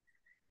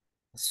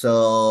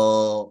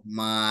 So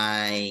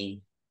my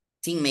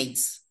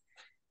teammates,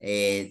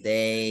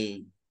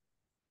 they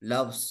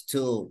loves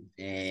to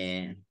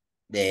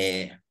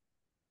the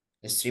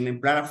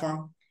streaming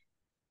platform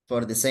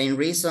for the same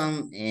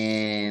reason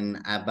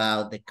and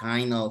about the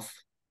kind of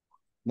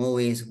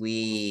movies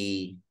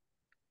we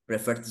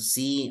prefer to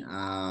see.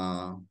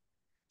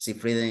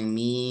 Sifrida and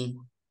me,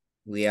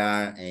 we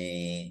are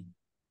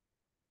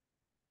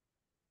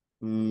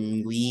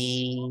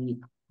we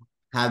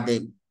have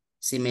the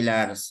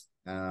similar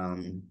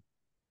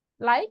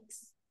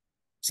Likes?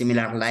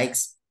 similar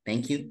likes.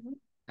 Thank you.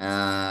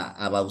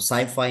 About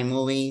sci-fi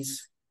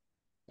movies,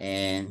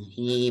 and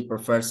he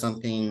prefers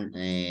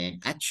something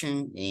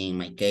action. In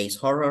my case,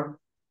 horror.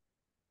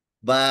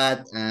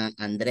 But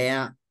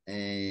Andrea,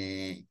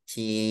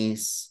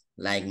 she's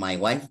like my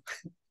wife.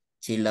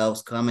 She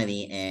loves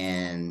comedy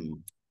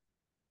and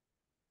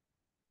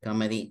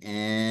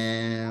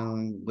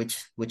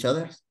which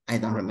others? I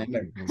don't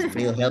remember.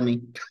 Please help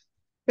me.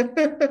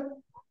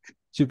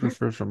 She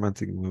prefers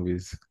romantic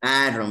movies.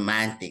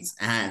 Romantics.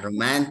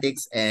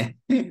 Romantics.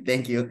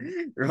 Thank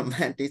you.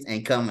 Romantics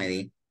and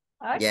comedy.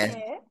 Okay. Yes.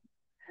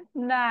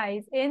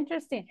 Nice,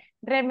 interesting.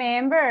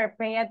 Remember,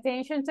 pay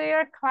attention to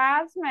your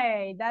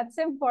classmate. That's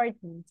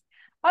important.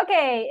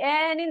 Okay,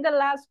 and in the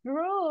last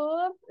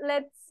group,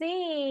 let's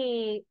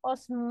see.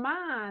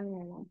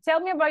 Osman, tell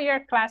me about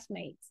your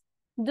classmates.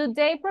 Do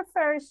they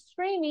prefer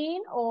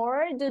streaming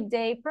or do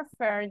they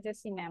prefer the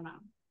cinema?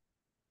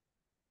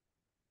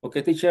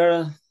 Okay,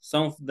 teacher,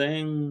 some of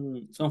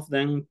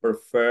them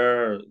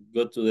prefer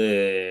go to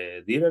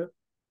the theater,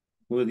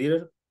 movie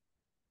theater,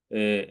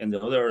 and the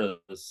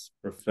others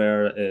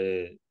prefer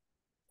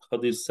how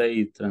do you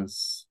say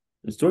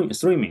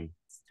streaming?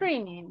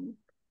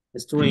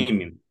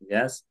 Streaming,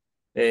 yes.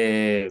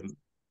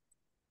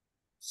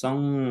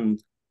 Some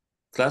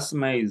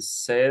classmates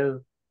said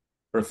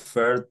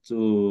prefer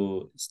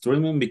to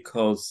streaming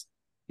because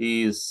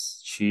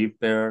it's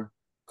cheaper,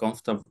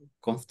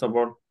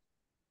 comfortable.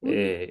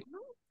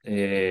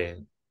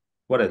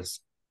 What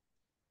else?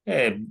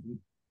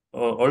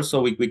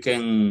 Also we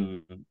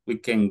can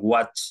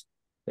watch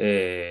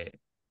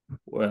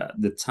well,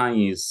 the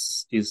time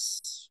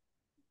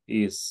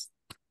is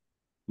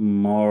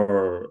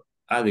more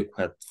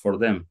adequate for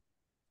them.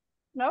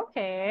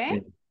 Okay. Yeah.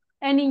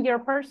 And in your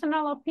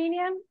personal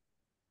opinion?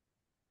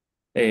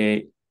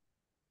 I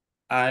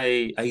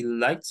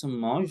like so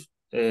much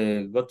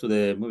go to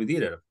the movie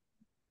theater,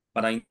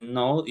 but I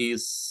know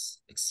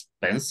it's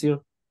expensive.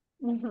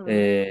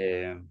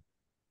 It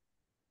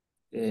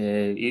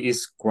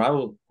is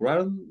crowded.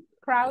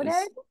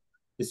 Crowded?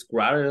 It's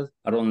crowded.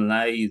 I don't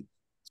like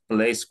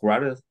place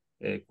crowded.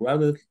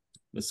 Crowded.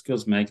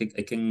 Excuse me,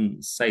 I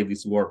can say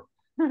this word.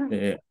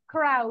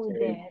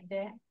 Crowded.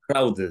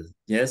 Crowded.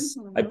 Yes,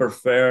 I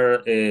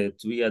prefer to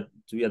be at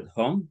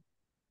home.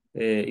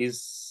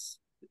 Is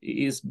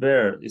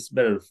better. It's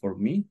better for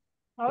me.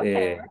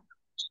 Okay.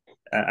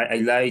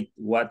 I like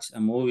watch a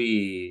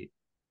movie,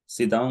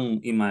 sit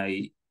down in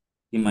my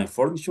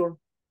furniture,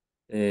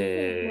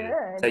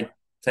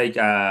 take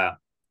a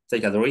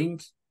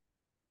drink.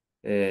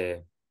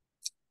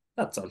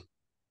 That's all.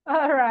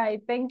 All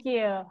right, thank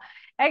you.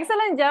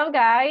 Excellent job,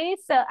 guys.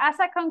 So as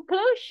a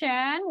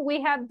conclusion,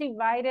 we have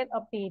divided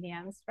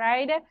opinions,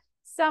 right?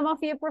 Some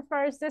of you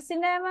prefer the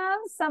cinema,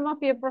 some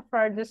of you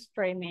prefer the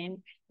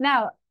streaming.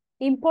 Now,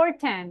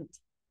 important,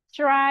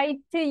 try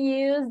to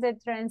use the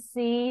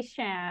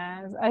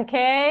transitions,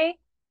 okay?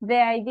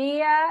 The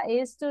idea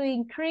is to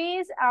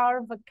increase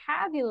our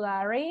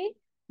vocabulary,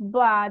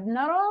 but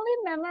not only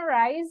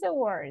memorize the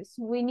words,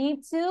 we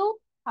need to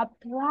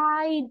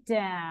apply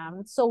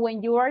them. So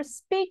when you are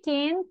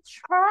speaking,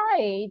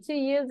 try to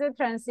use the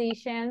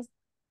transitions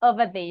of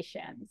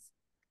additions.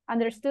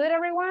 Understood,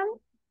 everyone?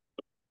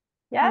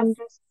 Yes?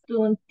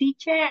 Understood.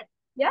 Teacher?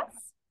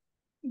 Yes?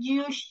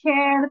 You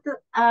shared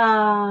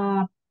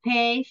a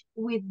page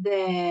with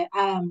the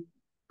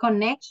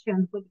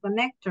connections, with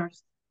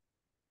connectors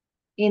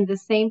in the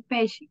same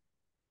page.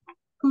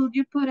 Could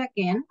you put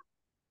again?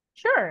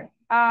 Sure.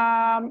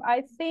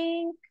 I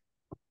think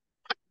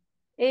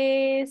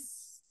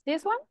is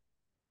this one?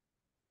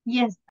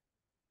 Yes.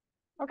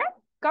 Okay,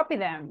 copy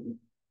them.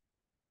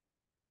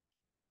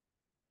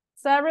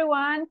 So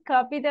everyone,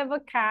 copy the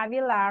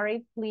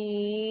vocabulary,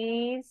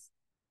 please.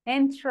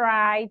 And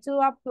try to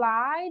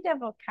apply the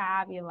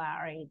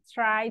vocabulary.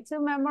 Try to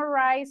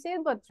memorize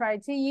it, but try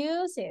to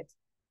use it.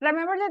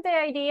 Remember that the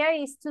idea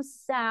is to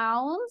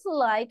sound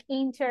like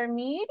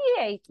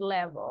intermediate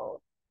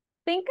level.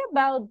 Think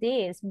about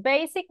this.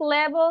 Basic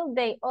level,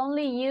 they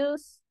only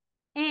use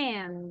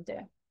and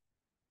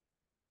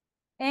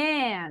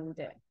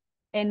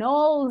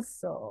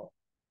also,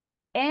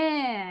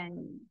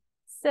 and.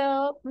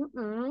 So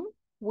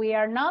we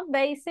are not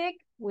basic,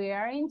 we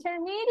are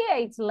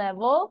intermediate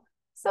level.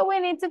 So we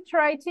need to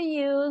try to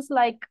use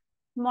like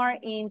more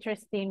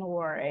interesting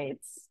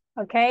words.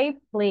 Okay,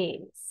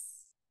 please.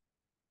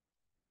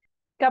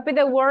 Copy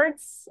the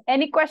words.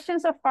 Any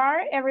questions so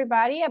far,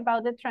 everybody,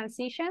 about the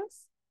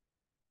transitions?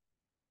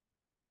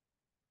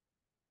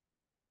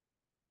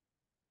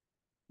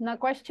 No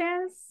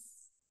questions?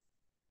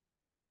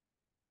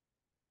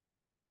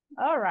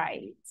 All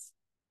right.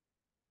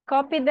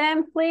 Copy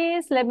them,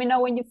 please. Let me know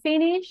when you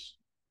finish.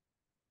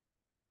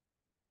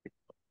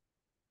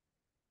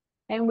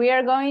 And we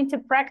are going to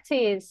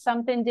practice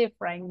something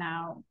different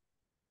now.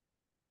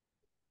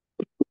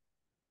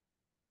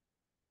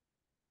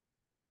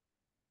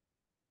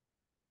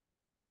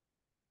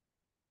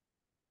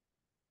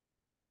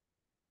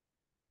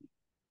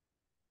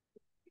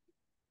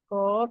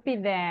 Copy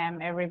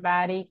them,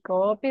 everybody.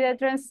 Copy the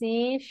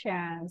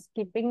transitions.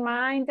 Keep in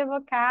mind the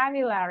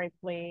vocabulary,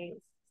 please.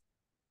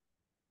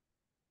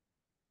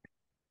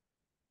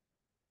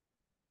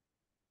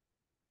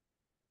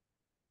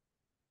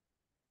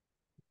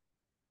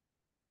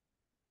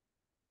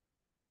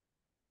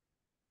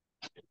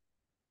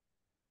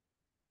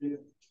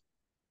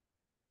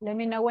 Let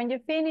me know when you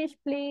finish,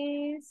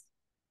 please.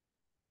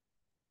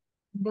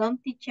 Done,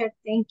 teacher.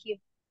 Thank you.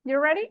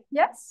 You ready?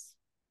 Yes?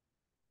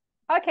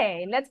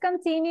 Okay, let's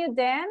continue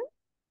then.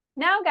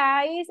 Now,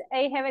 guys,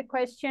 I have a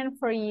question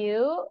for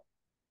you.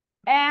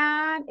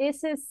 And it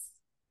says,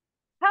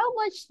 how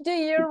much do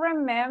you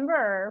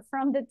remember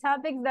from the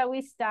topics that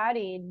we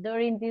studied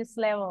during this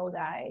level,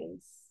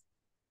 guys?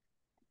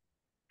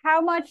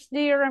 How much do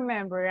you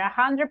remember?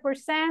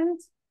 100%?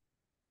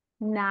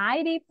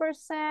 90%?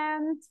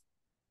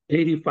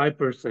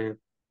 85%.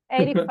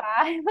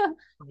 85?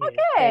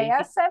 Okay,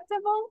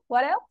 acceptable.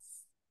 What else?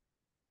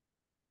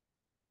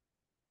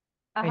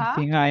 I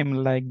think I'm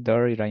like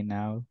Dory right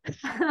now.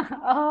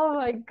 Oh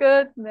my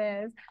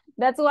goodness.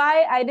 That's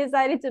why I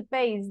decided to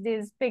paste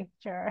this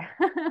picture.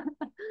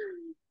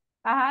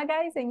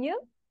 Guys, and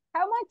you?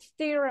 How much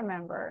do you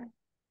remember?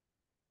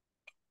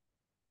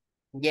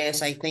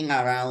 Yes, I think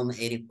around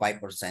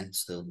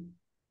 85% too.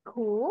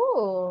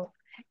 Cool.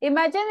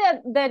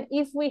 Imagine that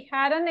if we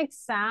had an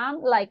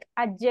exam, like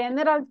a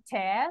general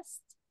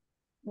test,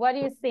 what do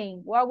you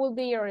think? What would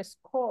be your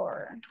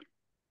score?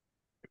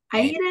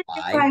 I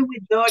identify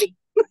with Dory.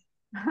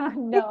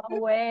 No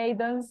way,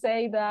 don't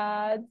say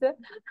that. No,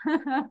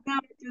 I'm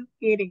just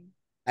kidding.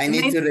 I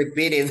need to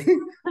repeat it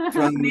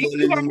from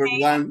Maybe number 1.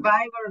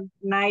 85 or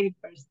 90%.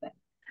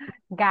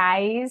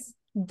 Guys,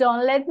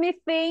 don't let me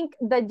think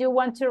that you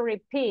want to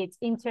repeat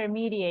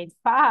intermediate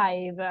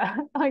 5,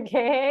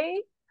 okay?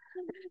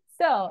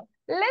 So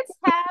let's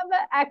have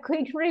a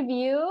quick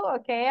review,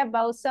 okay,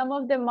 about some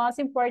of the most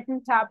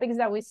important topics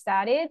that we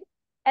studied.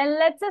 And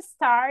let's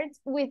start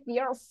with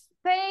your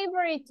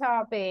favorite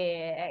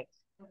topic.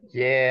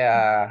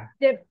 Yeah.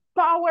 The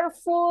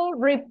powerful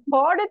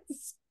reported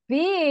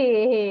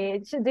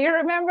speech. Do you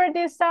remember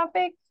this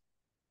topic?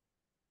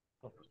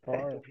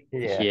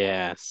 Yeah.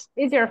 Yes.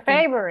 It's your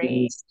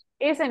favorite,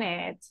 isn't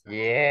it?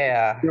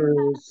 Yeah.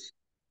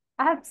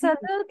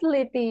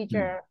 Absolutely,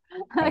 teacher.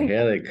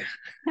 Headache.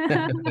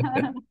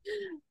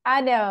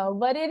 I know,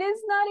 but it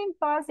is not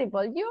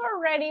impossible. You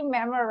already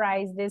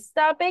memorized this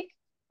topic.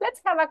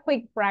 Let's have a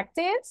quick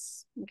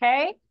practice,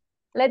 okay?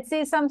 Let's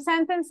see some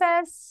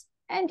sentences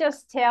and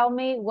just tell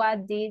me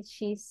what did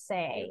she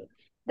say.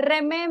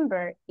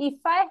 Remember, if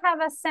I have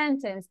a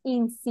sentence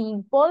in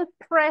simple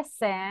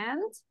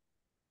present,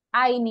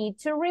 I need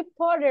to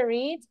report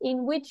it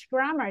in which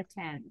grammar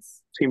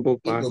tense? Simple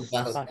past.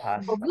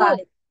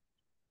 Good.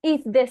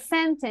 If the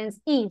sentence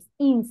is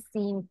in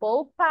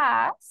simple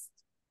past,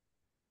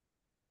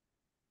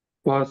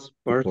 Past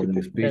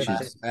participle.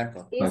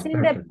 is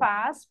in the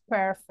past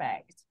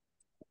perfect.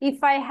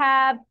 If I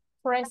have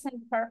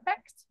present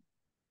perfect,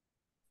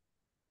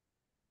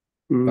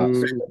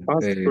 past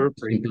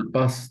perfect.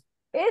 Past.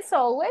 it's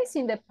always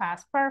in the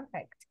past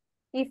perfect.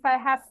 If I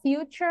have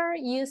future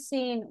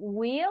using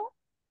will,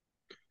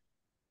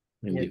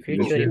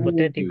 Future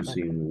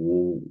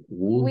hypothetical.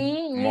 we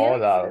use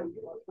Modal.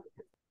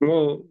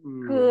 Well,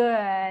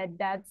 good,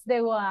 that's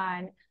the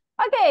one.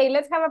 Okay,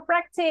 let's have a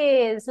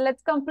practice.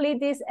 Let's complete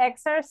this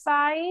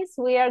exercise.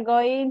 We are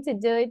going to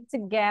do it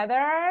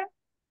together.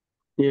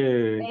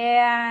 yeah.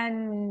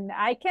 And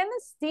I can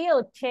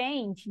still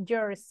change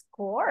your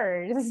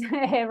scores,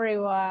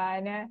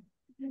 everyone.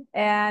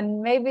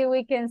 And maybe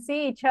we can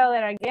see each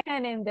other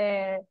again in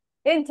the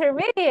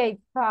intermediate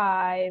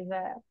 5.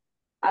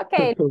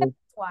 Okay, next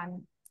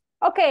one.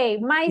 Okay,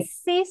 my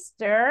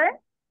sister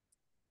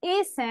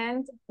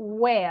isn't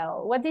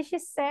well. What did she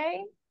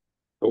say?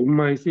 Oh,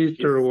 my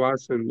sister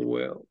wasn't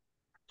well.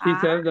 She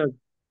said that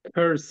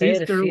her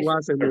sister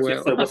wasn't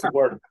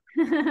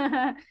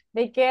well.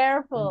 Be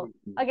careful.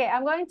 Okay,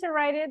 I'm going to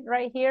write it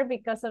right here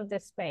because of the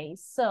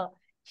space. So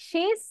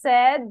she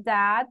said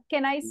that,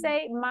 can I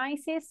say my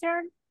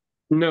sister?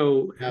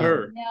 No,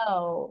 her.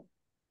 No.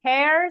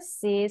 Her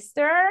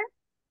sister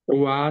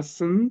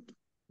wasn't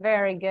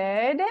very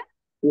good.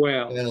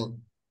 Well.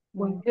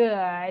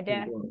 Good.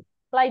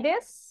 Like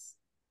this?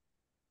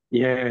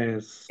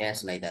 Yes,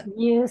 like that.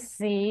 You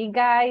see,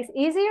 guys,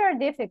 easy or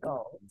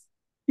difficult?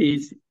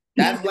 Easy.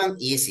 That one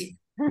easy.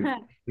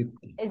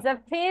 It's a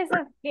piece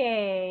of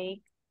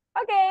cake.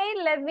 Okay,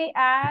 let me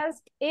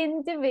ask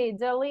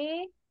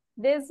individually.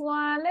 This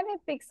one, let me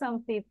pick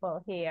some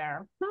people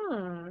here.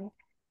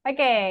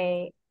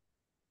 Okay.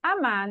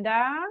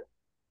 Amanda,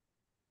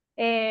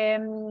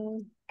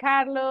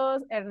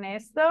 Carlos,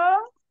 Ernesto.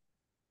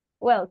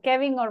 Well,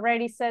 Kevin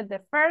already said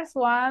the first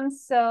one,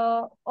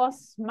 so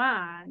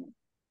Osman.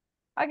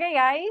 Okay,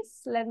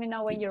 guys, let me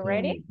know when you're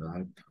ready.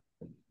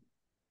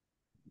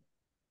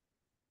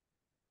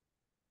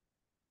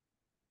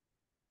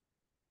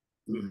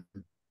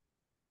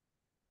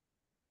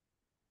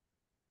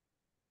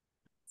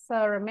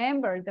 So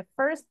remember, the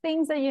first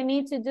things that you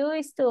need to do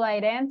is to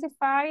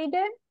identify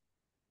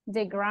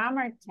the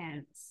grammar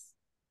tense.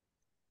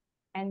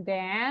 And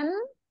then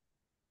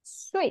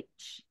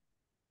switch.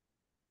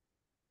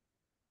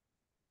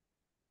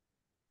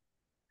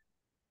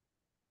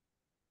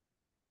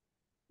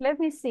 Let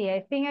me see,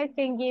 I think I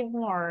can give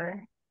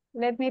more.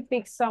 Let me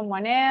pick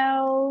someone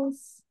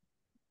else.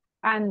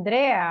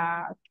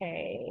 Andrea,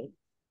 okay.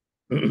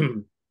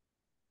 So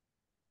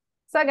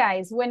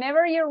guys,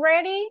 whenever you're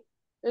ready,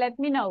 let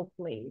me know,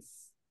 please.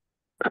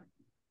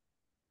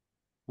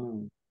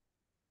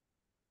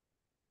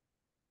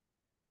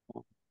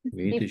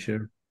 Me,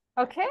 teacher.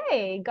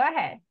 Okay, go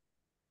ahead.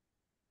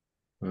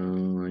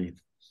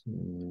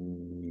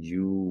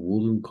 You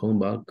wouldn't come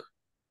back.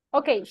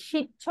 Okay,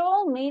 she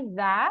told me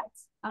that.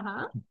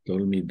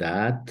 Told me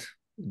that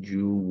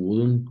you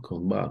wouldn't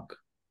come back.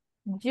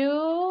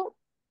 You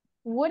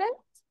wouldn't?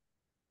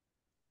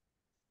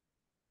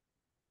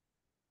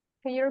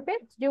 Can you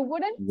repeat? You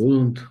wouldn't?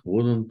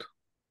 Wouldn't.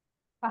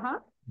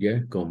 Yeah,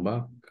 come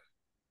back.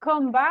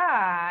 Come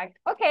back.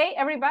 Okay,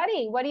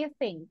 everybody, what do you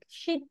think?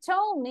 She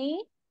told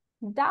me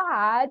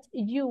that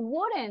you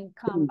wouldn't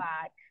come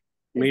back.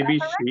 Is Maybe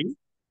that correct?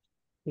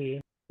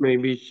 she.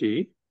 Maybe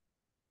she.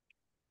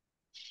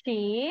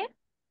 She?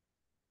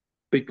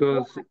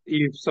 Because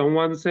if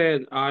someone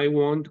said, I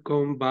won't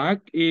come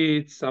back,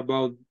 it's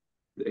about,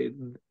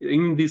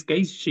 in this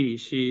case,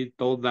 she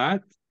told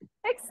that.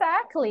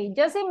 Exactly.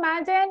 Just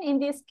imagine in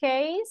this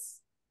case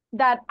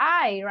that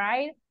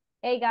right?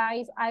 Hey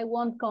guys, I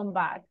won't come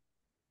back.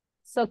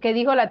 So, ¿qué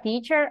dijo la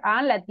teacher?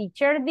 La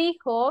teacher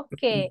dijo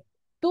que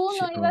tú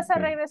no ibas a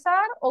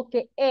regresar o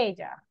que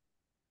ella.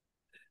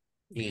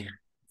 Sí.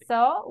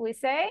 So, we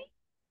say?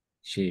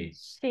 She.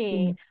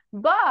 She.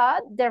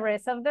 But the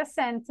rest of the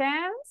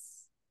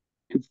sentence?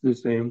 It's the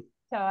same.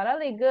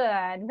 Totally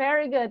good.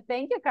 Very good.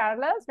 Thank you,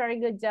 Carlos. Very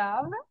good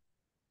job.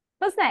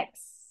 Who's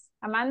next?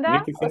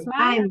 Amanda, Osman,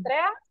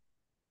 Andrea?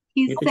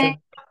 He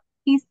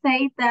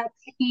said that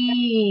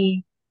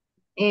he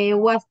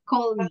was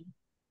calling me.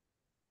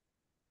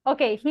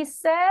 Okay, he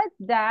said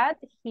that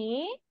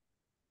he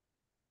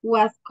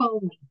was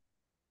calling me.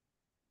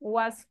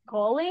 Was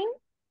calling?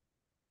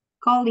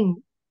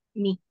 Calling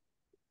me.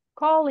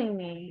 Calling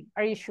me.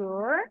 Are you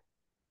sure?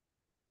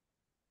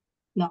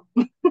 No.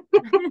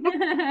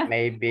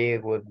 Maybe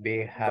it would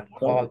be have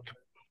called.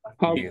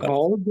 Have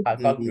called?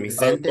 Have called me. The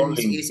sentence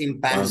is in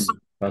past.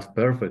 Past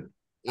perfect.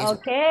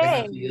 Okay. We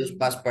have to use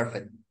past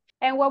perfect.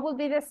 And what would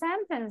be the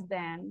sentence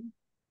then?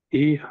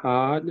 He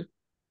had.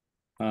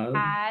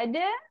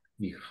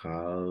 He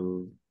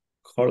had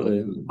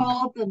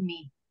called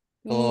me.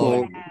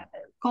 Yes.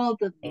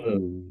 Called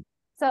me.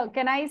 So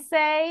can I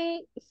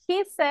say,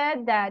 he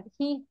said that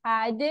he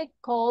had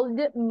called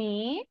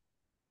me?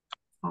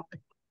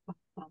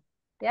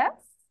 Yes?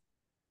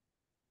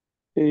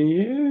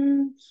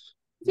 Yes.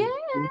 Yes,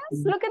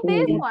 look at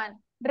this one.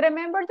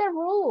 Remember the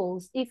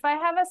rules. If I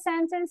have a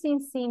sentence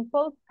in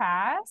simple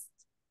past,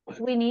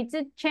 we need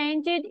to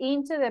change it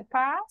into the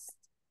past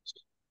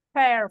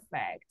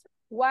perfect.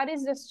 What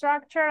is the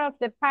structure of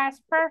the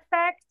past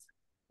perfect?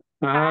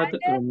 Had.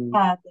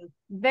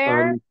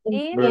 Verb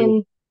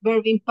in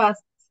verb in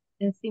past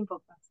and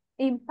simple past.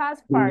 In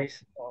past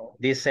participle.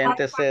 This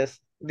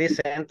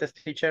sentence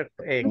teacher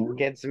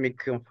gets me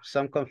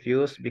some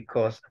confused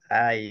because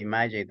I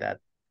imagine that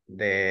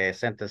the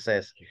sentence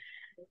says,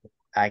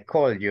 I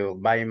call you,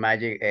 by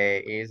imagine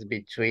is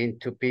between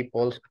two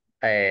people,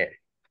 for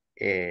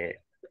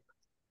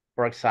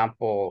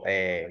example,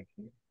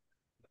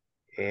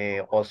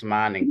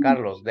 Osman and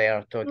Carlos, they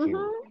are talking.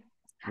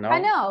 No? I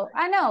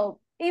know.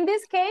 In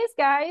this case,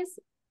 guys,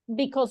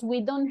 because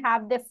we don't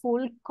have the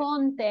full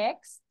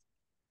context,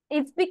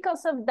 it's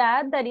because of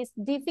that it's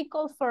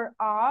difficult for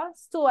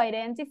us to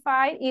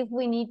identify if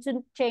we need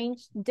to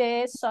change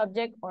the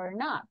subject or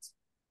not.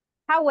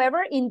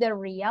 However, in the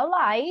real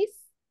life,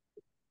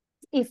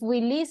 if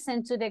we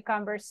listen to the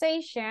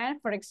conversation,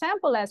 for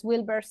example, as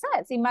Wilber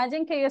says,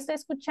 imagine que yo esté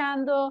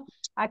escuchando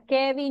a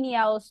Kevin y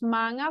a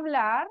Osman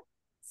hablar,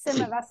 se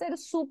me va a hacer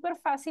súper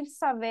fácil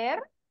saber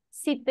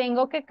si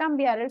tengo que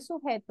cambiar el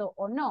sujeto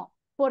o no,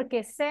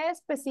 porque sé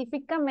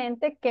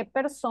específicamente qué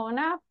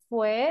persona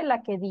fue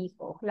la que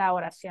dijo la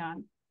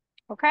oración.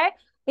 Okay?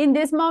 In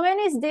this moment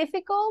it's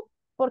difficult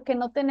porque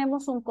no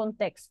tenemos un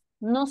contexto.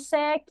 No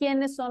sé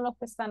quiénes son los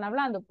que están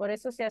hablando, por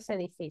eso se hace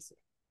difícil.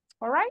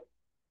 All right?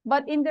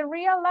 But in the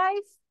real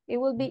life, it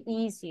will be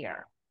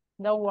easier.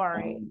 Don't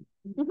worry.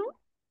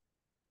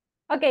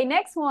 Okay,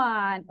 next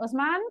one.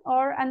 Osman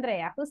or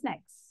Andrea? Who's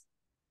next?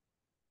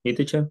 Hey,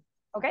 teacher.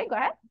 Okay, go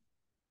ahead.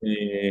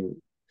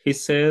 He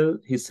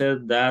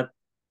said that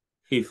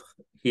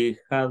he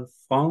had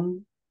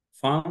found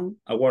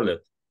a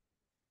wallet.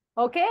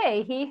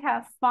 Okay, he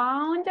has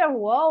found a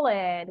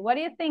wallet. What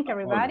do you think,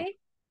 everybody?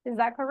 Is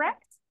that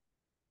correct?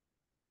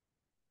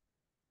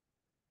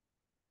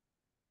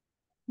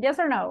 Yes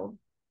or no?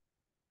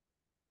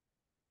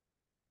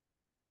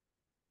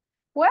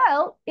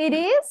 Well, it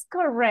is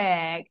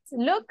correct.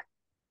 Look,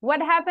 what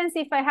happens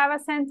if I have a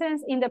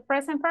sentence in the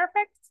present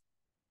perfect?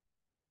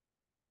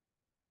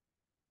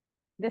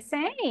 The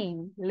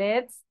same.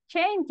 Let's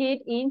change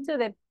it into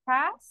the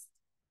past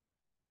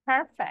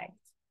perfect.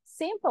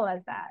 Simple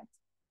as that.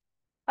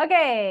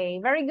 Okay,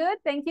 very good.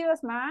 Thank you,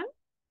 Osman.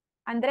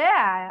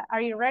 Andrea,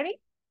 are you ready?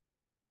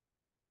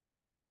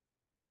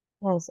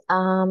 Yes,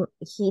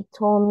 he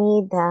told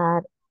me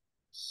that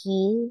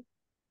he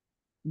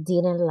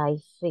didn't like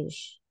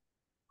fish.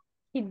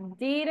 He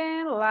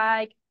didn't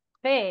like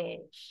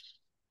fish.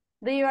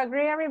 Do you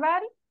agree,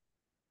 everybody?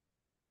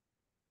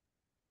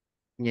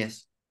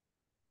 Yes.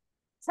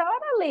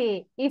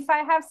 Totally. If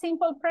I have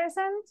simple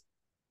present,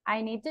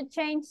 I need to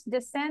change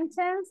the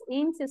sentence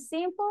into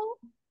simple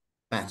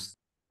Past.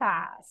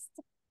 past.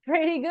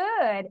 Pretty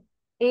good.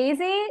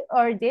 Easy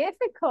or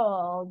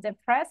difficult? The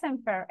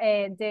present,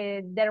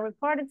 the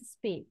recorded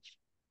speech.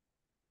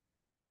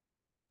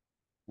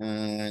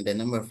 The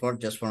number 4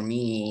 just for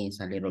me is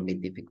a little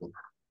bit difficult.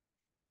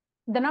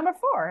 The number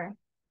 4?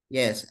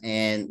 Yes,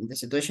 and the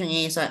situation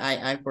is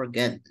I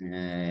forget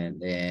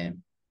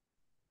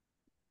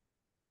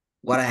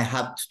what I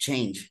have to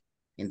change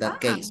in that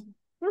case.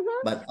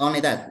 But only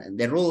that.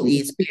 The rule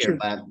is clear,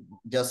 but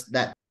just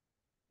that.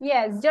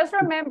 Yes, just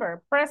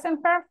remember,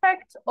 present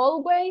perfect,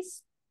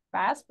 always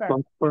past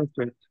perfect.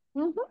 Perfect.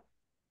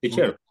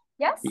 Teacher.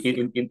 Yes.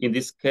 In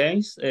this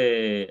case,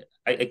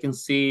 I can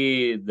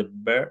see the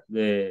verb,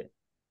 the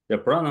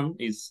pronoun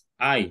is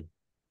I.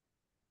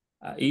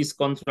 Is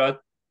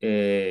contract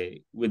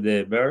with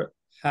the verb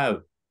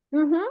have.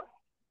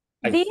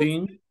 I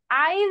think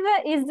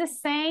either is the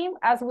same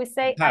as we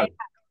say I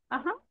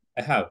have.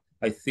 I have.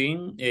 I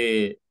think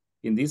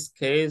in this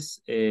case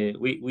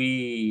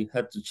we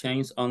had to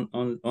change on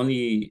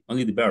only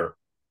the verb.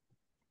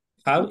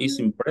 Have is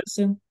in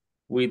present.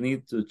 We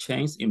need to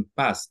change in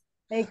past.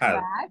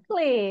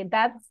 Exactly.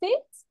 That's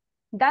it.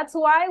 That's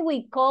why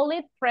we call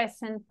it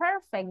present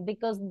perfect,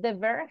 because the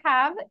verb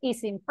have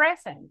is in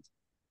present.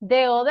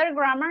 The other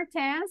grammar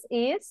tense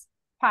is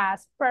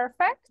past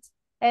perfect,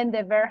 and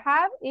the verb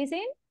have is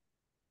in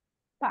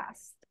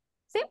past.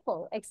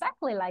 Simple,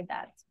 exactly like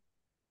that.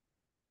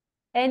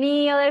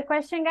 Any other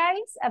question,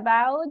 guys,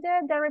 about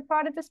the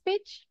reported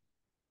speech?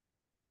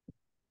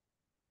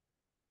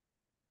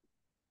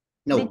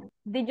 No.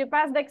 Did you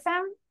pass the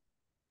exam?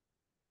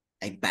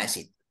 I pass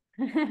it.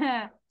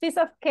 Piece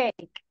of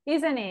cake,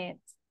 isn't it?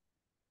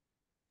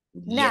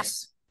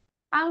 Yes.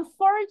 Now,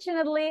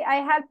 unfortunately, I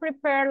had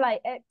prepared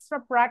like extra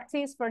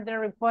practice for the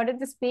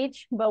reported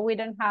speech, but we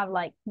don't have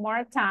like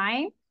more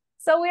time.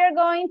 So we are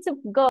going to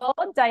go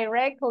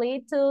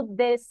directly to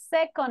the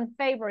second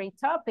favorite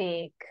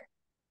topic,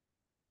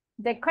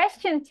 the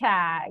question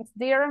tags.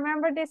 Do you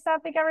remember this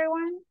topic,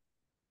 everyone?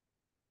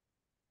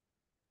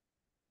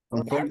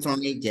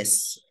 Unfortunately,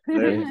 yes. I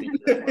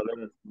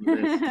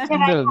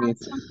have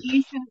some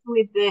issues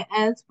with the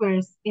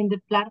answers in the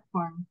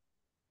platform.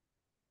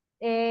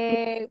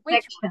 Which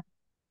section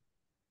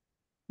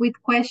with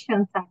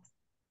question tags.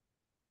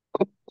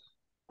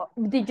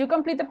 Did you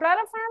complete the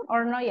platform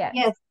or not yet?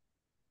 Yes.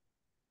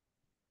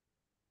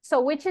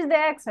 So which is the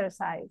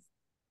exercise?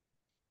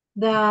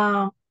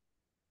 The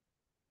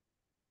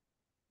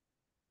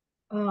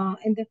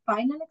in the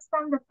final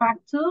exam, the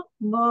part 2,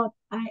 but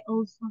I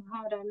also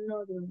had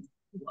another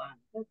one.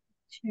 Let's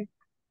check.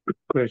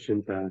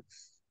 Question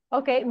tags.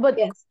 Okay, but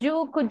yes.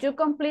 Could you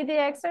complete the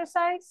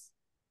exercise?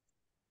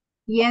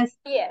 Yes.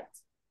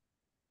 Yes.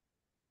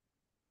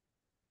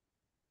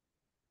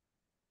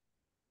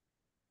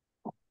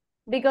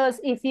 Because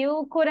if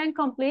you couldn't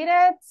complete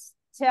it,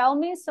 tell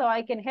me so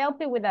I can help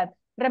you with that.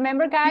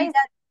 Remember, guys,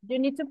 you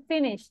need to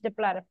finish the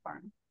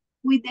platform.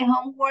 With the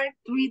homework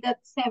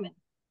 3.7.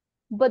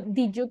 But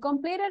did you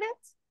complete it?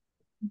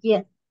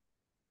 Yes.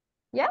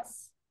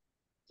 Yes?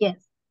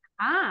 Yes.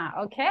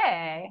 Ah,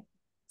 okay.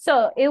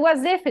 So it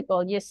was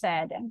difficult, you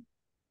said.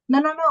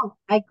 No.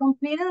 I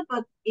completed,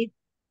 but it's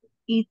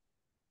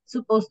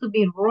supposed to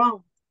be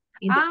wrong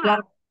in the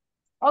platform.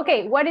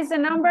 Okay, what is the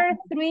number?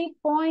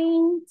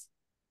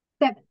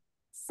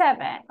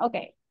 3.7.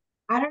 Okay.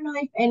 I don't know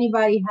if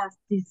anybody has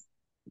the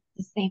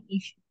same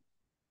issue.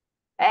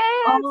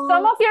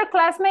 Some of your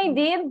classmates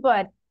did,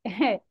 but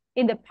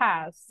in the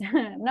past.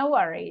 No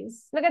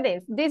worries. Look at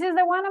this. This is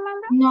the one,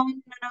 Amanda? No,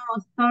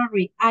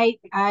 sorry.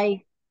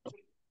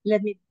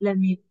 Let me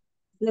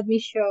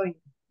show you.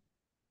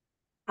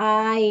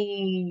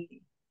 I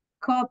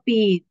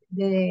copied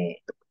the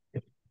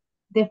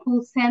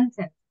full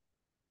sentence.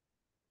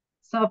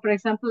 So for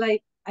example, I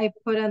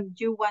put on,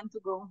 you want to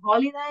go on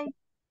holiday,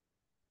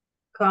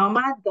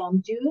 comma,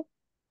 don't you?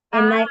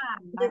 And I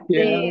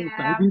Yeah,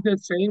 I did the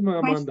same,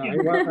 Amanda.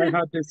 I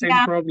had the same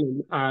Yeah.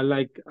 problem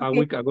like a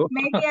week ago.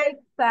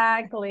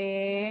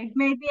 Exactly.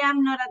 Maybe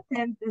I'm not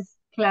attend this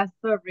class,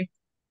 sorry.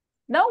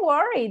 Don't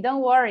worry,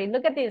 don't worry.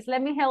 Look at this.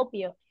 Let me help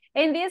you.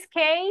 In this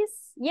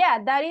case, yeah,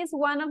 that is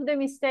one of the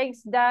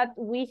mistakes that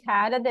we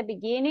had at the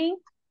beginning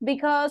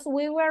because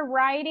we were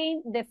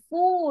writing the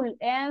full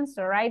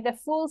answer, right? The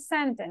full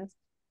sentence.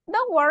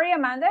 Don't worry,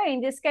 Amanda.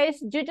 In this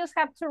case, you just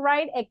have to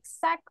write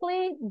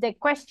exactly the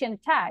question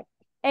tag.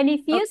 And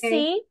if you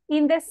see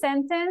in the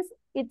sentence,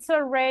 it's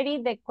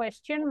already the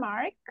question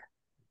mark.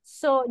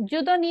 So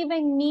you don't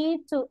even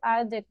need to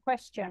add the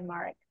question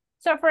mark.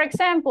 So for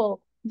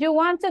example, you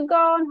want to go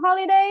on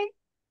holiday?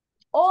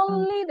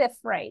 Only the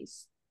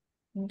phrase,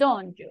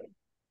 don't you?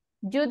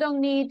 You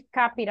don't need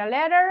capital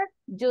letter.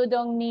 You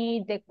don't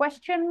need the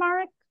question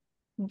mark.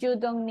 You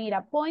don't need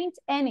a point,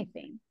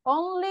 anything.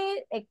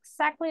 Only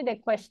exactly the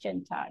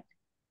question tag.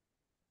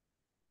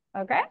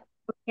 Okay?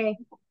 Okay.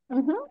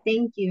 Mm-hmm.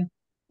 Thank you.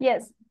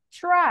 Yes,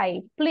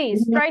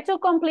 please try to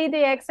complete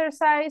the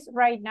exercise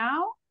right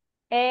now.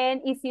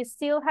 And if you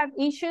still have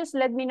issues,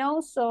 let me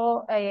know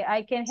so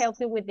I can help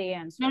you with the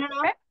answer. No.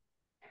 Okay?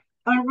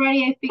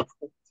 Already I fixed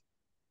it.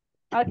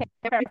 Okay,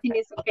 everything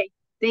is okay.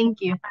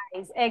 Thank you.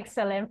 Nice,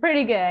 excellent,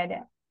 pretty good.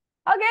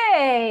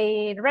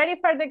 Okay, ready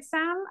for the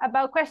exam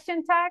about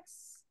question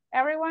tags,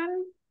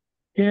 everyone?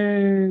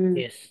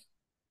 Yes.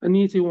 An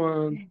easy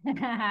one.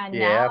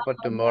 Yeah, for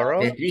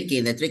tomorrow. The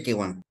tricky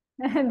one.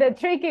 The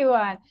tricky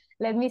one.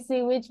 Let me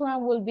see which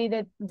one will be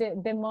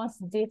the most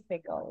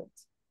difficult.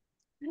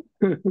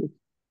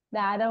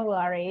 Nah, don't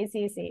worry, it's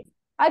easy.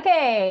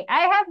 Okay, I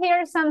have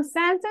here some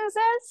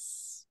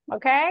sentences,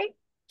 okay?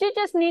 You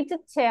just need to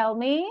tell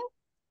me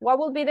what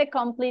will be the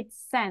complete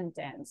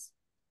sentence.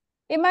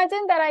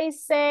 Imagine that I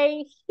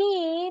say,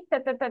 he,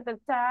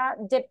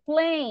 the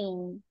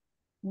plane.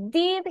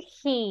 Did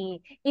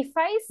he? If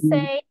I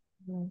say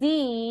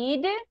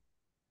did,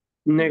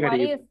 Negative. what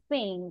do you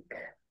think?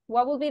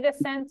 What will be the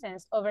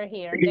sentence over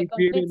here? The It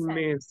complete didn't sentence.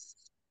 miss.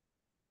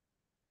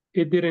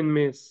 It didn't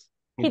miss.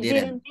 He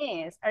didn't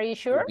miss. Are you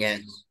sure?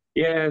 Yes.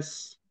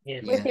 Yes.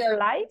 With your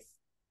life?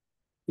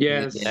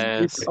 Yes.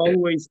 It's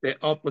always the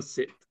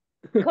opposite.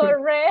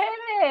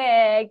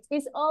 Correct.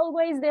 It's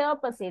always the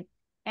opposite.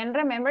 And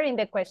remember, in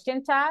the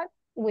question tag,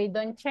 we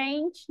don't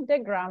change the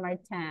grammar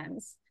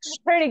tense.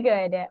 Pretty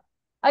good.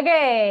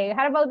 Okay,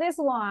 how about this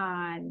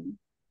one?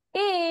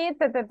 It,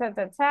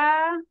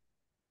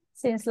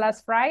 since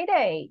last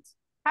Friday,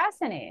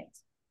 hasn't it?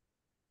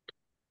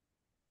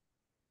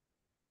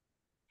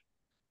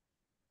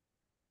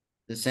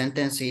 The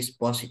sentence is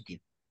positive.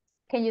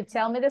 Can you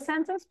tell me the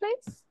sentence,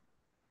 please?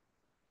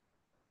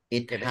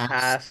 It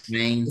has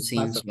rained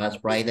since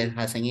last Friday,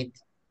 hasn't it?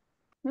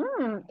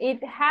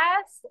 It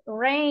has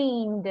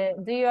rained.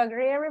 Do you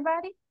agree,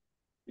 everybody?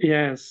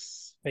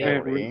 Yes.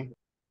 Agree.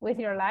 With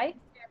your life?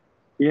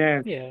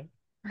 Yes. Yeah.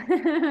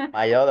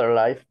 My other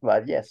life,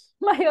 but yes.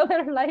 My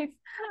other life.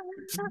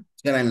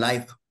 Current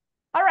life.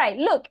 All right,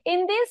 look,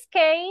 in this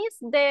case,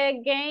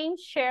 the game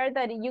shared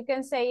that you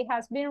can say it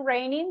has been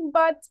raining,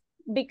 but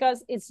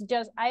because it's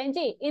just ing.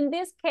 In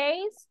this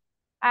case,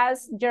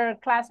 as your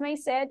classmate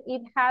said,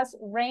 it has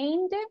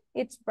rained.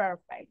 It's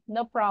perfect.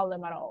 No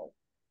problem at all.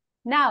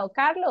 Now,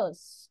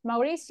 Carlos,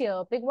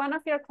 Mauricio, pick one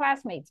of your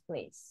classmates,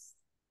 please.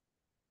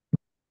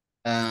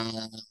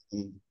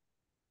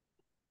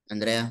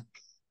 Andrea.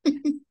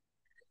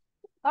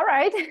 All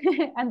right,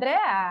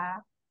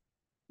 Andrea.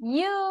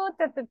 You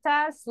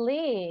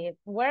sleep.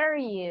 Where are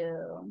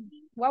you?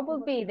 What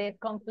will be the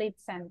complete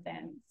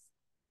sentence?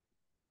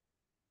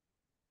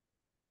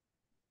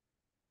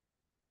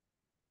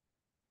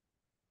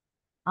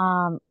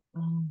 I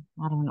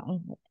don't know.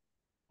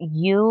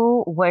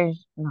 You were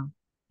asleep. No,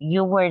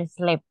 you weren't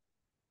asleep.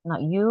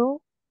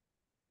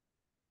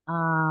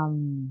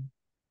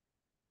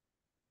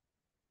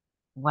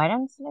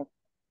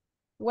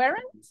 Weren't?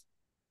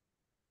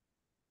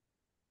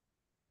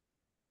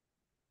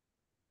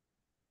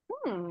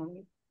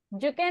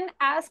 You can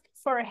ask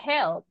for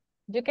help.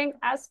 You can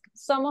ask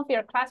some of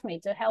your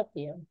classmates to help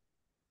you.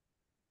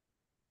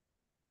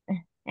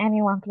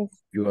 Anyone,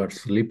 please. You are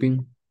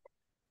sleeping.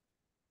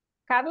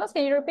 Carlos,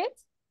 can you repeat?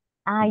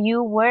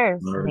 You were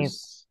asleep.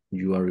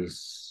 You are.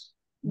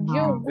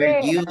 You were.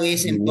 You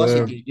isn't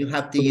positive. You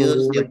have to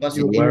use the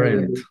positive. You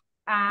weren't.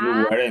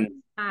 You weren't.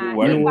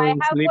 If I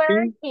have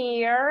were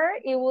here,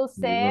 it will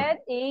say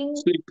in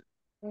sleep.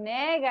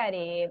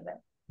 Negative.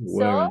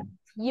 Weren't. So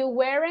you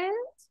weren't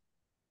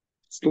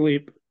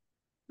Sleep.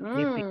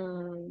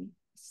 Sleep.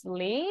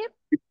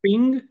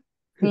 Sleeping.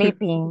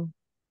 Sleeping.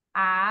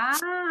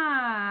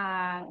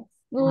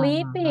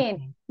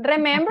 Sleeping.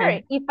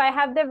 Remember, if I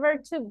have the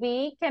verb to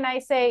be, can I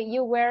say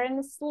you weren't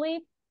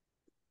asleep?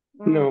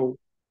 No.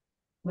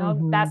 No,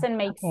 doesn't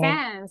make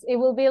sense. It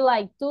will be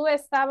like, tú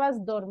estabas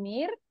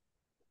dormir.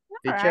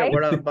 Teacher, Right?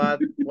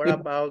 what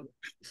about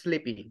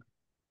sleepy?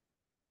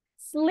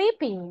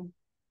 Sleeping.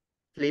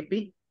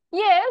 Sleepy?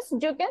 Yes,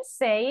 you can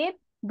say it,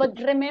 but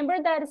remember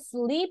that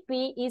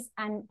sleepy is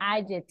an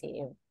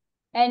adjective.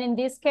 And in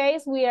this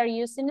case, we are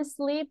using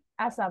sleep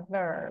as a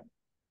verb.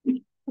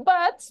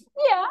 But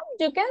yeah,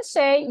 you can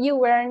say you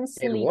weren't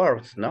sleep. It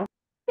works, no?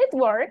 It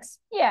works,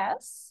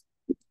 yes.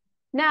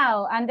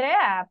 Now,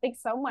 Andrea, pick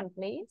someone,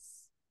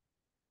 please.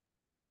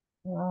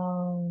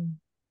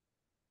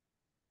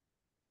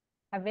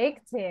 A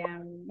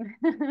victim.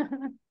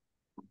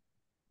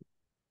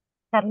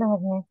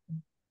 Carlos Ernesto.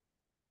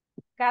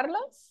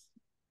 Carlos?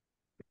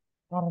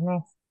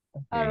 Ernesto.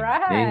 All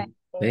right.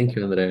 Thank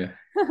you, Andrea.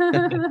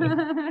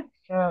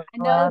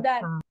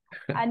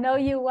 I know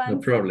you want No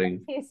to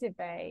problem.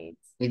 participate.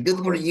 It's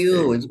good for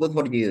you. It's good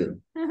for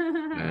you.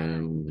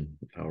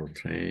 Our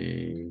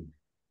train.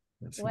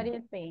 What do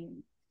you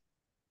think?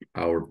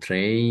 Our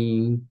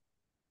train.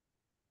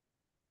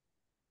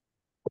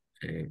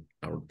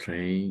 Our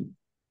train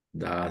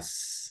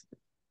doesn't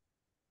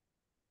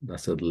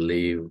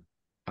leave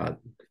at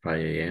 5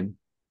 a.m.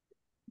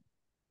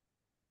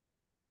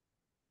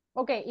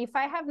 Okay, if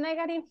I have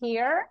negative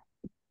here.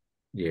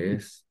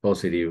 Yes,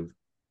 positive.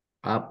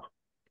 Up.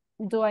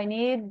 Do I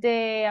need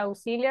the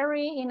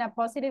auxiliary in a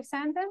positive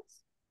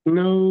sentence?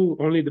 No,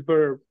 only the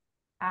verb.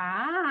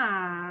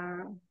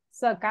 Ah,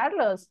 so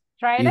Carlos,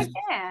 try it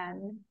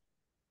again.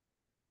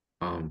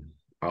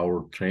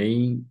 Our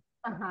train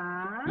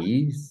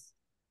is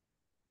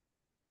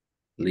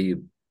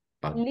leave.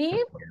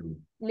 Leave?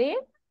 Leave?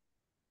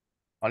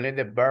 Only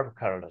the verb,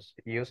 Carlos.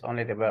 Use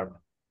only the verb.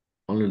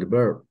 Only the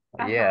verb.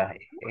 Yeah,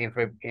 in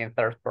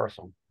third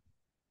person.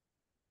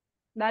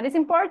 That is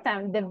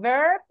important. The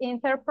verb in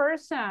third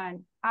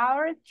person.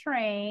 Our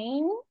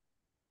train.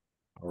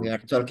 We are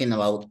talking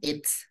about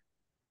it.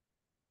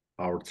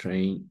 Our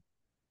train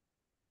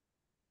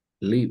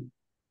leave.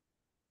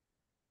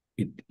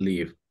 It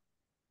leave.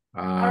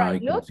 All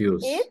right, look,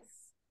 confused.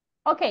 it's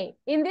okay.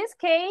 In this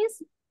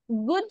case,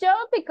 good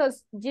job,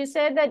 because you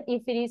said that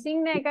if it is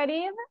in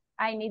negative,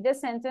 I need the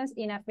sentence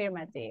in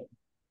affirmative.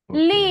 Okay.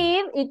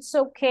 Leave, it's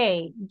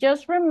okay.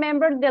 Just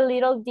remember the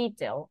little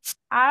detail.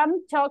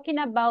 I'm talking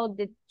about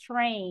the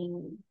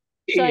train.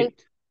 So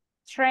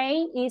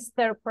train is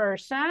third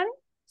person.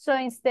 So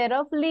instead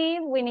of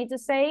leave, we need to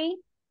say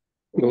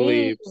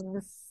leaves.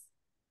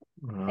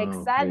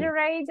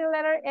 Exaggerate the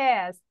letter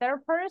S,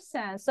 third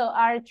person. So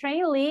our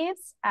train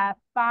leaves at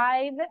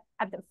 5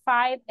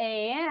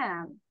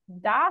 a.m.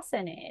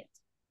 Doesn't it?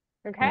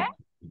 Okay?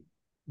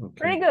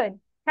 Very good.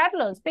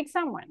 Carlos, pick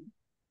someone.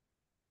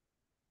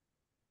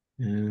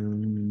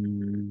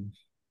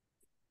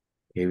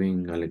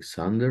 Kevin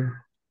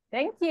Alexander.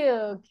 Thank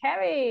you,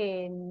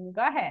 Kevin.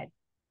 Go ahead.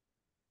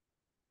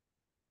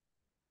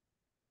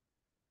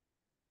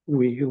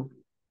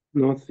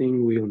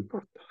 Nothing will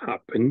not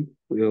happen,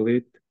 will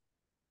it?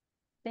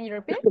 Can you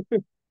repeat?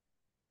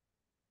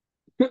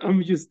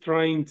 I'm just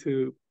trying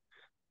to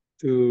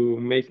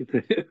make it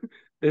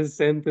a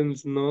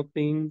sentence,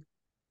 nothing.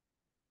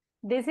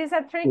 This is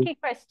a tricky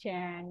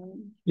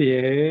question.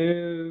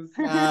 Yes.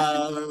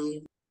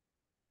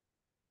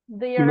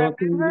 Do you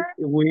remember?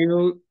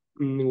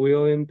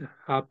 Willing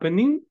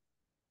happening?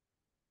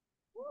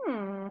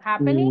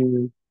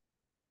 Happening?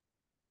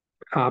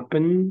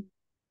 Happen.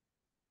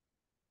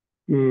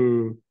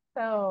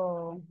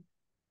 So,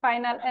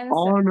 final answer.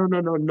 Oh,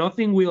 no.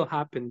 Nothing will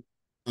happen.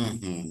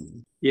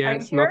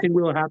 Yes, nothing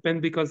will happen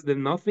because the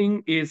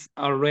nothing is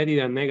already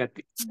a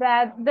negative.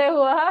 That's the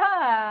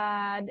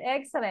one.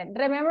 Excellent.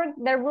 Remember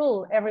the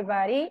rule,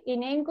 everybody.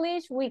 In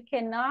English, we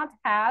cannot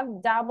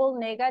have double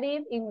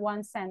negative in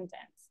one sentence.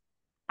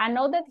 I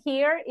know that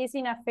here is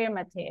in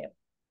affirmative,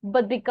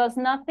 but because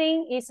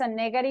nothing is a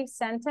negative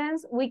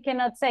sentence, we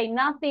cannot say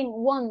nothing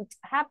won't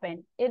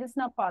happen. It is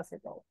not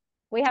possible.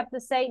 We have to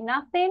say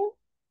nothing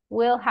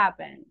will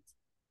happen.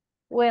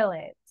 Will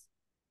it?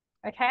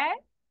 Okay?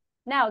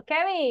 Now,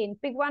 Kevin,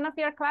 pick one of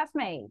your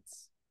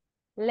classmates.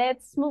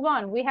 Let's move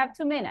on. We have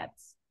 2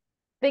 minutes.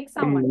 Pick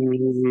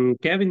someone.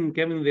 Kevin,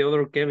 the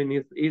other Kevin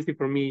is easy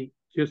for me.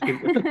 Just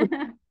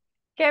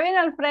Kevin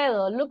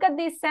Alfredo, look at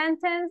this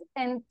sentence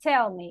and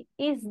tell me,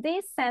 is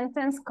this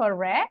sentence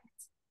correct?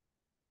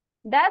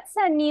 That's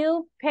a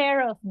new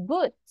pair of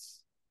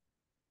boots,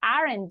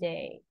 aren't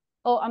they?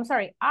 Oh, I'm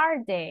sorry,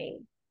 are they?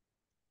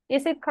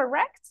 Is it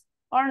correct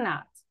or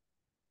not?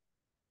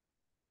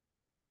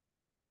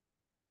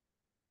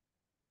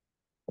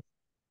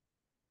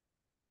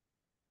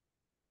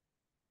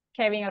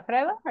 Kevin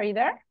Alfredo, are you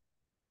there?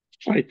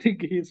 I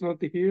think he's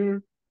not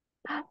here.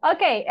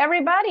 Okay,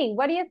 everybody,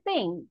 what do you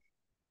think?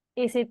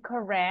 Is it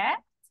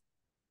correct?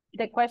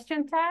 The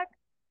question tag?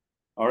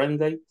 Aren't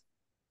they?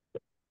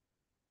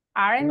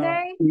 Aren't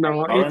they?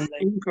 No, it's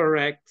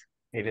incorrect.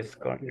 It is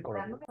correct.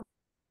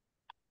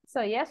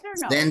 So yes or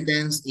no?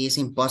 Sentence is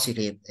in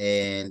positive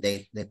and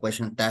the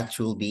question tag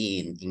should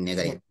be in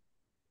negative.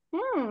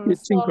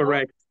 It's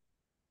incorrect.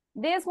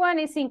 This one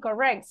is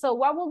incorrect. So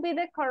what will be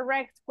the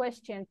correct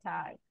question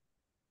tag?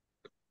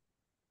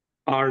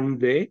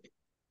 Aren't they?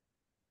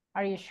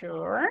 Are you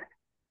sure?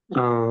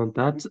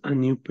 That's a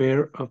new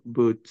pair of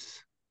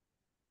boots.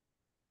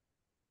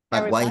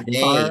 But why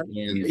they?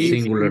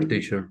 Singular,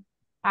 teacher.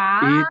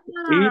 It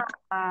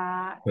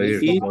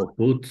about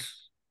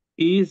boots.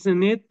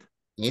 Isn't it?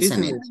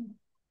 Isn't it?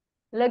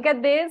 Look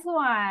at this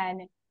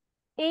one.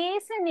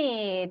 Isn't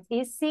it?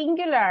 It's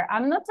singular.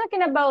 I'm not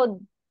talking about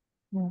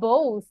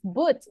both,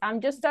 but I'm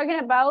just talking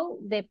about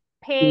the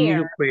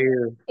pair.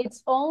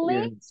 It's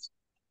only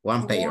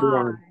one pair.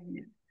 one.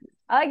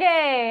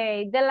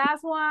 Okay, the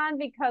last one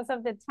because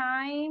of the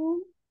time.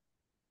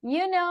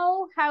 You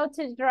know how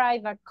to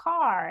drive a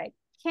car,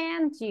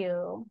 can't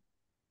you?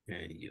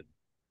 You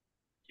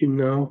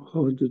know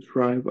how to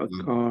drive a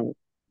car,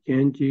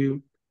 can't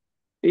you?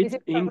 It's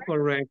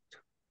incorrect.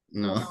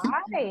 No.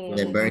 Why?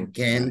 The verb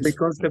can't.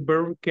 Because the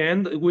verb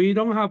can't, we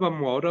don't have a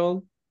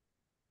model.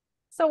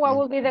 So what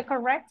will be the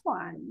correct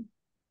one?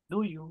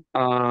 Do you?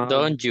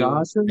 Don't you?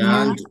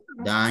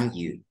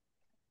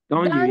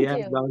 Don't you?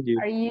 Yes, don't you?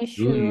 Are you Do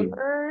you?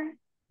 sure?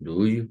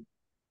 Do you?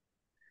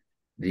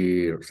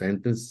 The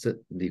sentence,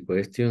 the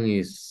question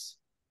is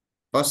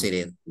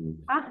positive.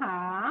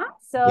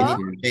 So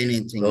We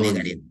need to change it to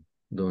negative.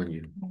 Don't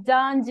you?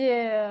 Don't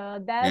you?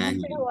 That's Don't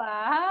the you.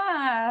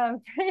 one.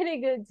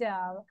 Pretty good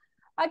job.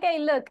 Okay,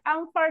 look,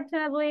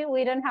 unfortunately,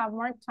 we don't have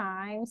more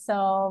time.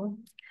 So,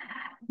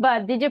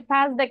 but did you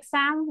pass the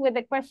exam with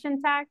the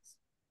question tags?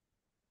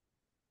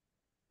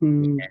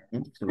 Yes,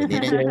 we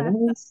did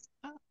it.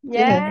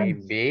 Yes.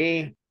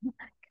 Maybe.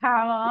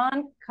 Come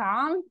on,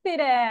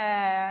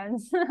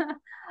 confidence.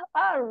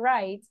 All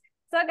right.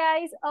 So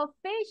guys,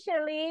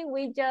 officially,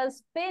 we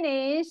just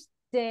finished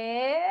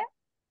the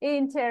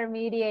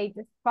intermediate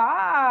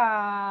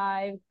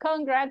 5.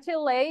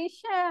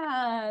 Congratulations.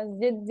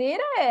 You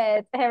did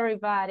it,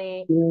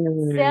 everybody.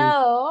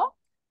 So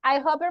I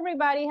hope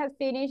everybody has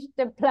finished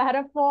the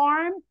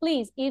platform.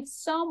 Please, if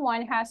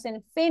someone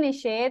hasn't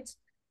finished it,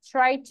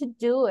 try to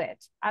do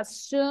it as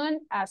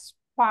soon as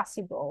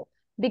possible.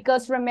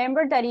 Because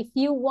remember that if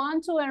you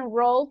want to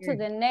enroll to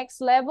the next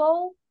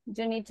level,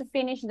 you need to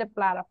finish the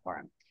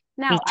platform.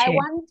 Now, I Teacher.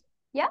 want,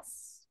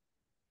 yes?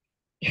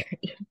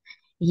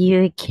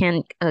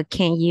 Can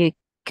you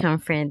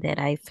confirm that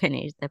I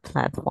finished the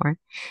platform?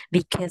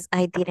 Because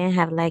I didn't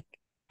have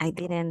I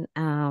didn't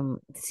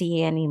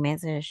see any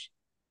message.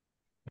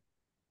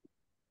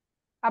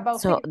 About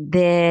So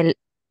finish?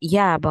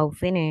 about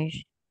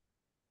finish.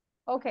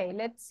 Okay,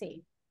 let's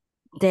see.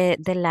 The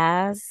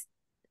last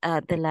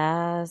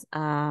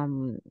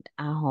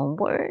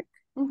homework.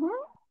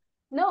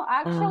 No,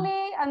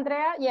 actually,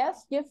 Andrea,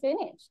 yes, you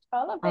finished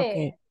all of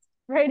Okay. it.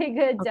 Pretty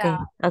good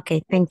job.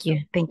 Okay, thank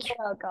you. You're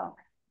welcome.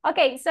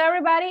 Okay, so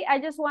everybody, I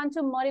just want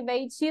to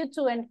motivate you,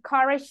 to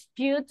encourage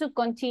you to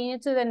continue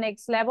to the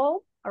next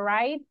level, all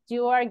right?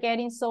 You are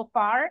getting so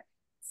far.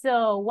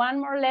 So one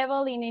more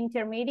level in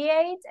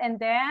intermediate and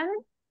then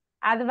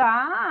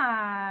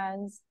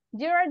advanced.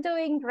 You are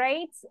doing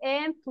great,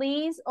 and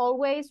please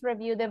always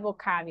review the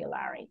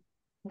vocabulary.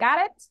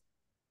 Got it?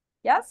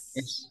 Yes?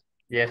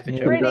 Yes,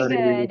 teacher. Pretty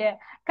good.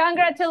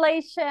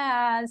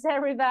 Congratulations,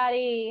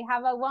 everybody.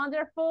 Have a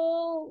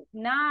wonderful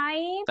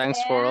night. Thanks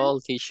for all,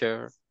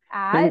 teacher.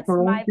 It's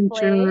my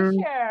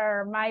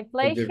pleasure. My We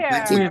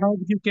pleasure. hope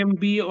you can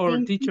be our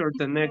teacher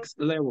the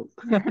next level.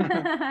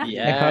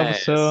 Yes. I hope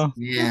so.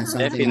 Yeah,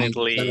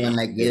 Definitely. someone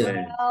like you.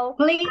 Well,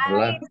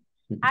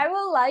 I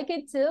will like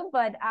it too,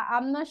 but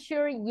I'm not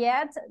sure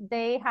yet.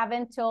 They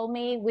haven't told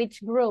me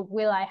which group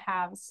will I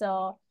have.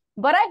 So,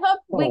 but I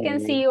hope we can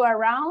see you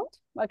around,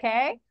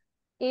 okay?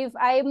 If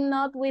I'm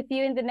not with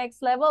you in the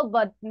next level,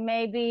 but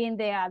maybe in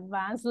the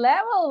advanced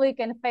level, we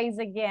can face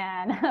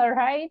again, all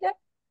right?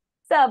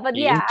 So, but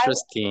yeah.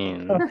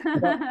 Interesting.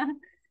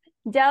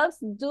 Just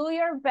do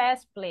your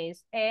best,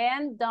 please.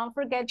 And don't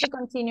forget to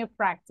continue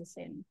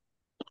practicing.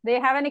 Do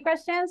you have any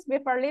questions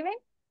before leaving?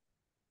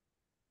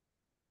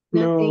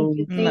 No, thank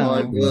you.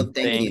 No, good.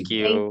 Thank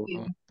you.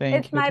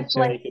 It's my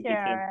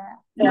pleasure.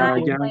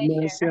 My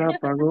pleasure.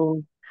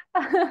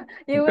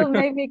 You will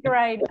make me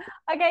cry.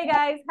 Okay,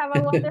 guys, have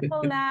a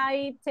wonderful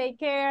night. Take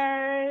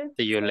care.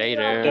 See you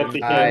later.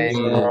 Bye.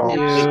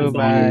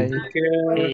 Bye.